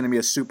down. It's going to be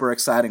a super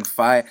exciting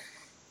fight.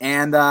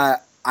 And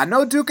I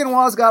know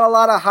Duquesnoy's got a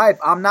lot of hype.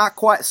 I'm not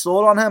quite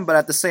sold on him, but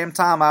at the same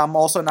time, I'm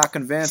also not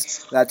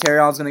convinced that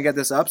Terrion's going to get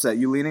this upset.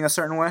 You leaning a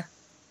certain way?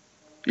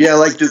 Yeah, I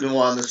like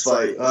Duquesnoy in this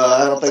fight.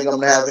 I don't think I'm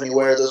going to have any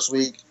Ware this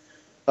week.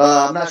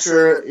 I'm not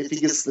sure if he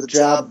gets the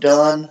job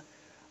done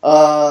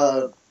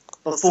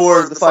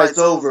before the fight's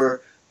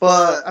over.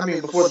 But, I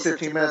mean, before the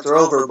 15 minutes are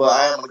over, but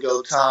I am going to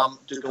go Tom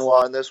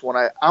Duquesnoy in this one.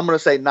 I'm going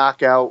to say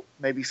knockout,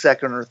 maybe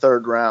second or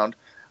third round.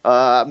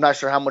 I'm not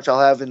sure how much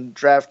I'll have in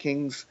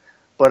DraftKings,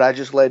 but I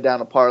just laid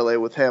down a parlay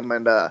with him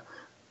and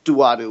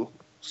Duadu.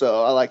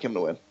 So I like him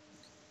to win.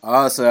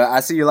 Oh, so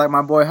I see you like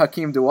my boy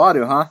Hakeem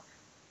Duadu, huh?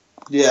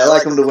 Yeah, I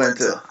like him to win,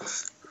 too.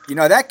 You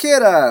know, that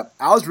kid, I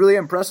was really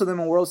impressed with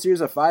him in World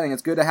Series of Fighting.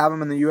 It's good to have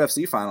him in the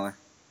UFC finally.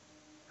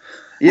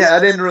 Yeah,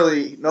 I didn't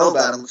really know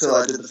about him until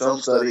I did the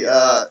film study.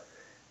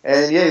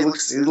 And yeah, he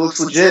looks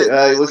legit.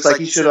 He looks like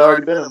he should have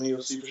already been in the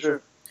UFC for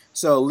sure.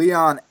 So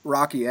Leon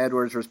Rocky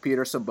Edwards versus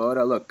Peter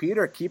Sabota. Look,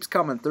 Peter keeps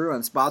coming through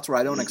in spots where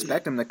I don't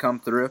expect him to come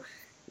through.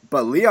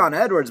 But Leon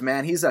Edwards,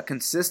 man, he's a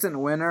consistent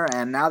winner,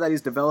 and now that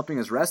he's developing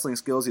his wrestling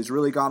skills, he's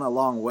really gone a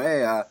long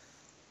way.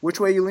 Which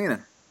way are you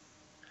leaning?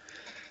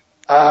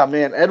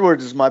 Man,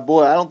 Edwards is my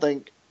boy.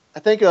 I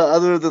think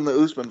other than the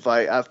Usman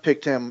fight, I've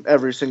picked him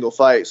every single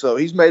fight. So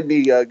he's made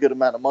me a good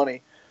amount of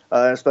money,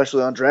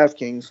 especially on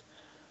DraftKings.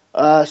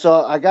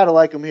 So I got to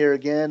like him here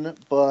again,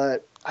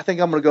 but I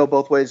think I'm going to go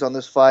both ways on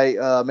this fight,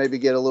 maybe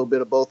get a little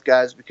bit of both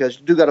guys because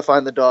you do got to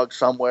find the dog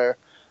somewhere.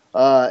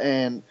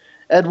 And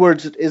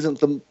Edwards isn't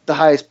the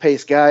highest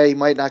paced guy. He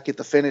might not get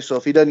the finish, so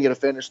if he doesn't get a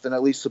finish, then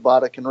at least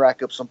Sabata can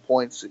rack up some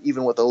points,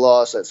 even with a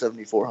loss at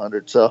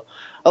 7,400. So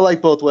I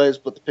like both ways,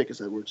 but the pick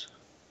is Edwards.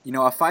 You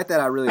know, a fight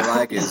that I really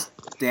like is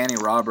Danny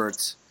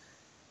Roberts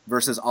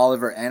versus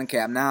Oliver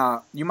Enkamp.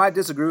 Now, you might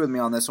disagree with me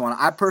on this one.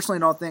 I personally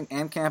don't think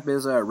Enkamp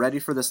is ready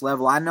for this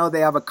level. I know they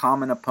have a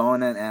common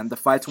opponent, and the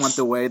fights went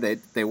the way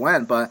they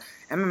went, but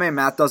MMA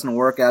math doesn't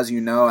work, as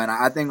you know, and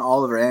I think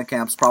Oliver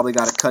Enkamp's probably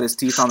got to cut his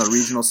teeth on the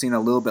regional scene a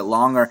little bit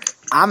longer.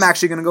 I'm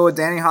actually going to go with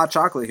Danny Hot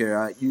Chocolate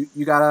here.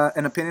 You got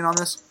an opinion on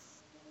this?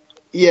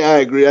 Yeah, I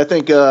agree. I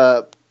think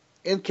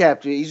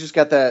Enkamp, he's just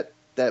got that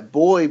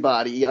boy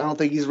body. I don't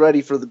think he's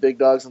ready for the big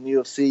dogs in the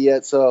UFC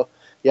yet, so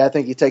yeah, I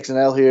think he takes an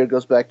L here,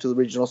 goes back to the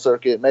regional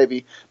circuit.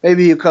 Maybe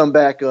he'll come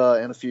back in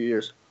a few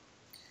years.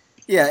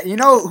 Yeah, you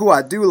know who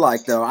I do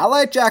like, though? I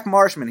like Jack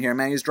Marshman here,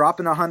 man. He's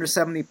dropping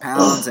 170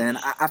 pounds, and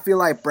I feel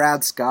like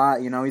Brad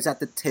Scott, you know, he's at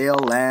the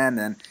tail end,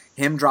 and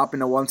him dropping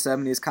to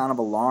 170 is kind of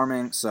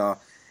alarming. So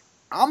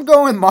I'm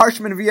going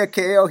Marshman via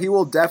KO. He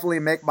will definitely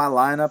make my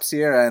lineups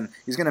here, and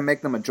he's going to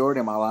make the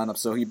majority of my lineups,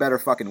 so he better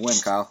fucking win,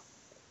 Kyle.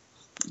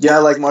 Yeah, I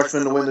like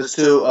Marshman to win this,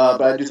 too,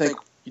 but I do think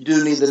you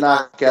do need the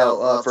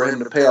knockout for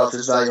him to pay off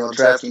his value on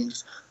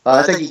DraftKings.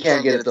 I think he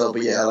can get it, though,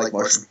 but yeah, I like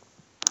Marshman.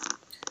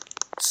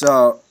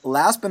 So,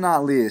 last but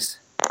not least,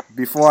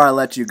 before I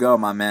let you go,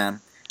 my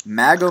man,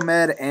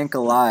 Magomed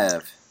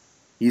Ankalaev.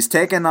 He's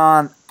taking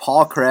on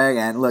Paul Craig,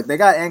 and look, they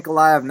got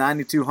Ankalaev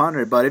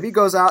 9,200, but if he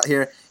goes out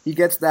here, he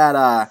gets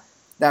that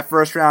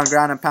first round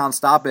ground and pound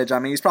stoppage. I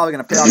mean, he's probably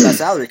going to pay off that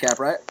salary cap,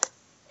 right?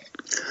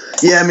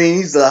 Yeah, I mean,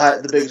 he's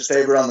the biggest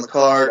favorite on the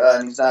card,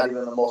 and he's not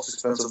even the most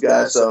expensive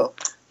guy, so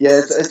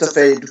yeah, it's a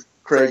fade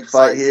Craig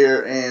fight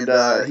here,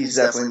 and he's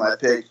definitely my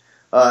pick,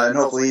 and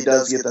hopefully he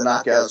does get the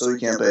knockout so he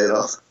can pay it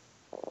off.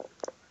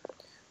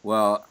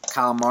 Well,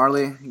 Kyle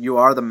Marley, you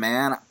are the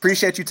man.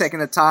 Appreciate you taking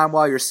the time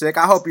while you're sick.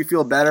 I hope you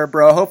feel better,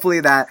 bro. Hopefully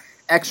that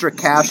extra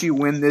cash you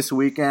win this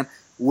weekend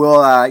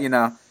will,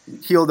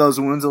 heal those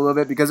wounds a little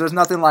bit because there's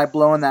nothing like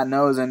blowing that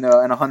nose in a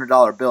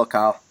 $100 bill,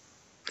 Kyle.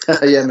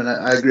 Yeah, man,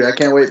 I agree. I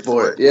can't wait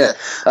for it. Yeah.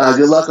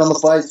 Good luck on the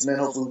fights, man.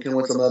 Hopefully we can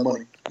win some of that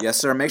money. Yes,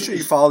 sir. Make sure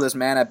you follow this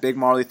man at Big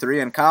Marley 3.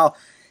 And Kyle,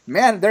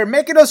 man, they're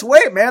making us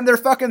wait, man. They're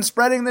fucking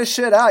spreading this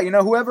shit out. You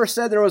know, whoever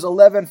said there was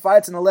 11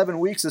 fights in 11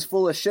 weeks is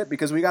full of shit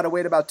because we got to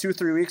wait about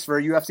 2-3 weeks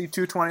for UFC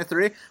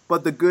 223.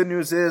 But the good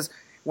news is,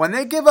 when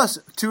they give us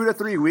 2 to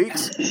 3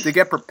 weeks to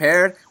get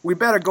prepared, we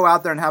better go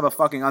out there and have a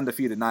fucking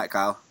undefeated night,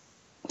 Kyle.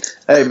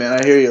 Hey, man,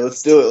 I hear you.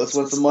 Let's do it. Let's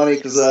win some money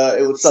because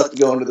it would suck to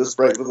go into this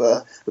break with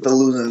a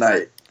losing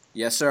night.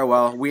 Yes, sir.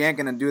 Well, we ain't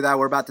going to do that.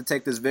 We're about to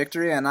take this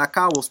victory. And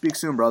Kyle, we'll speak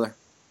soon, brother.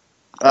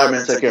 All right,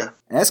 man. Take care.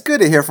 And it's good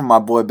to hear from my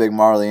boy Big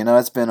Marley. You know,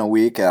 it's been a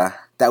week.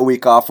 That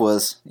week off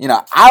was,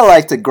 I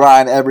like to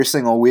grind every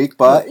single week,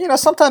 but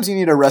sometimes you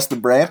need to rest the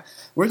brain.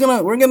 We're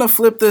gonna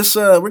flip this.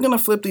 We're gonna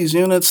flip these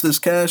units, this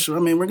cash. I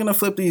mean, we're gonna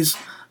flip this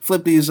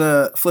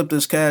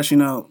cash.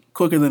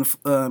 quicker than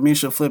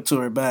Misha flipped to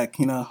her back,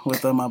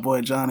 with my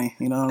boy Johnny.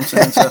 You know what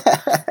I'm saying? So,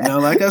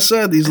 like I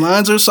said, these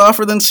lines are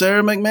softer than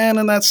Sarah McMahon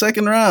in that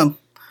second round.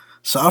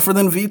 Softer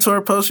than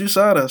Vitor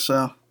post-USADA,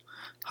 so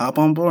hop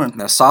on board.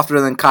 Now,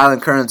 softer than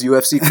Kylan Kern's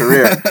UFC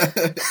career.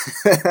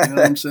 You know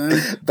what I'm saying?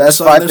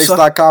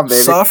 BestFightPicks.com, baby.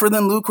 Softer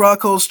than Luke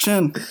Rockhole's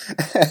chin.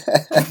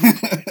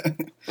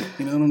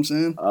 You know what I'm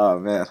saying? Oh,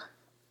 man.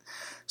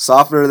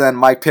 Softer than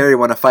Mike Perry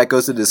when a fight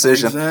goes to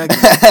decision.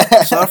 Exactly.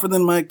 Softer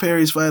than Mike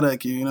Perry's fight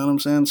IQ, you know what I'm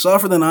saying?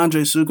 Softer than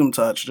Andre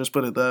Sukumtach, just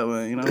put it that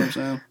way, you know what I'm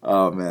saying?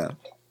 Oh, man.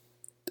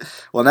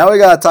 Well, now we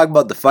got to talk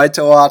about the fight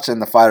to watch and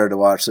the fighter to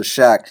watch. So,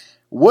 Shaq,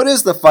 what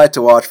is the fight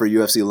to watch for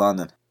UFC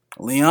London?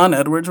 Leon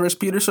Edwards versus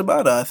Peter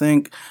Sabata. I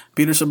think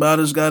Peter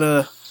Sabata's got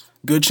a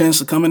good chance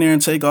to come in here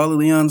and take all of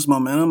Leon's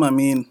momentum. I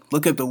mean,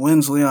 look at the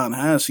wins Leon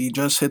has. He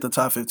just hit the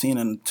top 15,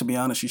 and to be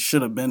honest, he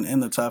should have been in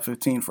the top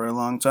 15 for a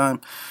long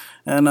time.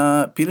 And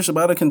Peter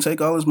Sabata can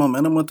take all his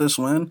momentum with this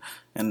win,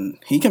 and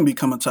he can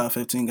become a top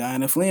 15 guy.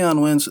 And if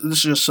Leon wins,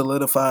 this just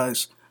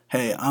solidifies,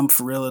 hey, I'm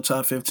for real a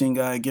top 15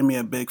 guy. Give me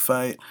a big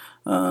fight.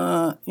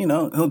 He'll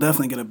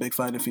definitely get a big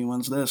fight if he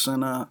wins this.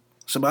 And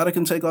Sabata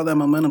can take all that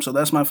momentum, so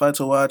that's my fight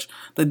to watch.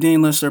 The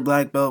Dean Lister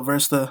black belt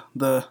versus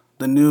the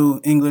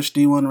new English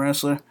D1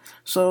 wrestler.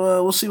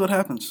 So we'll see what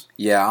happens.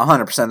 Yeah,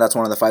 100%. That's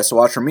one of the fights to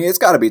watch. For me, it's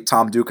got to be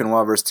Tom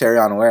Duquesnoy versus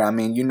Terrion Ware. I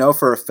mean,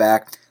 for a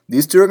fact,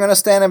 these two are going to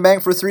stand and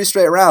bang for 3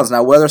 straight rounds.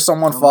 Now, whether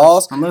someone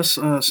falls... Unless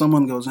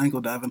someone goes ankle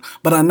diving.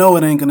 But I know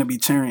it ain't going to be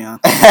Terrion.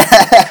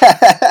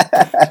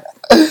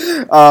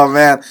 Oh,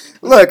 man.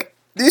 Look,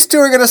 these two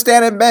are going to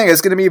stand and bang. It's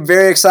going to be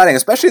very exciting,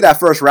 especially that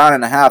first round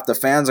and a half. The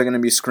fans are going to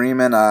be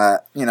screaming. I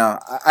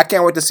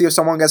can't wait to see if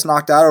someone gets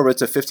knocked out or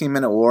it's a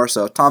 15-minute war.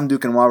 So, Tom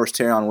Duquesnoy versus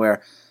Terrion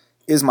Ware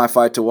is my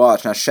fight to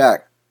watch. Now, Shaq,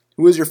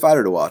 who is your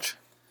fighter to watch?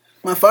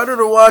 My fighter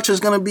to watch is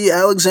going to be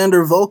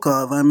Alexander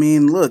Volkov. I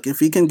mean, look, if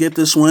he can get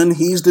this win,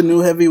 he's the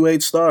new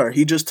heavyweight star.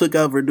 He just took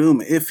out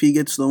Verdum if he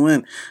gets the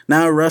win.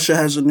 Now Russia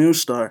has a new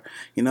star.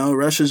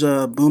 Russia's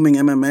a booming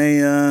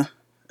MMA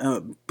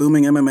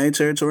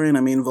territory, and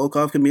I mean,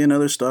 Volkov can be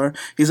another star.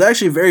 He's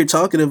actually very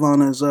talkative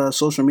on his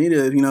social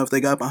media, if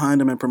they got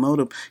behind him and promote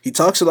him. He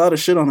talks a lot of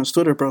shit on his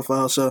Twitter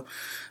profile, so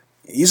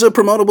he's a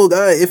promotable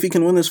guy if he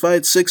can win this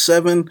fight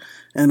 6-7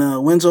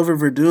 and wins over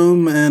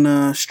Verdum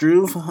and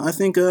Struve. I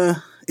think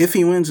if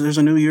he wins, there's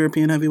a new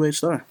European heavyweight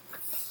star.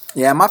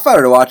 Yeah, my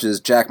fighter to watch is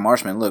Jack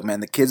Marshman. Look, man,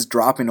 the kid's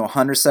dropping to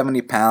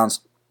 170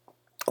 pounds.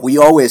 We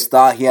always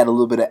thought he had a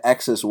little bit of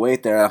excess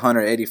weight there at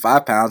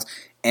 185 pounds,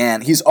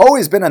 and he's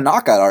always been a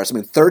knockout artist. I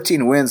mean,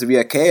 13 wins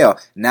via KO.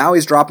 Now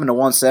he's dropping to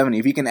 170.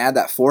 If he can add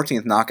that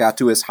 14th knockout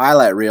to his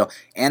highlight reel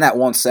and at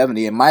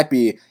 170, it might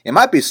be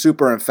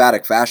super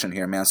emphatic fashion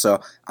here, man.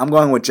 So I'm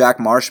going with Jack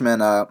Marshman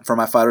for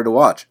my fighter to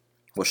watch.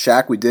 Well,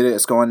 Shaq, we did it.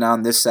 It's going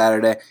down this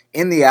Saturday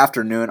in the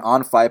afternoon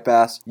on Fight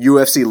Pass,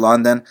 UFC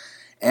London.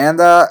 And,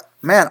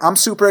 man, I'm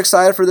super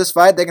excited for this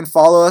fight. They can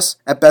follow us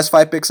at Best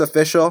Fight Picks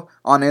Official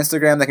on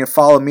Instagram. They can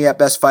follow me at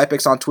Best Fight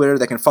Picks on Twitter.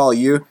 They can follow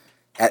you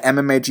at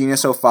MMA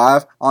Genius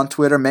 05 on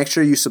Twitter. Make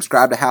sure you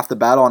subscribe to Half the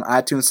Battle on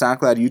iTunes,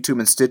 SoundCloud, YouTube,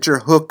 and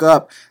Stitcher. Hook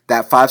up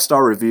that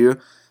 5-star review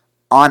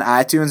on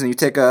iTunes, and you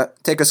take a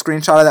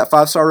screenshot of that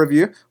 5-star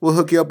review. We'll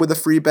hook you up with a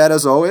free bet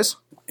as always.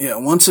 Yeah,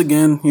 once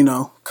again,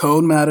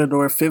 code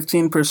Matador,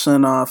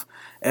 15% off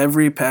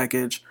every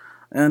package.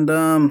 And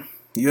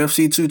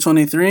UFC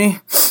 223,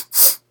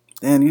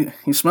 and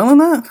you smelling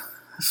that?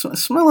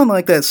 It's smelling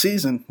like that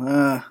season.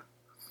 Smelling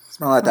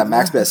like that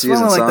max bet season,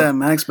 smelling like that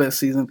max bet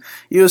season.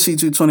 UFC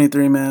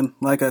 223, man,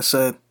 like I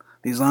said,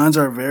 these lines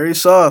are very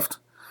soft.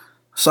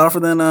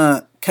 Softer than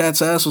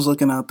Cat's ass was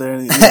looking out there.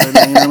 You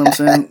know what I'm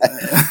saying?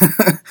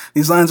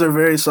 These lines are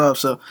very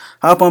soft. So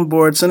hop on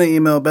board. Send an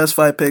email,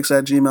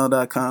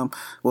 bestfightpicks@gmail.com.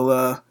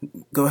 We'll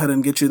go ahead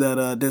and get you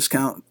that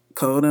discount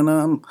code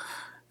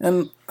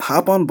and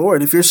hop on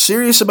board. If you're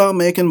serious about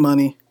making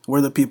money, we're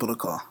the people to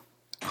call.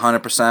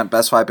 100%.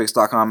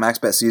 Bestfightpicks.com,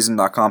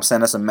 maxbetseason.com.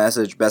 Send us a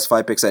message,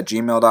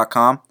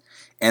 bestfightpicks@gmail.com.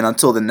 And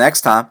until the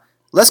next time,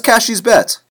 let's cash these bets.